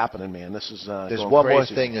Jetsons is happening, man. This is There's going one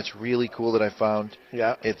crazy. more thing that's really cool that I found.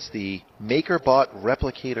 Yeah. It's the MakerBot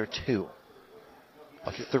Replicator 2,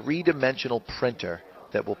 a 3-dimensional printer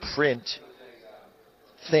that will print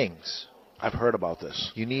things. I've heard about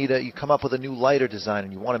this. You come up with a new lighter design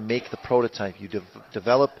and you want to make the prototype. You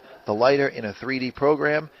develop the lighter in a 3D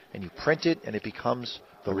program and you print it and it becomes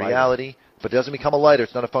the reality. But it doesn't become a lighter.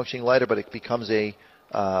 It's not a functioning lighter, but it becomes an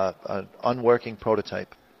unworking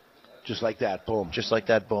prototype. Just like that, boom. Just like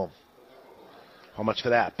that, boom. How much for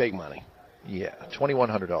that? Big money. Yeah,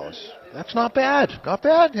 $2,100. That's not bad. Not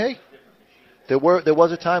bad. Hey, there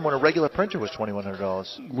was a time when a regular printer was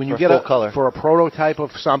 $2,100. When you for get full color. for a prototype of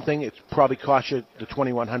something, it probably costs you the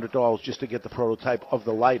 $2,100 just to get the prototype of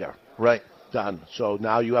the lighter. Right. Done. So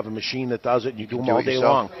now you have a machine that does it, and you do them do all it day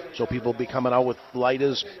yourself. long. So people will be coming out with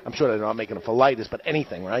lighters. I'm sure they're not making them for lighters, but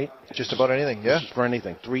anything, right? Just about anything, yeah. Just for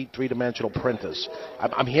anything. Three-dimensional printers.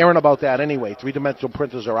 I'm hearing about that anyway. 3-dimensional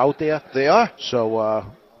printers are out there. They are.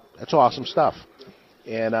 So that's awesome stuff.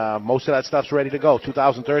 And most of that stuff's ready to go.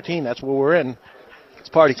 2013, that's where we're in. It's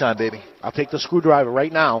party time, baby. I'll take the screwdriver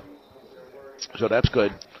right now. So that's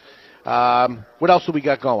good. What else do we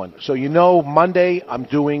got going? So Monday I'm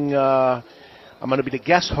doing. I'm going to be the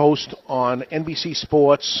guest host on NBC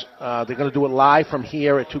Sports. They're going to do it live from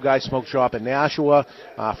here at Two Guys Smoke Shop in Nashua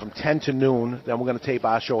from 10 to noon. Then we're going to tape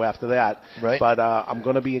our show after that. Right. But I'm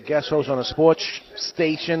going to be a guest host on a sports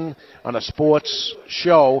station, on a sports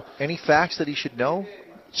show. Any facts that he should know?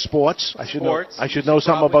 Sports. I should know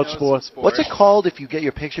something about sports. What's it called if you get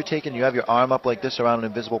your picture taken, you have your arm up like this around an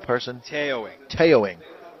invisible person? Teoing. Teoing.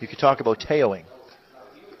 You could talk about teoing.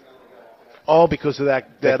 Oh, because of that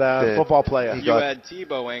football player. You had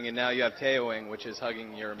Tebowing, and now you have Teoing, which is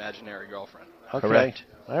hugging your imaginary girlfriend. Okay. Correct.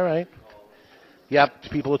 All right. Yep,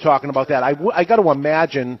 people are talking about that. I got to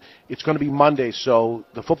imagine it's going to be Monday, so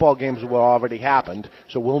the football games will already happened,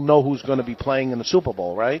 so we'll know who's going to be playing in the Super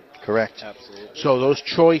Bowl, right? Correct. Absolutely. So those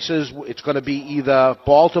choices, it's going to be either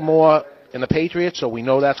Baltimore and the Patriots, so we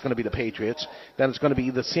know that's going to be the Patriots. Then it's going to be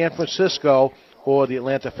either San Francisco or the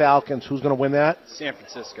Atlanta Falcons. Who's going to win that? San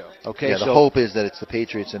Francisco. Okay. Yeah, the hope is that it's the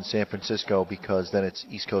Patriots in San Francisco because then it's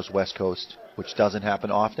East Coast, West Coast, which doesn't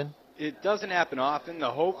happen often. It doesn't happen often. The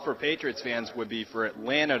hope for Patriots fans would be for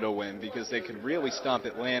Atlanta to win because they could really stomp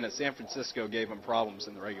Atlanta. San Francisco gave them problems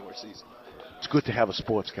in the regular season. It's good to have a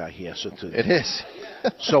sports guy here. It is.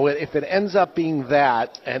 So if it ends up being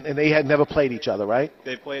that, and they had never played each other, right?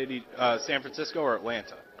 They played San Francisco or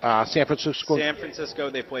Atlanta? San Francisco. San Francisco,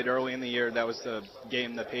 they played early in the year. That was the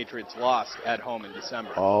game the Patriots lost at home in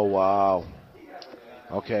December. Oh, wow.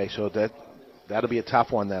 Okay, so that'll be a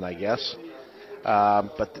tough one then, I guess.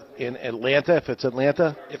 But in Atlanta, if it's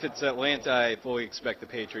Atlanta? If it's Atlanta, I fully expect the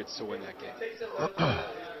Patriots to win that game.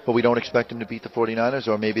 But we don't expect them to beat the 49ers,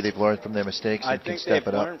 or maybe they've learned from their mistakes and can step it up? I think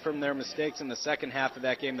they've learned from their mistakes. In the second half of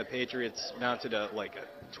that game, the Patriots mounted a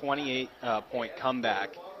 28-point comeback,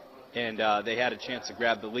 and they had a chance to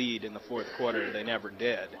grab the lead in the fourth quarter. They never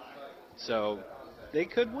did. So they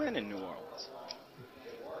could win in New Orleans.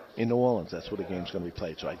 In New Orleans, that's where the game's going to be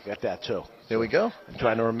played, so I got that too. There we go. I'm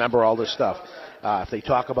trying to remember all this stuff. If they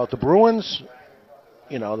talk about the Bruins,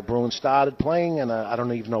 the Bruins started playing, and I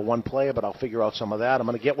don't even know one player, but I'll figure out some of that. I'm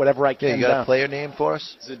going to get whatever I can. Yeah, you got a player name for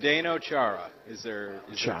us? Zdeno Chara is their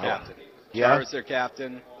captain. Yeah. Chara's their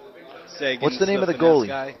captain. Sagan's What's the name of the finesse goalie?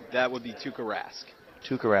 Guy. That would be Tuukka Rask.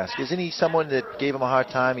 Tuukka Rask. Isn't he someone that gave him a hard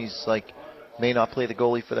time? He's may not play the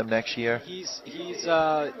goalie for them next year. He's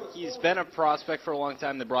been a prospect for a long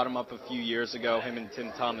time. They brought him up a few years ago. Him and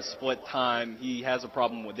Tim Thomas split time. He has a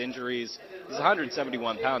problem with injuries. He's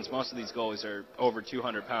 171 pounds. Most of these goalies are over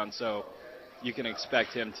 200 pounds, so you can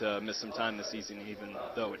expect him to miss some time this season, even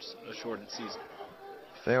though it's a shortened season.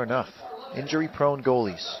 Fair enough. Injury-prone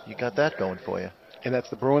goalies. You got that going for you. And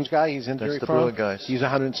that's the Bruins guy? He's injury-prone? That's the Bruins guys. He's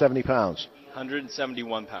 170 pounds.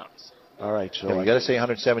 171 pounds. All right, so yeah, you got to say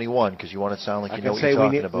 171 because you want to sound like you know what you're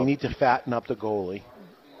talking about. We need to fatten up the goalie.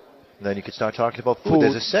 And then you can start talking about food. Food.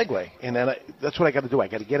 There's a segue. And then that's what I got to do. I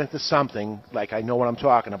got to get into something like I know what I'm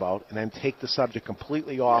talking about, and then take the subject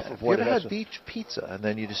completely off of what You it ever is. had beach pizza, and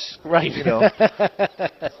then you just, Right. you know.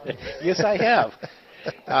 Yes, I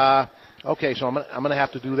have. Okay, so I'm gonna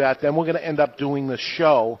have to do that. Then we're gonna end up doing the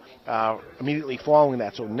show immediately following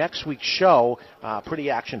that. So next week's show, pretty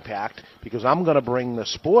action-packed, because I'm gonna bring the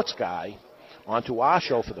sports guy onto our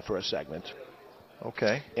show for the first segment.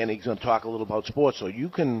 Okay. And he's gonna talk a little about sports. So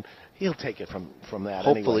he'll take it from that.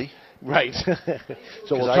 Hopefully. Anyway. Right.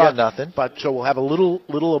 So we'll I talk got nothing. But so we'll have a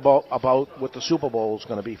little about what the Super Bowl is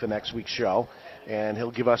going to be for next week's show, and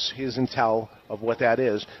he'll give us his intel of what that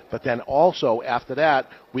is. But then also after that,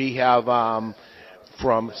 we have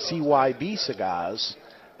from CYB Cigars.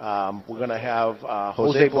 We're going to have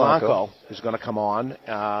Jose Blanco is going to come on,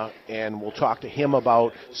 and we'll talk to him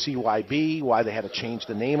about CYB, why they had to change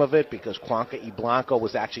the name of it, because Cuanca y Blanco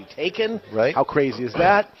was actually taken. Right. How crazy is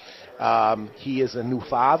that? He is a new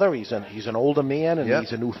father. He's an older man, and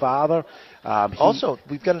he's a new father. Also,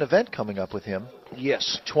 we've got an event coming up with him.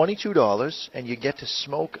 Yes. $22, and you get to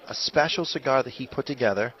smoke a special cigar that he put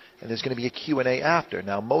together, and there's going to be a Q&A after.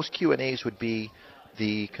 Now, most Q&As would be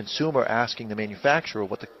the consumer asking the manufacturer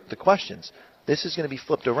what the questions. This is going to be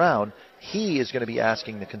flipped around. He is going to be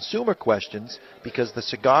asking the consumer questions, because the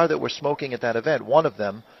cigar that we're smoking at that event, one of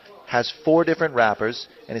them, has 4 different wrappers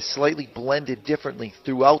and is slightly blended differently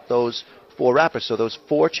throughout those 4 wrappers. So those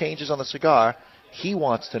 4 changes on the cigar, he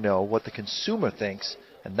wants to know what the consumer thinks,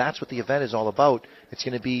 and that's what the event is all about.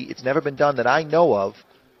 It's never been done that I know of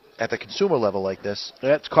at the consumer level like this.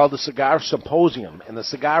 That's called the Cigar Symposium. And the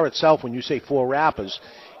cigar itself, when you say 4 wrappers,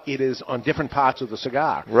 it is on different parts of the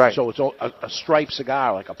cigar. Right. So it's a striped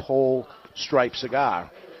cigar, like a pole striped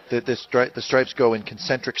cigar. The stripes go in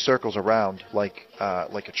concentric circles around like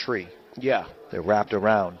a tree. Yeah. They're wrapped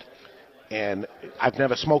around. And I've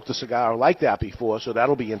never smoked a cigar like that before, so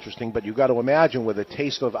that'll be interesting. But you've got to imagine where the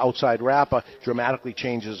taste of outside wrapper dramatically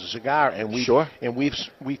changes a cigar. And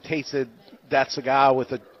we've tasted that cigar with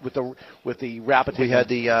the wrapper. We had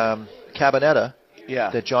the Cabanetta.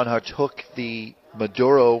 Yeah. That John Hart took the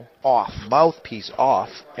Maduro mouthpiece off,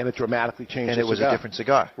 and it dramatically changed. And it was a different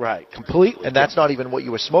cigar. Right, completely. And that's not even what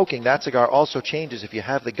you were smoking. That cigar also changes if you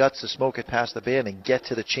have the guts to smoke it past the band and get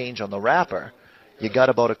to the change on the wrapper. You got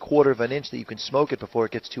about a quarter of an inch that you can smoke it before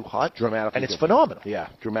it gets too hot. Dramatically and it's different. phenomenal. Yeah,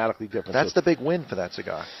 dramatically different. That's the big win for that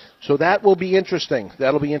cigar. So that will be interesting.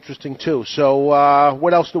 That'll be interesting too. So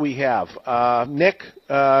what else do we have? Nick,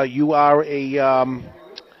 you are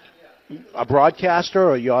a broadcaster,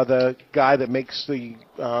 or you're the guy that makes the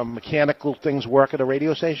mechanical things work at a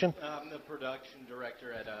radio station? I'm the production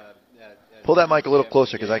director at Pull that mic a little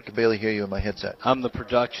closer, because I can barely hear you in my headset. I'm the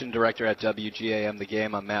production director at WGAM The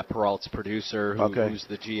Game. I'm Matt Peralt's producer, who's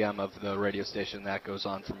the GM of the radio station. That goes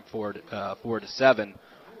on from 4 to 7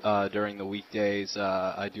 during the weekdays.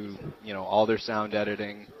 I do all their sound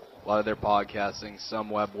editing, a lot of their podcasting, some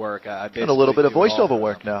web work. And a little bit of voiceover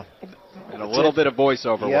work now. And a little bit of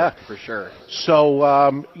voiceover work, for sure.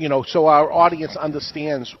 So, so our audience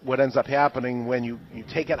understands what ends up happening when you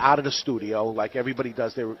take it out of the studio, like everybody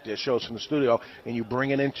does their shows from the studio, and you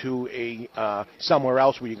bring it into somewhere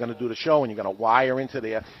else where you're going to do the show, and you're going to wire into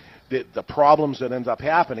there. The problems that ends up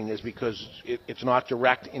happening is because it's not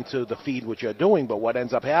direct into the feed what you're doing, but what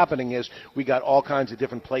ends up happening is we got all kinds of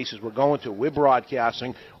different places we're going to. We're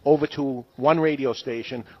broadcasting over to one radio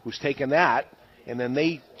station who's taking that, and then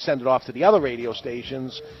they send it off to the other radio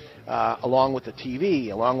stations along with the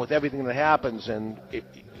TV, along with everything that happens. And,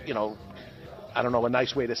 I don't know a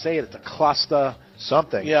nice way to say it. It's a cluster.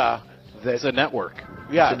 Something. Yeah. It's a network.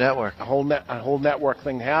 Yeah. It's a network. A whole network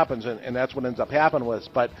thing happens, and that's what ends up happening with us.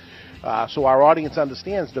 But so our audience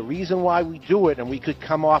understands the reason why we do it, and we could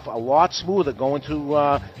come off a lot smoother going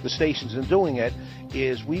to the stations and doing it,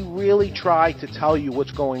 is we really try to tell you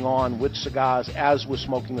what's going on with cigars as we're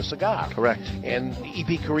smoking the cigar. Correct. And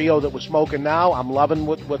the EP Carrillo that we're smoking now, I'm loving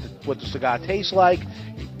what the cigar tastes like.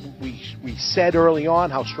 We said early on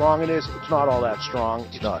how strong it is. It's not all that strong.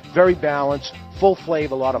 It's not. Very balanced, full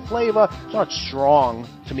flavor, a lot of flavor. It's not strong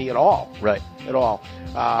to me at all. Right. At all.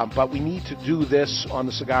 But we need to do this on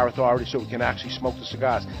the Cigar Authority so we can actually smoke the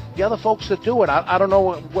cigars. The other folks that do it, I don't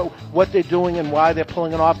know what they're doing and why they're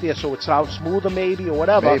pulling it off there so it sounds smoother maybe or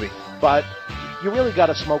whatever. Maybe. But you really got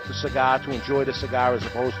to smoke the cigar to enjoy the cigar as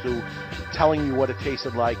opposed to telling you what it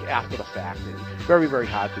tasted like after the fact. And very, very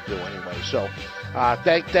hard to do anyway. So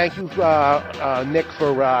thank you, Nick,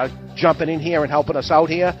 for jumping in here and helping us out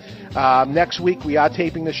here. Next week we are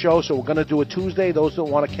taping the show, so we're going to do it Tuesday. Those that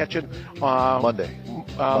want to catch it Monday.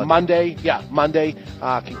 Monday. Yeah, Monday.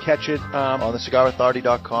 Can catch it on the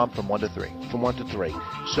cigarauthority.com from 1 to 3. From 1 to 3.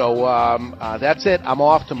 So that's it. I'm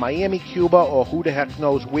off to Miami, Cuba, or who the heck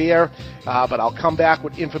knows where. But I'll come back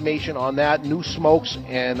with information on that, new smokes,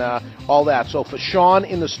 and all that. So for Sean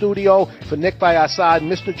in the studio, for Nick by our side,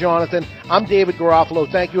 Mr. Jonathan, I'm David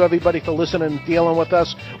Garofalo. Thank you, everybody, for listening and dealing with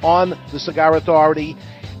us on the Cigar Authority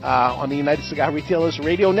on the United Cigar Retailers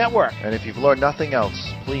Radio Network. And if you've learned nothing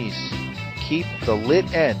else, please keep the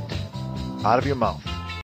lit end out of your mouth.